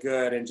get it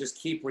good and just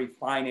keep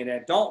refining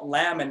it. Don't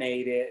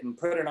laminate it and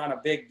put it on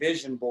a big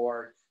vision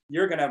board.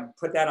 You're going to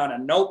put that on a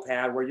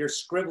notepad where you're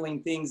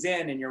scribbling things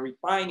in and you're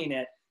refining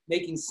it,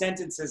 making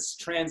sentences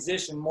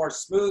transition more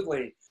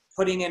smoothly,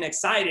 putting in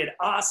excited,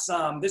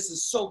 awesome, this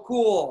is so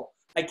cool,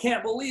 I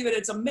can't believe it,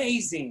 it's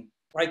amazing,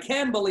 or I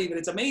can believe it,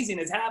 it's amazing,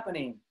 it's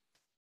happening,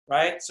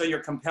 right? So your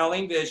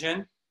compelling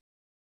vision,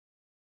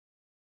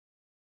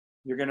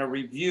 you're going to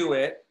review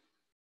it.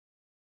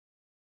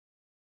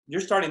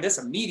 You're starting this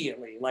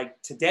immediately,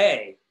 like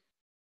today.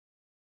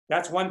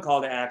 That's one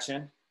call to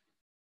action.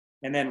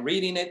 And then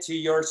reading it to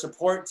your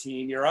support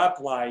team, your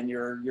upline,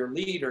 your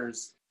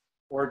leaders,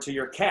 or to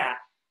your cat.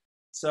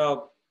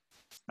 So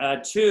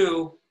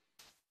 2,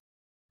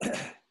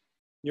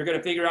 you're going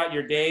to figure out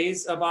your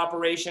days of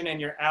operation and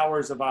your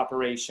hours of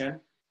operation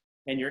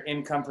and your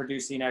income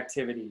producing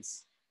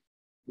activities.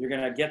 You're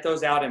going to get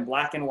those out in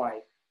black and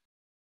white.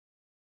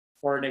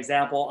 For an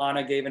example,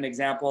 Anna gave an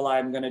example.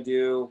 I'm going to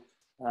do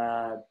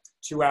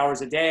 2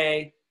 hours a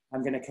day.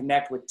 I'm going to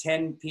connect with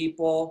 10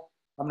 people.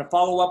 I'm going to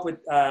follow up with,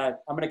 I'm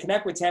going to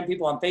connect with 10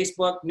 people on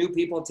Facebook,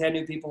 10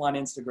 new people on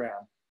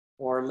Instagram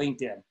or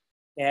LinkedIn.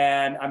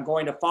 And I'm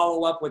going to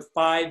follow up with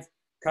 5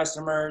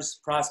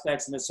 customers,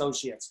 prospects, and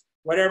associates.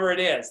 Whatever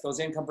it is, those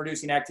income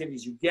producing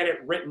activities, you get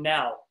it written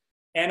out.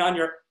 And on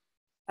your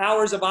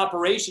hours of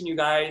operation, you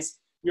guys,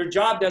 your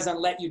job doesn't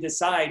let you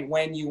decide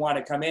when you want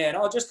to come in.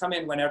 Oh, just come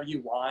in whenever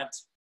you want.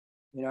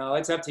 You know,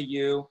 it's up to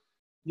you.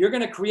 You're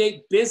going to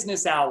create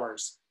business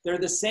hours. They're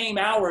the same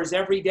hours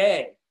every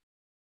day.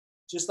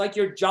 Just like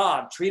your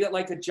job, treat it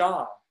like a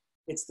job.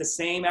 It's the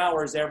same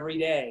hours every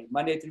day,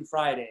 Monday through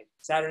Friday,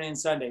 Saturday and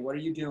Sunday. What are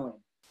you doing?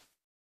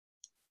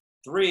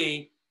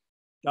 3,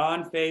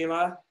 Don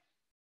Fela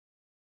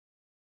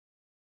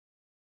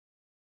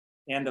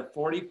and the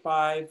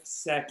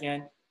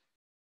 45-second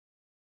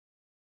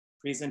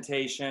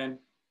presentation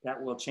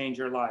that will change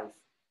your life.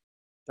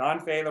 Don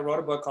Fela wrote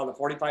a book called The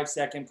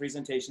 45-Second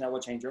Presentation That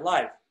Will Change Your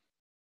Life.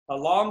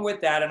 Along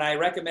with that, and I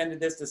recommended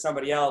this to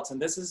somebody else,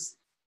 and this is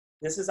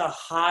a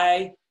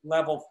high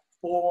level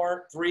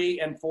 4,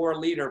 3, and 4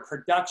 leader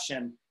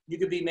production. You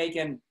could be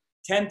making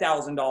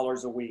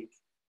 $10,000 a week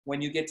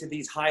when you get to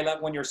these high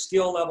level, when your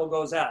skill level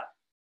goes up.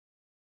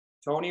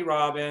 Tony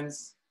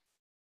Robbins,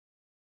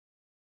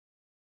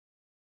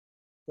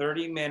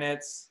 30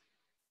 minutes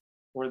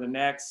for the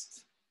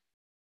next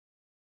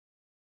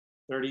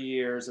 30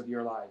 years of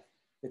your life.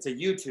 It's a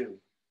YouTube.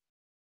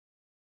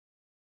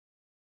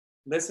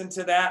 Listen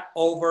to that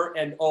over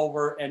and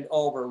over and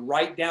over.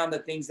 Write down the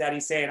things that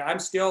he's saying. I'm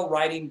still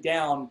writing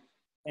down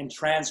and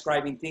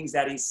transcribing things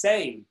that he's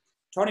saying.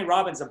 Tony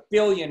Robbins is a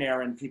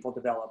billionaire in people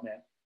development.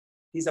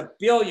 He's a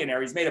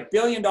billionaire. He's made $1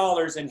 billion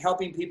in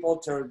helping people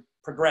to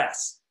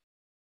progress.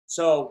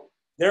 So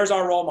there's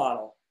our role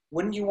model.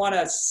 Wouldn't you want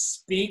to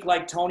speak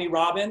like Tony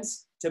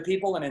Robbins to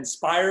people and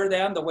inspire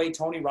them the way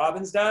Tony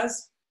Robbins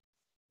does?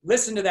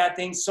 Listen to that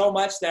thing so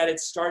much that it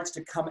starts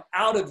to come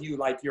out of you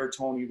like you're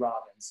Tony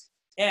Robbins.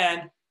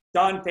 And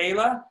Don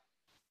Fela,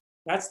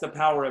 that's the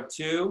power of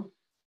 2,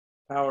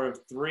 power of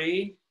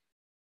 3,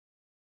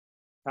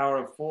 power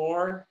of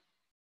 4,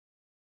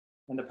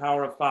 and the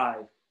power of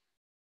 5.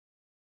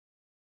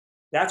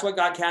 That's what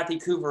got Kathy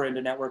Coover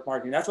into network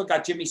marketing. That's what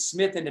got Jimmy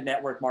Smith into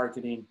network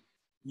marketing.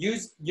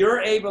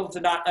 You're able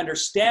to not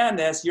understand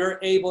this. You're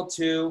able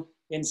to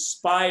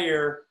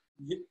inspire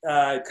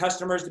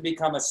customers to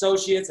become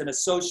associates and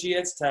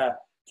associates to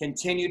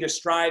continue to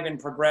strive and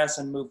progress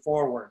and move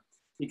forward,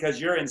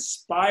 because you're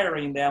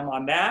inspiring them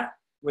on that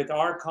with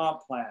our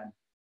comp plan.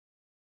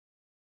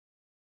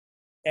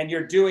 And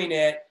you're doing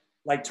it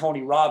like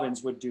Tony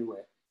Robbins would do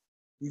it.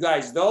 You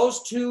guys,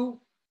 those 2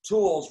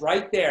 tools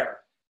right there,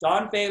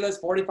 Don Fela's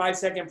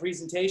 45-second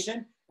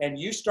presentation, and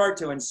you start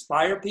to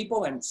inspire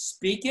people and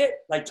speak it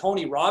like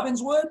Tony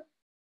Robbins would,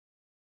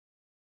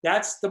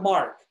 that's the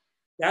mark.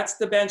 That's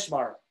the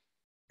benchmark.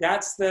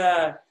 That's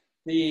the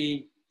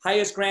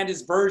highest,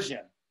 grandest version.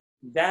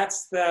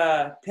 That's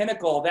the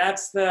pinnacle.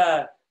 That's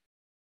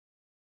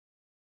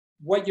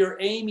what you're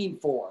aiming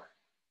for.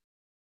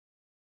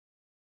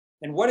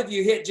 And what if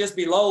you hit just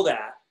below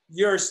that?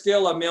 You're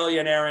still a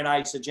millionaire in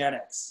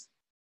Isagenix.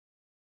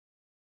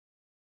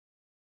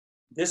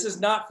 This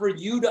is not for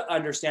you to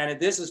understand it.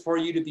 This is for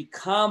you to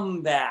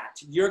become that.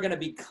 You're going to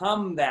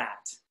become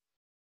that.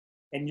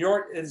 And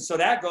so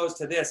that goes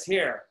to this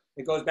here.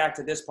 It goes back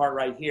to this part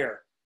right here.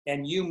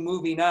 And you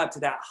moving up to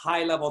that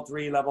high level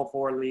 3, level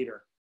 4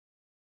 leader.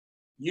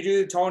 You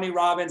do Tony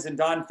Robbins and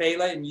Don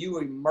Fela, and you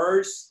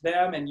immerse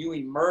them and you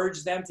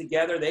emerge them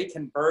together. They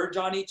converge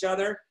on each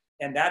other,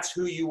 and that's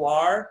who you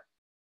are.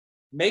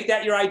 Make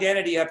that your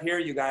identity up here,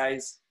 you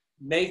guys.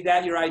 Make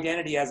that your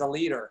identity as a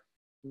leader.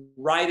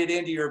 Write it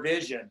into your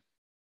vision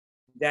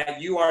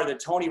that you are the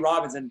Tony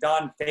Robbins and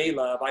Don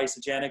Fela of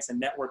Isagenix and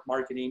network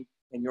marketing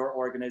in your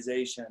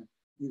organization.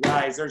 You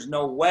guys, there's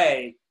no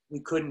way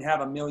we couldn't have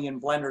 1 million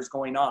blenders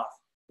going off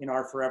in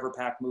our Forever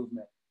Pack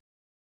movement.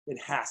 It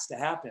has to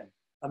happen.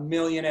 1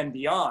 million and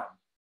beyond.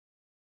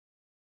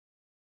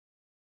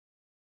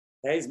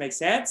 Okay, does it make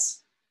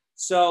sense?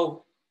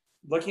 So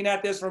looking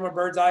at this from a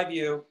bird's eye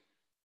view,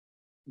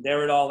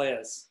 there it all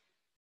is.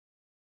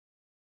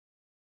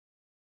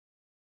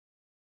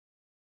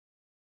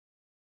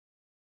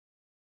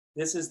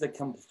 This is the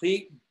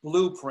complete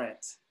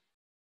blueprint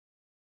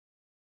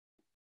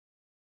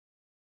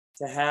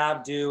to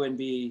have, do, and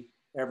be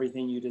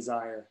everything you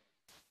desire.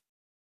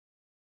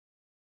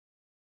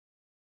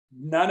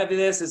 None of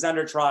this is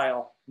under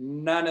trial.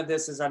 None of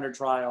this is under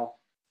trial.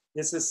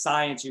 This is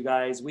science, you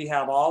guys. We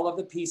have all of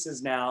the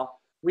pieces now.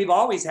 We've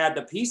always had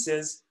the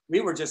pieces.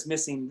 We were just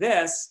missing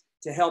this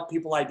to help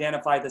people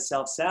identify the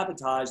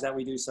self-sabotage that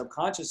we do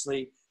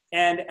subconsciously.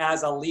 And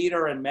as a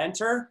leader and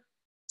mentor,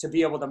 to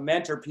be able to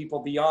mentor people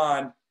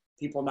beyond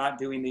people not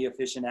doing the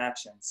efficient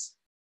actions.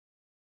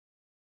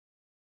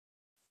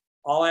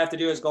 All I have to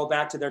do is go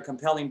back to their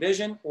compelling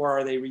vision, or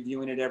are they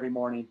reviewing it every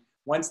morning?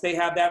 Once they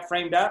have that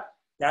framed up,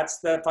 that's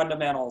the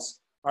fundamentals.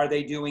 Are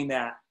they doing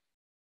that?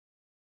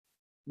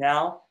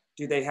 Now,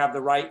 do they have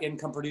the right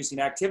income producing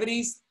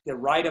activities, the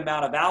right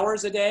amount of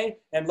hours a day?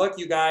 And look,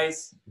 you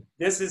guys,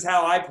 this is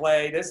how I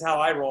play. This is how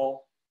I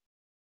roll.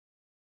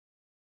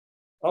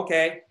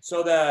 Okay,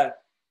 so the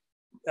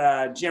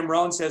Jim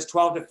Rohn says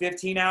 12 to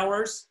 15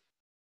 hours.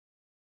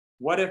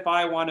 What if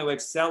I want to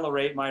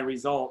accelerate my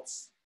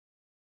results?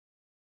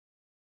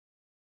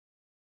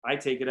 I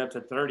take it up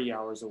to 30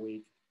 hours a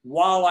week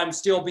while I'm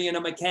still being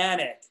a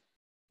mechanic,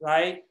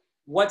 right?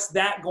 What's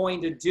that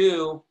going to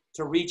do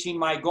to reaching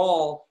my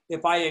goal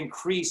if I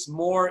increase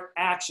more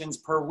actions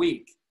per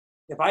week?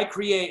 If I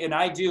create and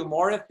I do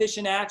more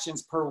efficient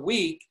actions per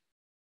week,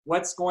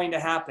 what's going to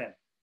happen?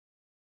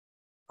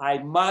 I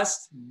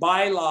must,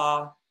 by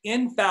law,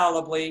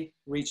 infallibly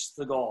reach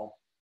the goal.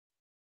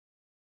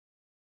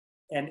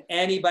 And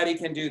anybody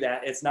can do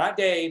that. It's not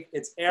Dave,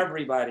 it's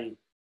everybody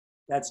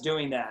that's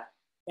doing that.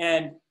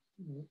 And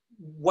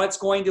what's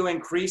going to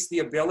increase the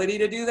ability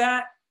to do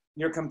that?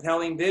 Your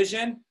compelling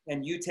vision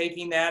and you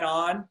taking that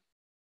on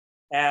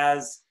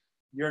as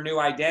your new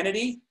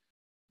identity.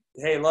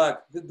 Hey,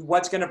 look,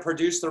 what's going to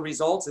produce the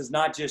results is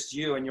not just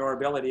you and your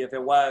ability. If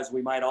it was,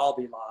 we might all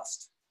be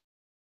lost.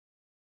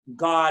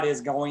 God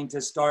is going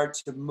to start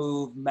to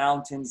move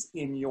mountains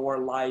in your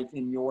life,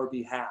 in your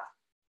behalf,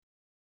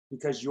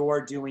 because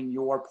you're doing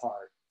your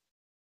part.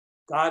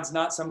 God's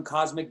not some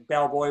cosmic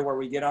bellboy where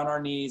we get on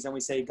our knees and we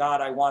say, God,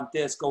 I want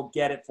this, go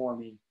get it for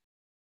me.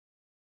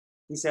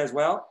 He says,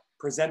 well,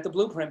 present the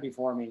blueprint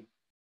before me.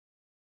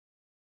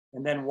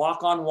 And then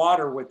walk on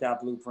water with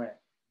that blueprint.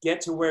 Get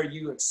to where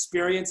you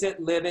experience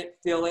it, live it,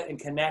 feel it, and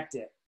connect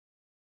it.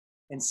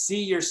 And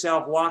see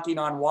yourself walking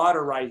on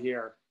water right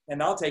here.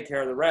 And I'll take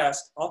care of the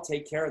rest. I'll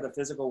take care of the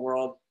physical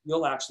world.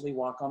 You'll actually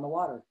walk on the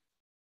water.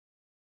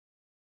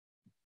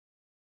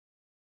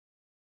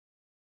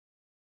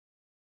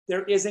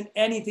 There isn't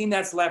anything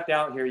that's left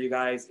out here, you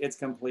guys. It's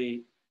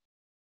complete.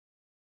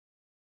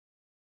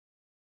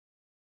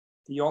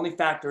 The only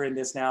factor in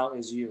this now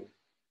is you.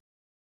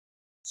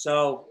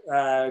 So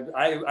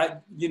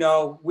you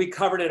know, we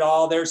covered it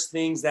all. There's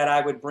things that I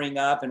would bring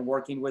up and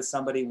working with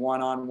somebody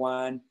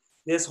one-on-one.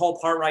 This whole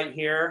part right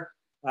here,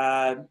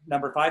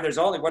 number 5, there's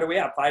only, what do we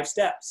have? 5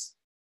 steps.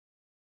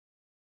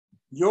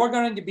 You're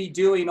going to be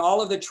doing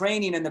all of the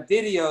training and the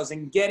videos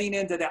and getting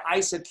into the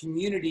ISA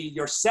community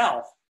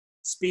yourself.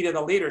 Speed of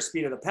the leader,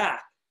 speed of the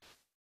pack.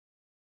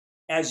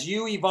 As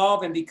you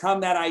evolve and become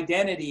that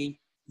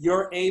identity,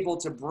 you're able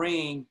to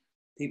bring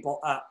people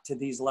up to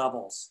these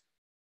levels.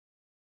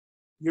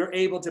 You're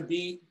able to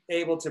bring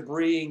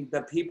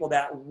the people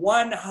that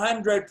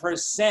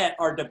 100%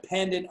 are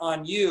dependent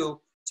on you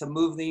to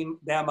move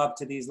them up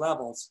to these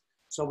levels.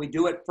 So we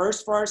do it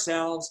first for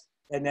ourselves,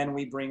 and then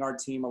we bring our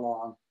team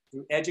along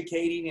through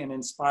educating and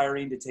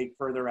inspiring to take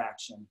further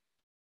action.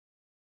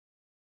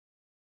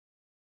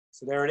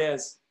 So there it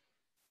is.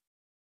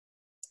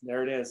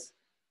 There it is.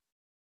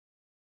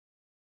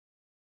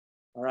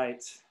 All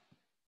right.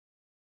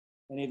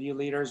 Any of you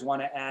leaders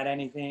want to add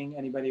anything?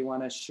 Anybody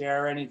want to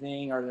share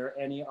anything? Are there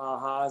any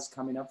ahas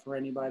coming up for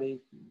anybody?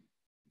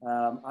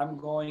 I'm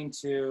going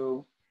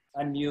to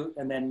unmute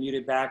and then mute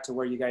it back to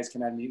where you guys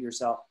can unmute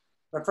yourself.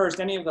 But first,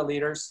 any of the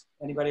leaders,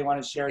 anybody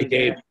want to share anything?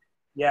 Hey, Dave.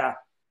 Yeah.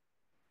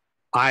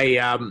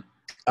 I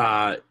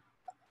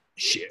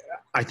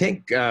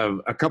think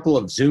a couple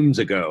of Zooms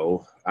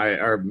ago,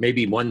 or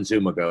maybe one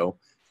Zoom ago,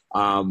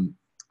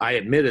 I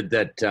admitted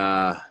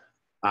that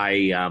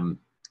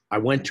I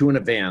went to an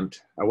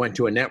event. I went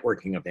to a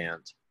networking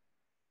event,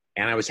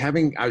 and I was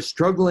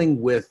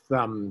struggling with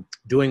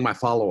doing my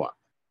follow-up.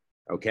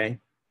 Okay,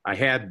 I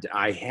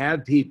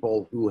had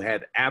people who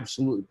had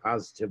absolutely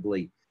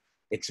positively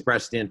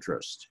expressed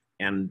interest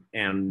and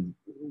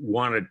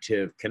wanted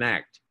to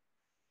connect,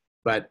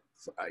 but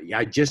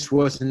I just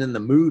wasn't in the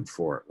mood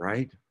for it,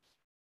 right?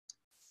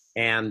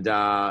 And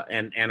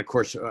of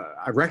course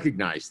I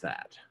recognized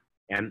that,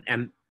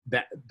 and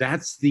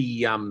that's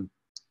the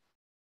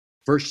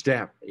first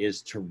step,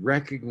 is to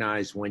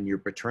recognize when you're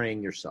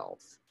betraying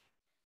yourself.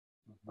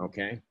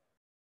 Okay.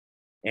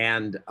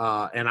 And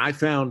I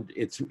found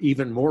it's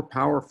even more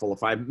powerful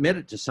if I admit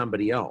it to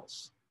somebody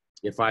else.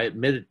 if I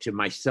admit it to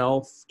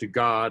myself, to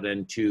God,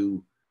 and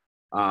to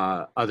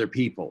other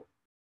people,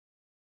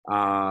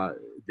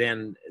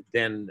 then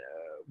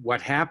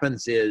what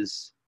happens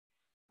is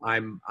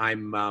I'm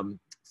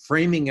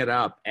framing it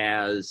up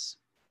as,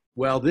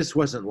 well, this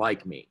wasn't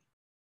like me.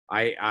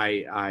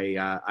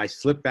 I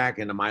slipped back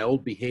into my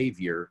old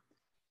behavior,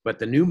 but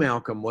the new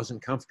Malcolm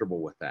wasn't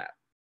comfortable with that.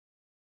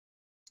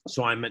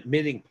 So I'm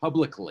admitting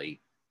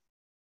publicly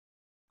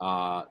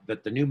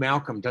that the new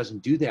Malcolm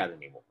doesn't do that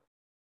anymore,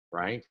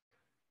 right?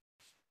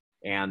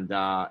 And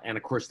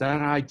of course,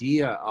 that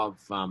idea of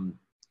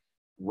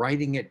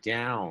writing it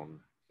down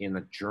in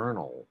a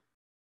journal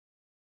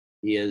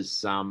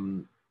is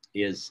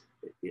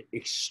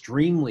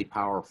extremely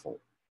powerful.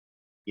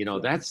 You know,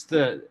 that's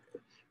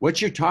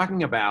what you're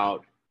talking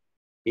about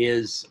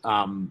is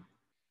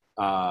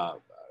the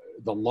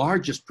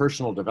largest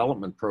personal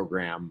development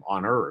program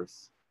on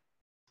earth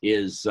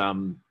is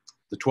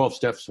the 12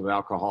 Steps of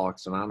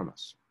Alcoholics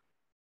Anonymous.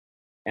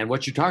 And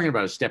what you're talking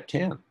about is step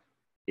 10.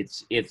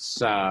 It's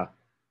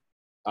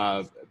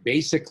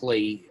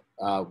basically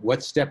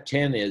what step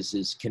 10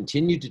 is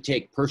continue to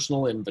take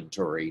personal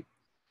inventory,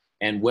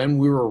 and when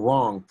we were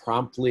wrong,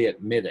 promptly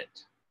admit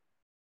it.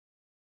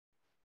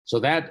 So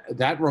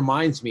that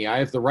reminds me, I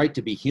have the right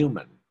to be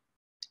human.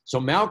 So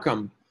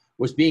Malcolm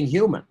was being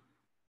human.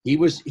 He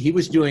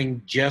was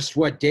doing just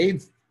what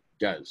Dave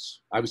does.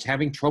 I was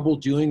having trouble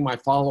doing my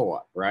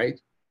follow-up, right?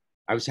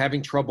 I was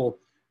having trouble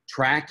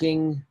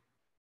tracking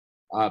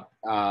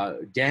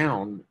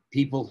down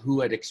people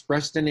who had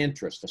expressed an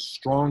interest, a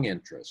strong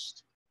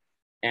interest,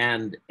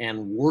 and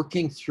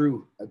working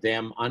through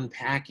them,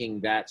 unpacking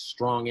that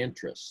strong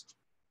interest.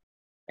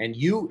 And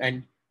you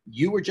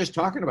were just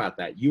talking about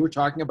that. You were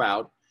talking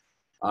about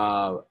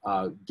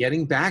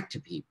getting back to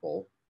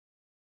people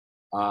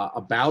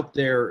about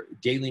their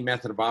daily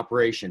method of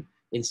operation.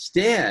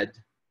 Instead,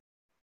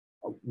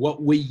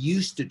 what we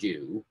used to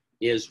do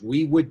is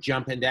we would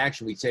jump into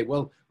action. We'd say,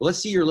 well, let's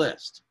see your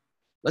list.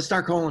 Let's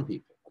start calling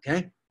people,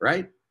 okay?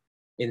 Right?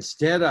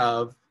 Instead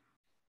of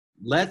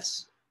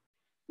let's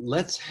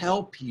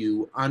help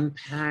you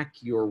unpack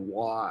your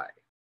why.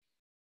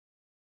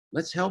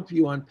 Let's help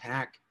you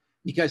unpack,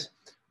 because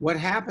what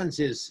happens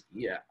is,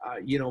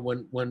 you know,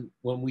 when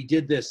we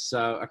did this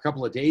a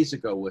couple of days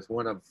ago with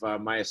one of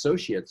my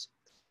associates,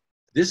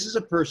 this is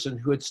a person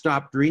who had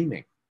stopped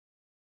dreaming.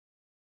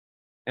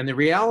 And the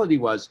reality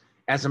was,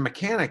 as a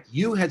mechanic,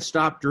 you had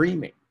stopped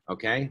dreaming,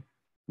 okay?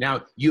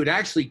 Now, you had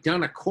actually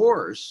done a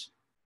course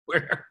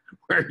where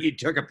you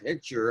took a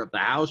picture of the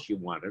house you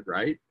wanted,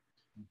 right?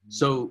 Mm-hmm.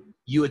 So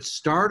you had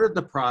started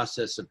the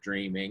process of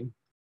dreaming,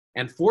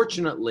 and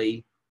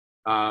fortunately,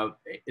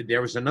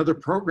 there was another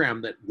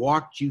program that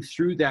walked you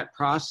through that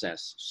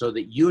process so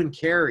that you and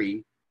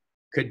Carrie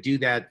could do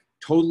that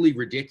totally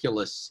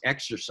ridiculous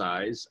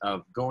exercise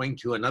of going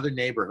to another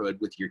neighborhood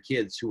with your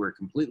kids who were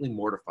completely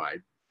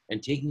mortified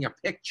and taking a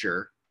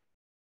picture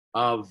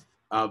of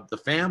the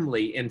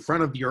family in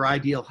front of your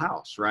ideal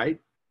house, right?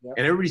 Yep.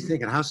 And everybody's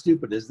thinking, how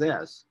stupid is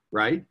this,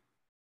 right?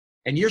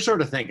 And you're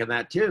sort of thinking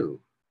that too.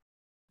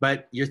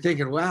 But you're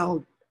thinking,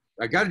 well,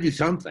 I got to do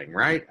something,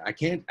 right? I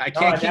can't keep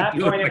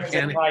doing it was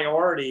a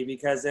priority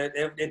because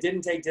it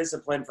didn't take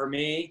discipline for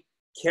me.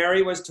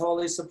 Carrie was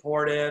totally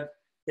supportive.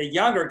 The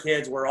younger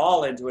kids were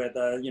all into it,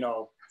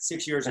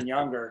 6 years and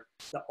younger.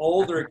 The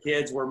older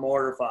kids were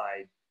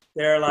mortified.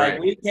 They're like,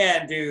 right. We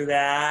can't do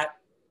that,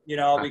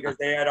 because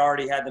they had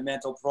already had the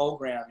mental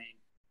programming.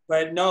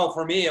 But no,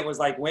 for me, it was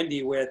like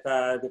Wendy with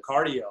the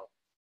cardio,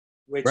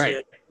 which right.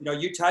 is,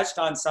 you touched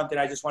on something.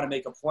 I just want to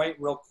make a point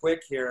real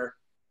quick here,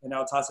 and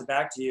I'll toss it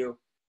back to you.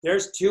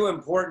 There's two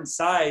important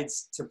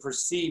sides to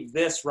perceive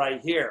this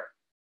right here.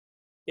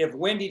 If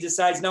Wendy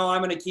decides, no,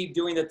 I'm going to keep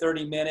doing the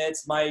 30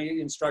 minutes, my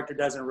instructor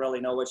doesn't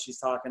really know what she's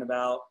talking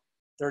about.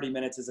 30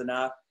 minutes is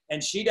enough.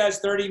 And she does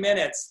 30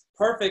 minutes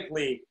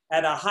perfectly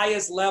at the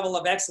highest level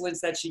of excellence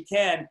that she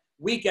can,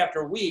 week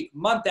after week,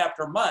 month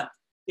after month.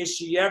 Is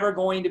she ever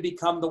going to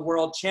become the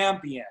world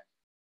champion?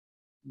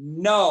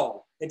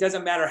 No. It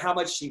doesn't matter how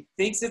much she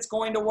thinks it's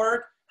going to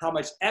work, how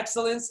much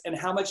excellence, and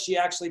how much she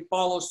actually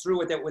follows through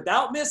with it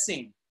without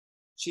missing.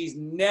 She's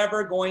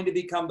never going to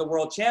become the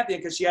world champion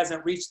because she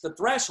hasn't reached the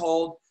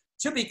threshold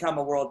to become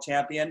a world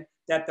champion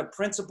that the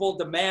principle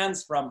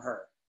demands from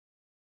her.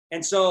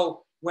 And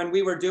so when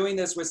we were doing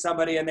this with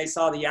somebody and they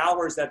saw the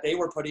hours that they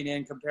were putting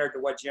in compared to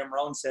what Jim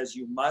Rohn says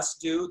you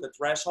must do, the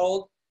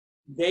threshold,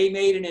 they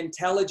made an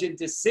intelligent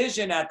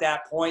decision at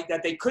that point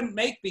that they couldn't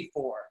make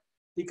before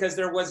because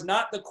there was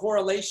not the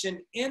correlation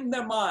in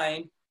their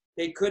mind.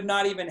 They could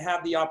not even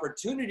have the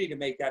opportunity to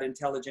make that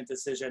intelligent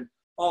decision.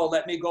 Oh,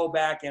 let me go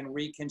back and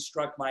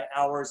reconstruct my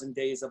hours and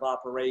days of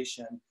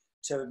operation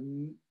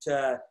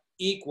to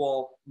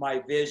equal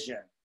my vision.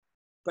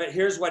 But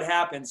here's what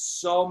happens.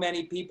 So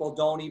many people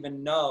don't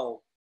even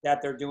know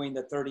that they're doing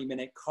the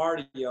 30-minute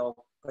cardio,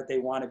 but they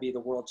want to be the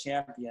world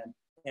champion,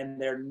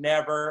 and they're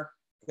never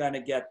going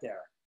to get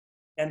there.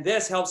 And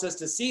this helps us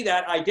to see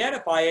that,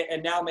 identify it,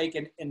 and now make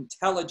an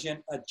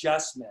intelligent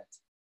adjustment.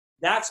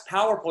 That's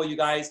powerful, you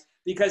guys.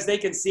 because they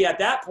can see at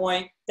that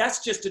point,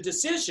 that's just a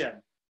decision.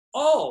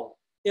 Oh,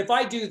 if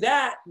I do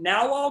that,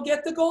 now I'll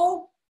get the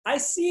goal. I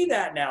see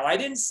that now. I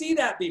didn't see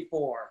that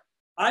before.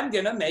 I'm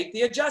going to make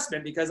the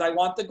adjustment because I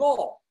want the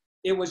goal.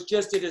 It was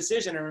just a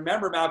decision. And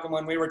remember, Malcolm,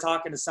 when we were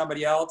talking to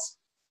somebody else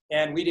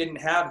and we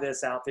didn't have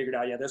this figured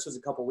out yet, this was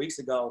a couple weeks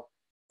ago,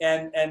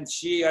 and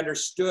she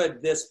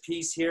understood this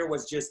piece here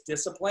was just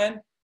discipline.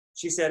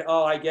 She said,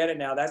 oh, I get it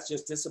now. That's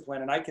just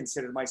discipline. And I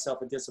considered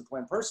myself a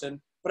disciplined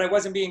person, but I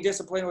wasn't being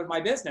disciplined with my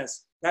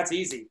business. That's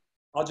easy.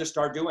 I'll just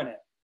start doing it.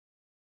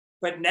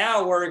 But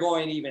now we're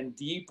going even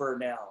deeper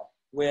now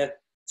with,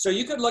 so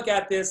you could look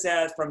at this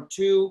as from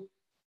two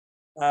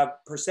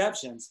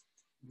perceptions.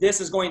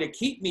 This is going to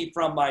keep me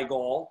from my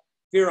goal,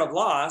 fear of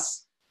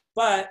loss,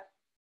 but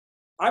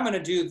I'm going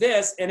to do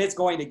this and it's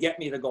going to get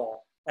me the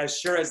goal. As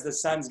sure as the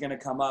sun's going to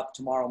come up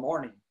tomorrow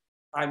morning,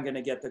 I'm going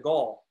to get the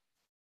goal.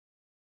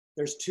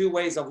 There's two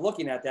ways of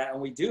looking at that,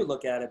 and we do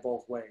look at it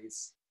both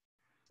ways.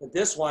 But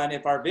this one,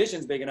 if our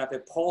vision's big enough,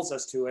 it pulls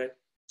us to it,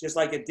 just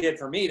like it did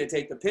for me to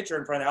take the picture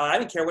in front of, I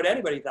didn't care what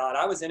anybody thought.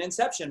 I was in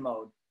inception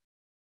mode.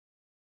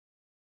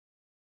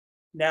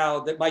 Now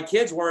that my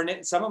kids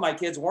weren't, some of my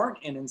kids weren't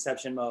in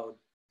inception mode.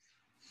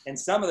 And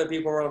some of the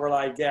people were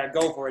like, yeah,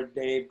 go for it,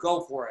 Dave,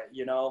 go for it,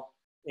 you know,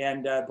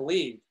 and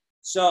believe.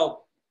 So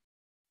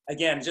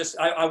again, just,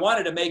 I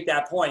wanted to make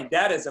that point.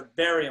 That is a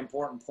very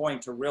important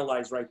point to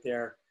realize right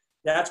there.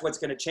 That's what's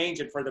going to change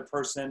it for the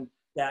person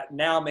that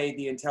now made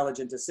the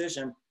intelligent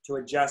decision to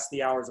adjust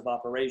the hours of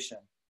operation.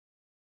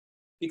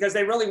 Because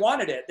they really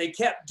wanted it. They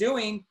kept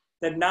doing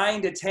the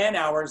 9 to 10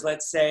 hours,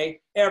 let's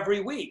say, every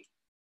week.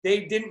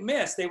 They didn't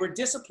miss. They were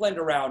disciplined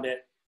around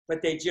it,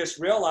 but they just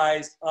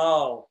realized,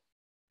 oh,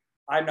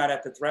 I'm not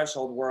at the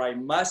threshold where I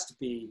must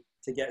be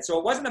to get. So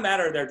it wasn't a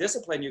matter of their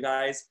discipline, you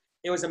guys.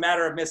 It was a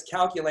matter of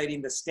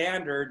miscalculating the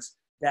standards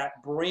that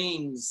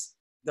brings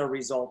the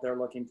result they're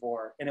looking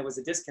for. And it was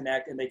a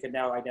disconnect, and they could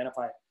now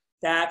identify it.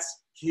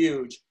 That's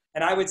huge.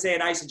 And I would say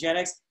in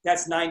Isagenix,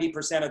 that's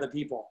 90% of the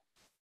people.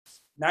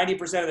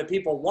 90% of the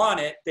people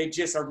want it. They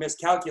just are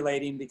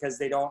miscalculating because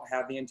they don't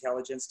have the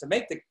intelligence to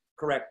make the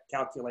correct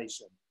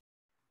calculation.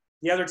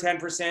 The other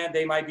 10%,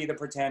 they might be the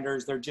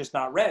pretenders. They're just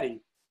not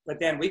ready. But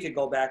then we could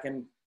go back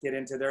and get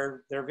into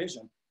their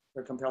vision,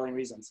 their compelling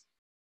reasons.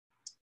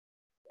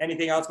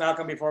 Anything else,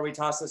 Malcolm, before we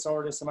toss this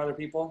over to some other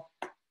people?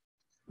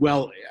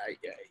 Well,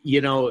 you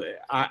know,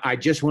 I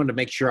just wanted to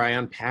make sure I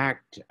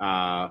unpacked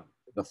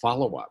the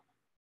follow-up,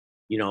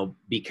 you know,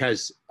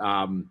 because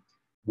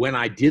when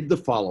I did the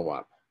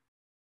follow-up,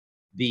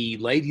 the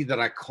lady that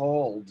I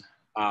called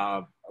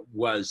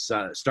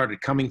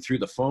started coming through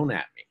the phone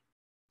at me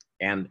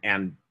and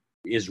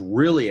is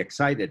really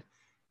excited.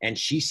 And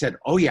she said,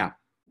 oh yeah,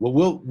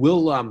 well,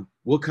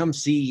 we'll come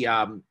see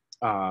Dr.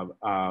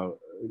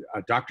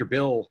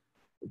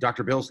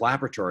 Bill's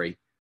laboratory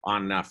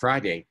on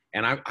Friday.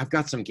 And I've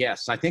got some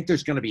guests. I think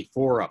there's going to be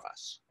 4 of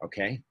us.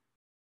 Okay.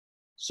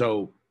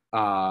 So,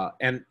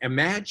 and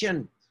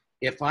imagine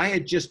if I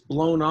had just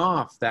blown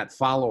off that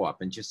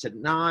follow-up and just said,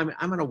 no,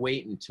 I'm going to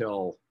wait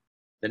until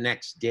the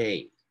next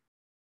day.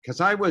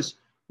 Because I was,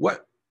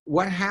 what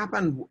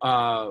happened,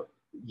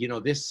 you know,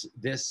 this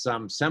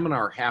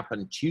seminar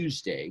happened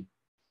Tuesday.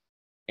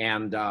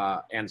 And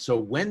so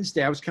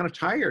Wednesday I was kind of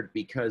tired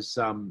because,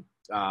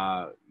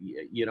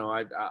 you know,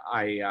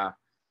 I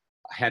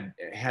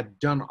had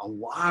done a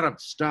lot of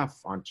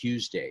stuff on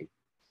Tuesday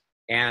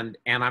and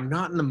I'm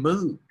not in the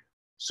mood.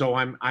 So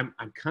I'm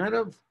kind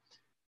of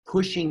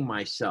pushing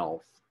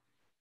myself,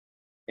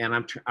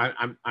 and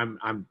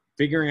I'm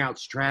figuring out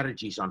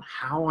strategies on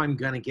how I'm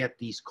going to get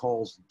these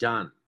calls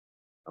done.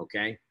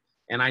 Okay.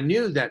 And I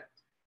knew that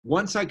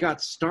once I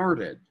got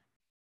started,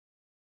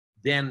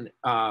 then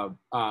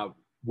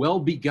well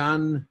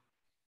begun,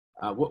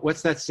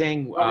 what's that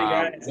saying?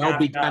 Well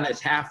begun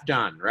is half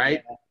done,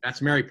 right? Yeah.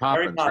 That's Mary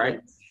Poppins,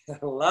 right?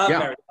 I love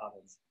Mary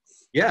Poppins.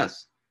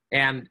 Yes.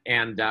 And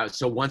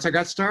so once I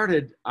got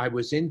started, I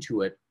was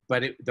into it.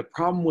 But the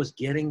problem was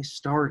getting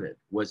started,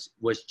 was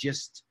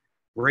just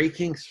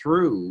breaking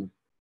through,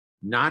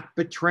 not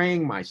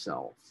betraying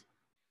myself.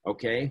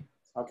 Okay?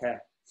 Okay.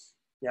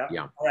 Yeah.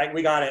 Yeah. All right,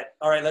 we got it.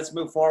 All right, let's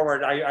move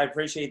forward. I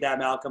appreciate that,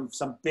 Malcolm.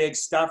 Some big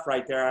stuff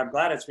right there. I'm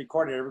glad it's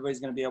recorded. Everybody's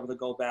going to be able to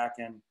go back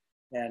and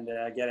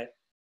get it.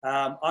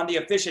 On the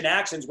efficient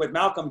actions, with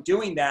Malcolm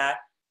doing that,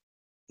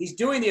 he's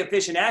doing the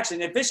efficient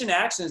action. Efficient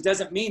actions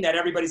doesn't mean that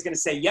everybody's going to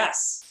say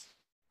yes.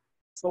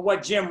 But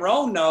what Jim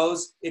Rohn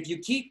knows, if you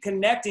keep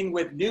connecting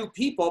with new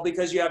people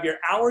because you have your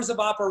hours of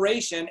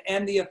operation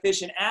and the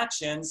efficient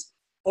actions,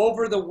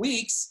 over the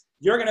weeks,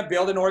 you're going to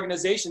build an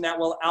organization that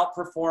will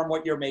outperform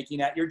what you're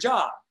making at your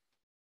job.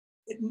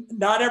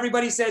 Not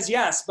everybody says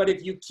yes, but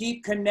if you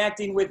keep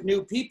connecting with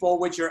new people,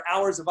 which your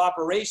hours of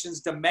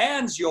operations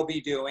demands you'll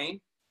be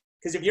doing,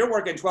 because if you're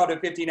working 12 to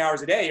 15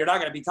 hours a day, you're not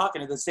going to be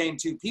talking to the same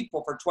 2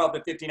 people for 12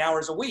 to 15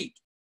 hours a week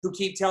who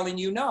keep telling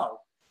you no.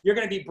 You're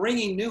going to be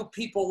bringing new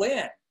people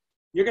in.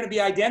 You're going to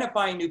be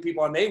identifying new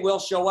people, and they will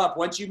show up.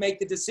 Once you make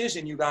the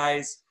decision, you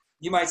guys,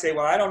 you might say,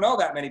 well, I don't know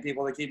that many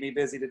people that keep me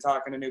busy to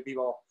talking to new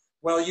people.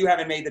 Well, you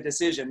haven't made the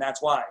decision.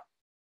 That's why.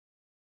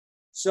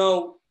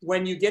 So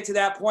when you get to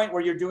that point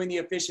where you're doing the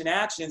efficient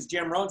actions,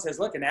 Jim Rohn says,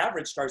 look, an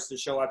average starts to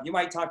show up. You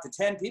might talk to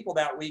 10 people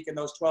that week in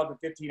those 12 to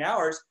 15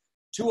 hours,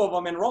 2 of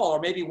them enroll, or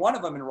maybe 1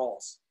 of them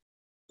enrolls.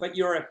 But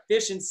your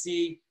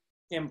efficiency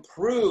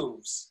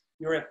improves.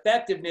 Your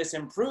effectiveness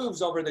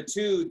improves over the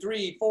 2,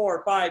 3,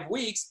 4, 5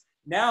 weeks.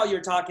 Now you're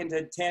talking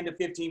to 10 to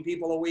 15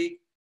 people a week,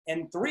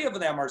 and 3 of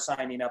them are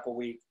signing up a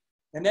week,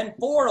 and then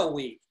 4 a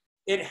week.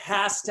 It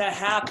has to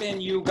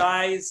happen, you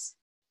guys.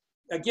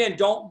 Again,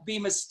 don't be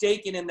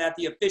mistaken in that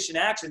the efficient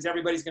actions,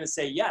 everybody's going to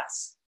say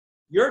yes.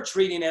 You're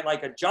treating it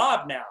like a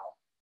job now,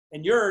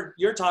 and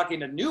you're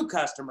talking to new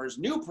customers,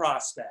 new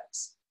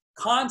prospects,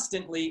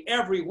 constantly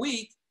every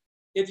week.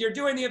 If you're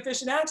doing the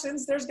efficient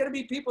actions, there's going to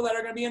be people that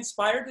are going to be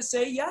inspired to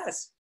say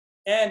yes.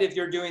 And if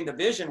you're doing the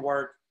vision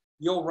work,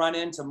 you'll run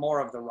into more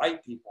of the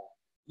right people.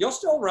 You'll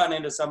still run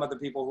into some of the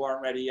people who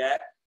aren't ready yet.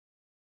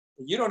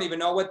 You don't even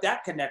know what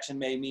that connection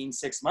may mean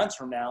 6 months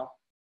from now.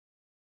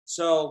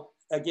 So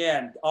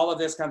again, all of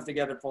this comes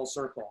together full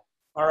circle.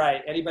 All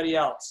right, anybody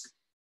else?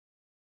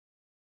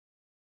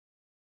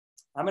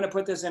 I'm going to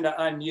put this into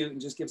unmute and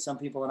just give some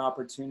people an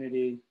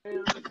opportunity.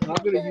 I'm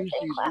going to use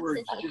these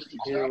words just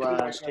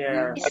to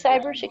share.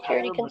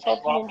 Cybersecurity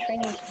consulting and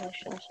training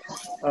solutions.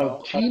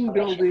 Of team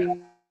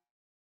building.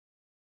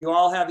 You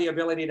all have the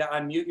ability to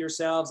unmute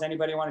yourselves.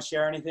 Anybody want to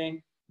share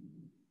anything?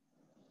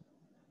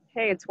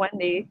 Hey, it's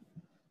Wendy.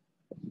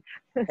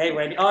 Hey,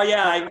 Wendy. Oh,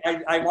 yeah,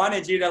 I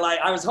wanted you to,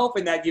 I was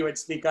hoping that you would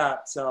speak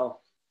up. So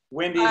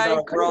Wendy's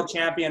a world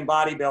champion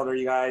bodybuilder,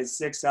 you guys,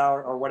 6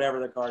 hour or whatever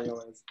the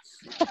cardio is.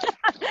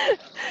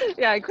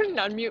 Yeah, I couldn't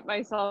unmute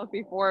myself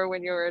before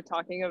when you were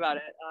talking about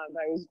it.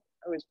 I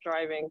was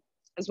driving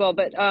as well,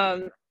 but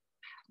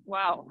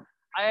wow.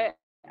 I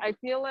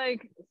feel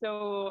like,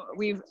 so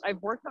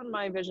I've worked on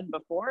my vision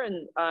before,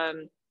 and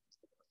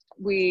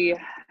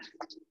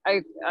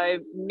I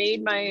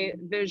made my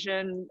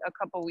vision a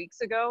couple weeks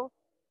ago,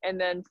 and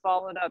then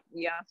followed up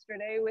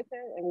yesterday with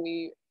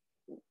it,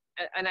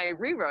 and I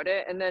rewrote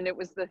it, and then it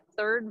was the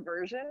 3rd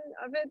version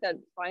of it that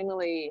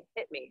finally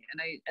hit me.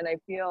 And I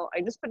feel, I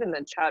just put in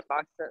the chat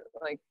box that,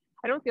 like,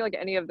 I don't feel like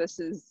any of this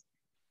is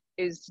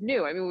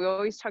new. I mean, we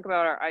always talk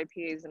about our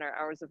IPAs and our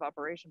hours of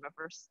operation,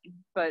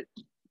 but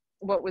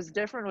what was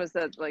different was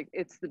that, like,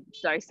 it's the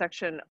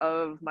dissection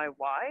of my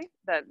why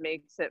that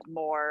makes it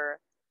more,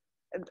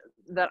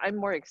 that I'm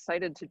more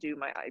excited to do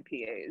my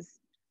IPAs.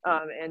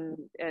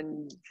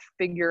 And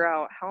figure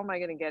out how am I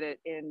going to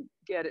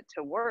get it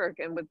to work.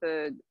 And with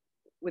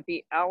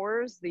the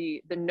hours,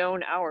 the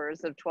known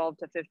hours of 12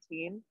 to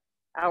 15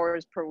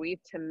 hours per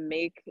week to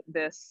make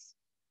this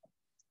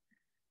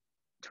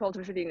 12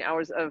 to 15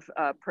 hours of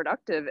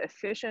productive,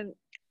 efficient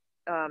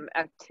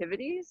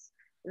activities,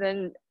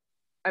 then,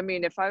 I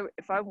mean, if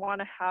I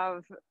want to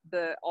have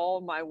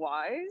all my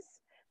whys,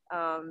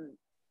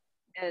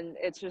 and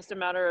it's just a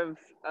matter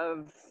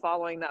of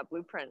following that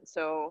blueprint.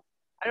 So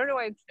I don't know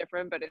why it's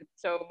different, but it's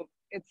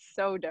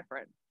so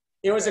different.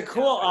 It was a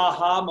cool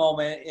aha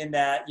moment in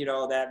that,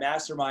 that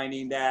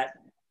masterminding, that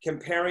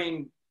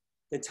comparing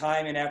the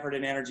time and effort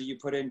and energy you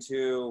put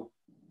into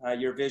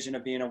your vision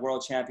of being a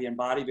world champion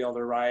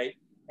bodybuilder, right?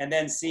 And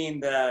then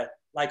seeing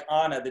like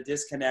Anna, the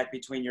disconnect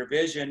between your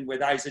vision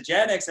with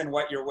Isagenix and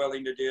what you're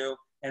willing to do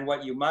and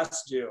what you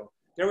must do.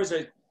 There was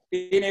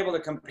being able to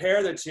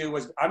compare the two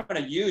was, I'm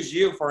going to use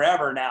you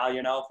forever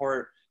now,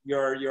 for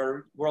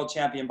your world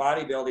champion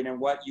bodybuilding and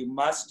what you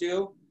must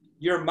do.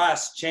 Your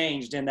must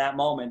changed in that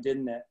moment,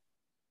 didn't it?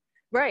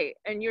 Right.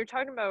 And you're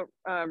talking about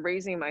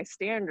raising my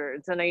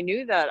standards. And I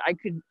knew that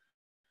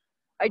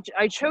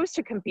I chose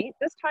to compete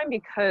this time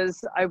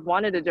because I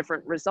wanted a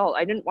different result.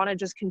 I didn't want to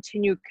just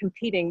continue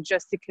competing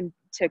just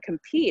to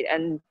compete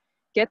and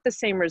get the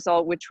same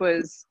result, which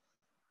was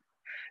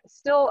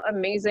still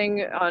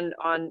amazing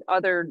on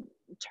other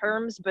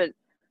terms, but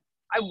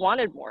I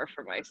wanted more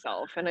for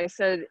myself. And I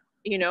said,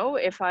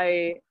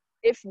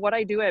 if what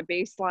I do at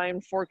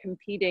baseline for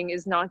competing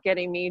is not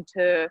getting me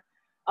to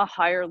a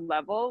higher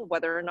level,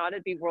 whether or not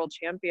it be world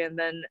champion,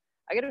 then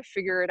I got to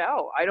figure it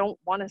out. I don't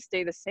want to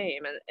stay the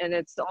same. And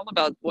it's all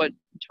about what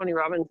Tony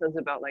Robbins says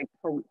about, like,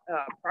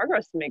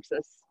 progress makes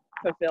us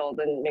fulfilled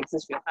and makes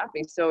us feel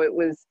happy. So it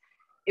was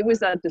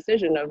that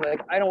decision of,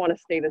 like, I don't want to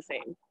stay the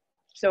same.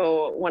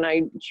 So when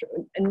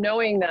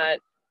knowing that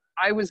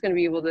I was going to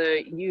be able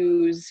to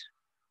use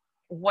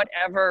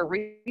whatever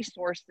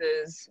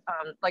resources,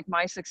 like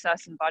my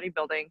success in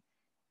bodybuilding,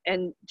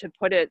 and to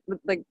put it,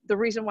 like, the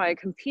reason why I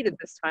competed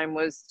this time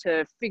was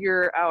to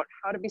figure out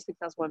how to be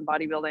successful in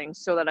bodybuilding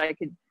so that I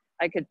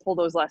could pull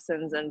those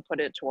lessons and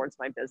put it towards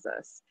my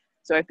business.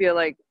 So I feel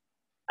like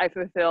I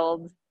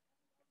fulfilled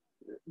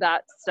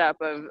that step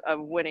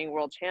of winning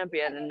world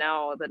champion. And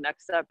now the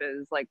next step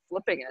is, like,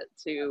 flipping it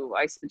to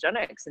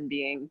Isagenix and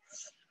being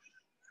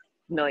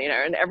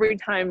millionaire. And every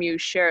time you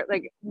share,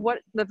 like, what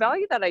the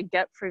value that I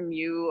get from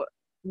you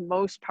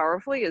most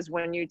powerfully is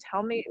when you're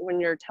telling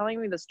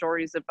me the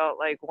stories about,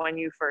 like, when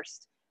you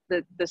first,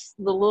 the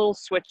little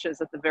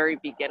switches at the very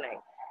beginning,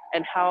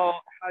 and how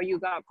you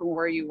got from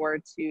where you were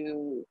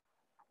to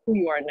who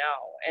you are now.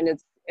 And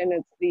it's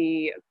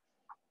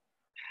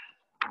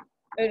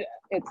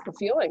It's the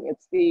feeling,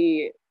 it's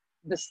the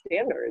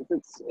standards,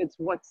 it's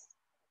what's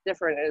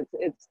different,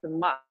 it's the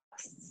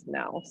musts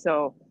now.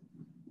 So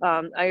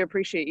I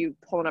appreciate you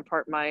pulling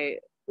apart my,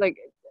 like,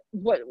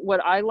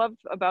 what I love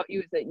about you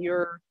is that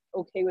you're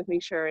okay with me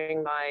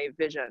sharing my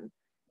vision,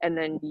 and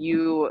then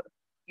you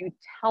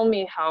tell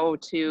me how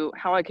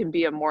I can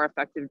be a more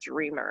effective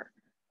dreamer.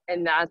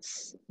 And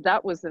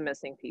that was the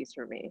missing piece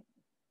for me.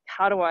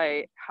 How do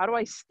I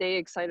stay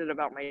excited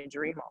about my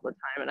dream all the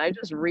time? And I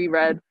just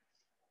reread,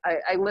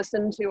 I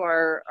listened to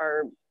our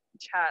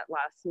chat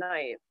last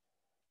night,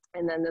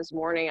 and then this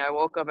morning I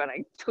woke up and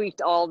I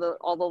tweaked all the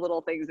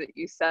little things that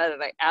you said,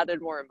 and I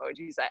added more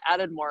emojis, I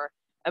added more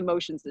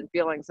emotions and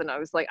feelings, and I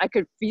was like, I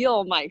could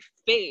feel my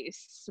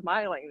face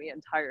smiling the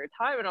entire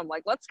time, and I'm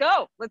like, let's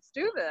go, let's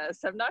do this.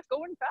 I'm not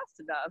going fast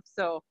enough.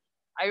 So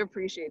I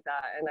appreciate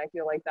that, and I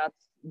feel like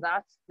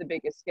that's the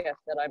biggest gift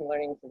that I'm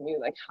learning from you,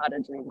 like how to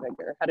dream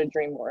bigger, how to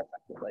dream more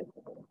effectively.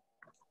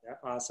 Yeah,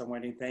 awesome,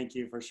 Wendy. Thank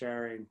you for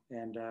sharing,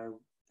 and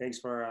thanks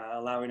for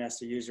allowing us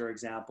to use your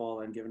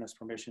example and giving us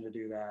permission to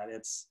do that.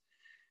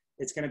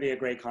 It's going to be a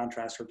great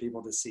contrast for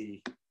people to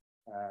see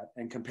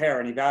and compare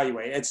and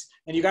evaluate.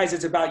 And you guys,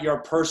 it's about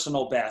your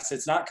personal best.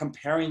 It's not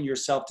comparing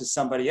yourself to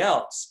somebody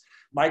else.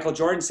 Michael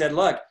Jordan said,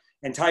 look,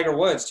 and Tiger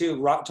Woods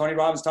too, Tony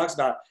Robbins talks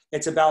about,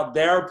 it's about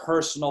their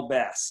personal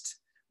best,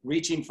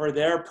 reaching for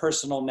their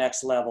personal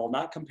next level,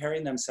 not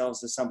comparing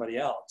themselves to somebody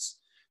else.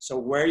 So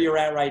where you're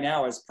at right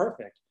now is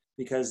perfect,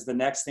 because the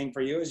next thing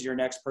for you is your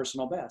next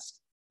personal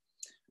best.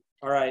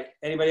 All right,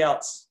 anybody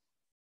else?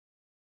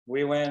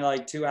 We went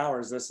like 2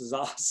 hours. This is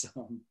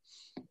awesome.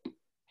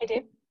 I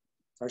do.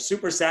 Our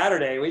Super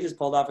Saturday. We just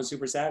pulled off a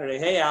Super Saturday.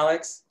 Hey,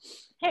 Alex.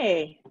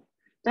 Hey,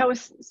 that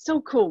was so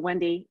cool,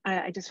 Wendy.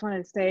 I just wanted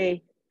to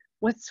say,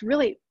 what's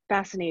really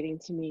fascinating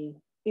to me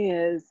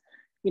is,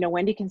 you know,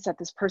 Wendy can set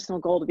this personal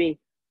goal to be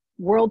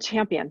world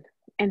champion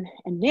and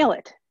nail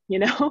it, you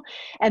know,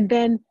 and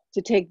then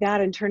to take that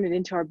and turn it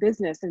into our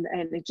business. And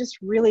it just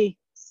really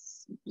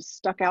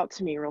stuck out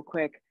to me real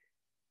quick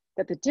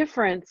that the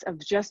difference of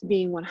just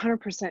being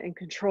 100% in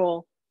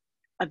control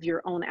of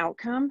your own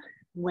outcome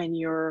when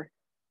you're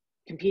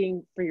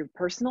competing for your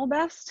personal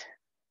best,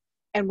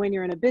 and when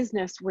you're in a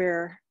business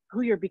where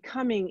who you're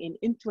becoming in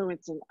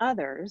influencing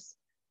others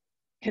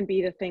can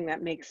be the thing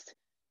that makes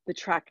the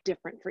track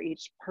different for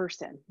each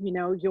person. You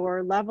know,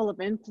 your level of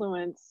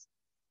influence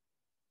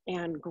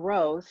and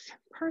growth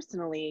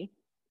personally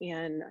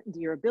and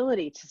your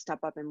ability to step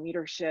up in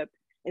leadership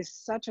is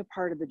such a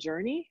part of the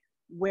journey,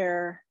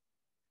 where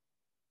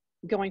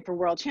going for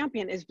world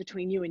champion is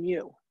between you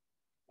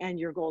and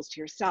your goals to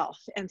yourself.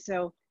 And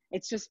so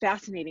it's just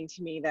fascinating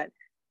to me that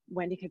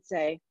Wendy could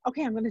say,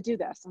 okay, I'm going to do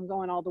this. I'm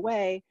going all the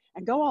way,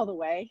 and go all the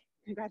way.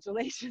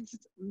 Congratulations.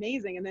 It's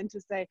amazing. And then to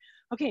say,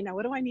 okay, now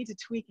what do I need to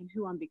tweak in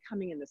who I'm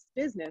becoming in this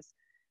business,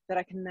 that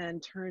I can then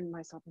turn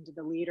myself into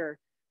the leader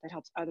that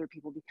helps other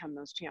people become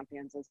those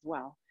champions as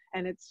well.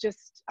 And it's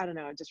just, I don't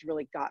know, it just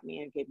really got me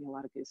and gave me a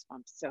lot of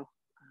goosebumps. So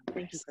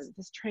thank you for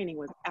this. Training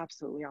was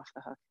absolutely off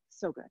the hook.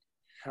 So good.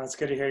 Oh, it's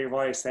good to hear your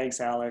voice. Thanks,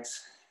 Alex.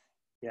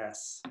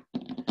 Yes.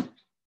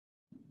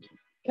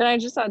 Can I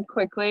just add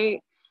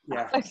quickly?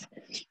 Yeah.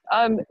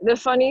 The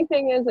funny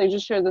thing is, I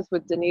just shared this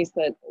with Denise,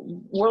 that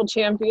world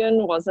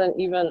champion wasn't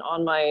even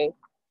on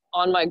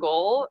my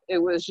goal. It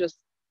was just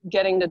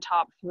getting to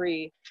top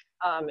 3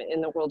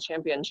 in the world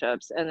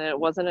championships. And it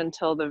wasn't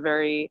until the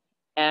very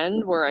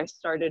end where I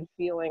started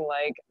feeling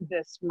like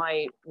this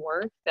might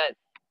work, that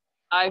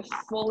I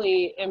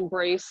fully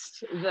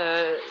embraced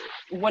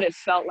what it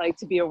felt like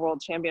to be a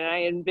world champion.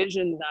 I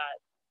envisioned that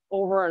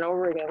over and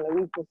over again the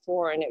week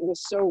before, and it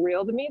was so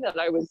real to me that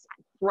I was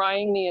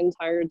crying the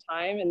entire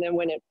time. And then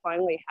when it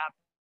finally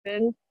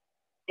happened,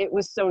 it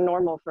was so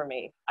normal for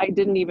me. I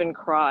didn't even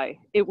cry.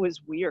 It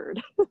was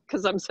weird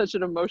because I'm such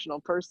an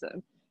emotional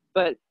person.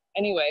 But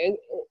anyway,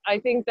 I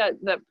think that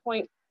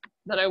point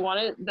that I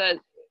wanted, that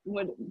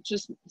what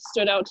just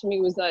stood out to me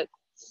was that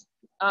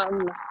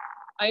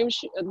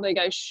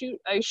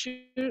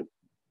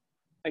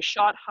I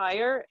shot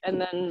higher, and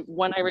then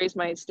when I raised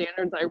my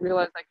standards, I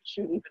realized I could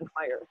shoot even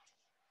higher.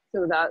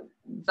 So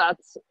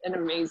that's an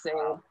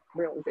amazing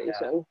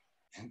realization.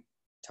 Yeah.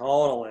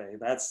 Totally.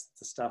 That's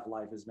the stuff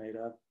life is made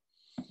of.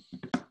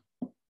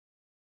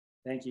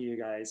 Thank you, you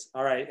guys.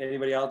 All right.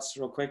 Anybody else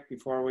real quick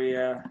before we,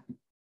 all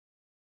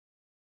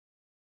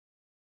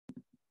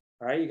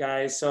right, you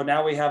guys. So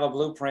now we have a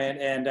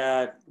blueprint,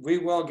 and we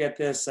will get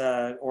this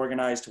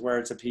organized to where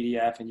it's a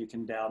PDF and you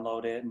can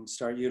download it and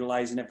start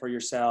utilizing it for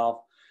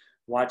yourself.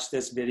 Watch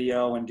this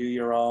video and do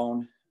your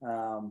own,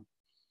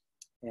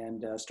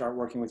 and start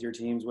working with your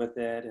teams with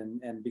it,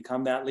 and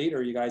become that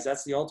leader, you guys.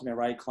 That's the ultimate,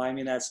 right?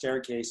 Climbing that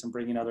staircase and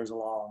bringing others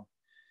along.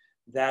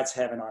 That's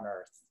heaven on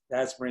earth.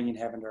 That's bringing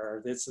heaven to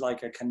earth. It's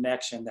like a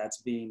connection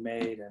that's being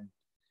made,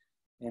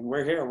 and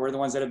we're here. We're the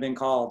ones that have been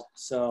called.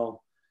 So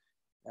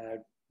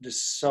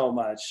just so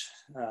much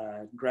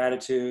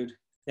gratitude.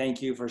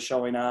 Thank you for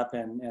showing up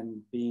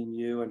and being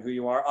you and who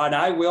you are. And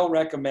I will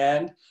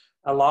recommend,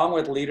 along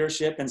with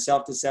leadership and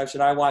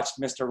self-deception, I watched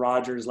Mr.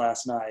 Rogers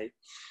last night.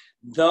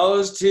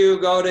 Those two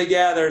go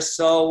together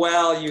so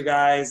well, you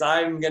guys.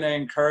 I'm going to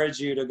encourage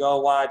you to go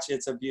watch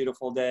It's a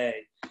Beautiful Day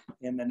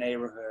in the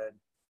Neighborhood.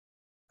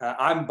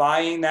 I'm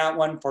buying that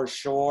one for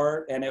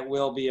sure, and it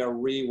will be a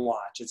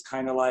rewatch. It's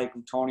kind of like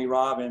Tony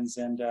Robbins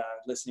and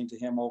listening to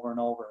him over and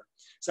over.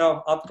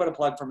 So I'll put a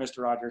plug for Mr.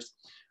 Rogers.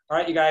 All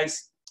right, you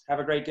guys, have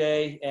a great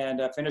day and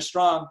finish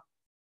strong.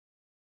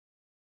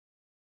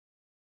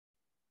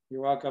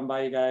 You're welcome.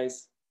 Bye, you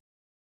guys.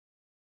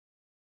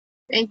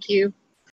 Thank you.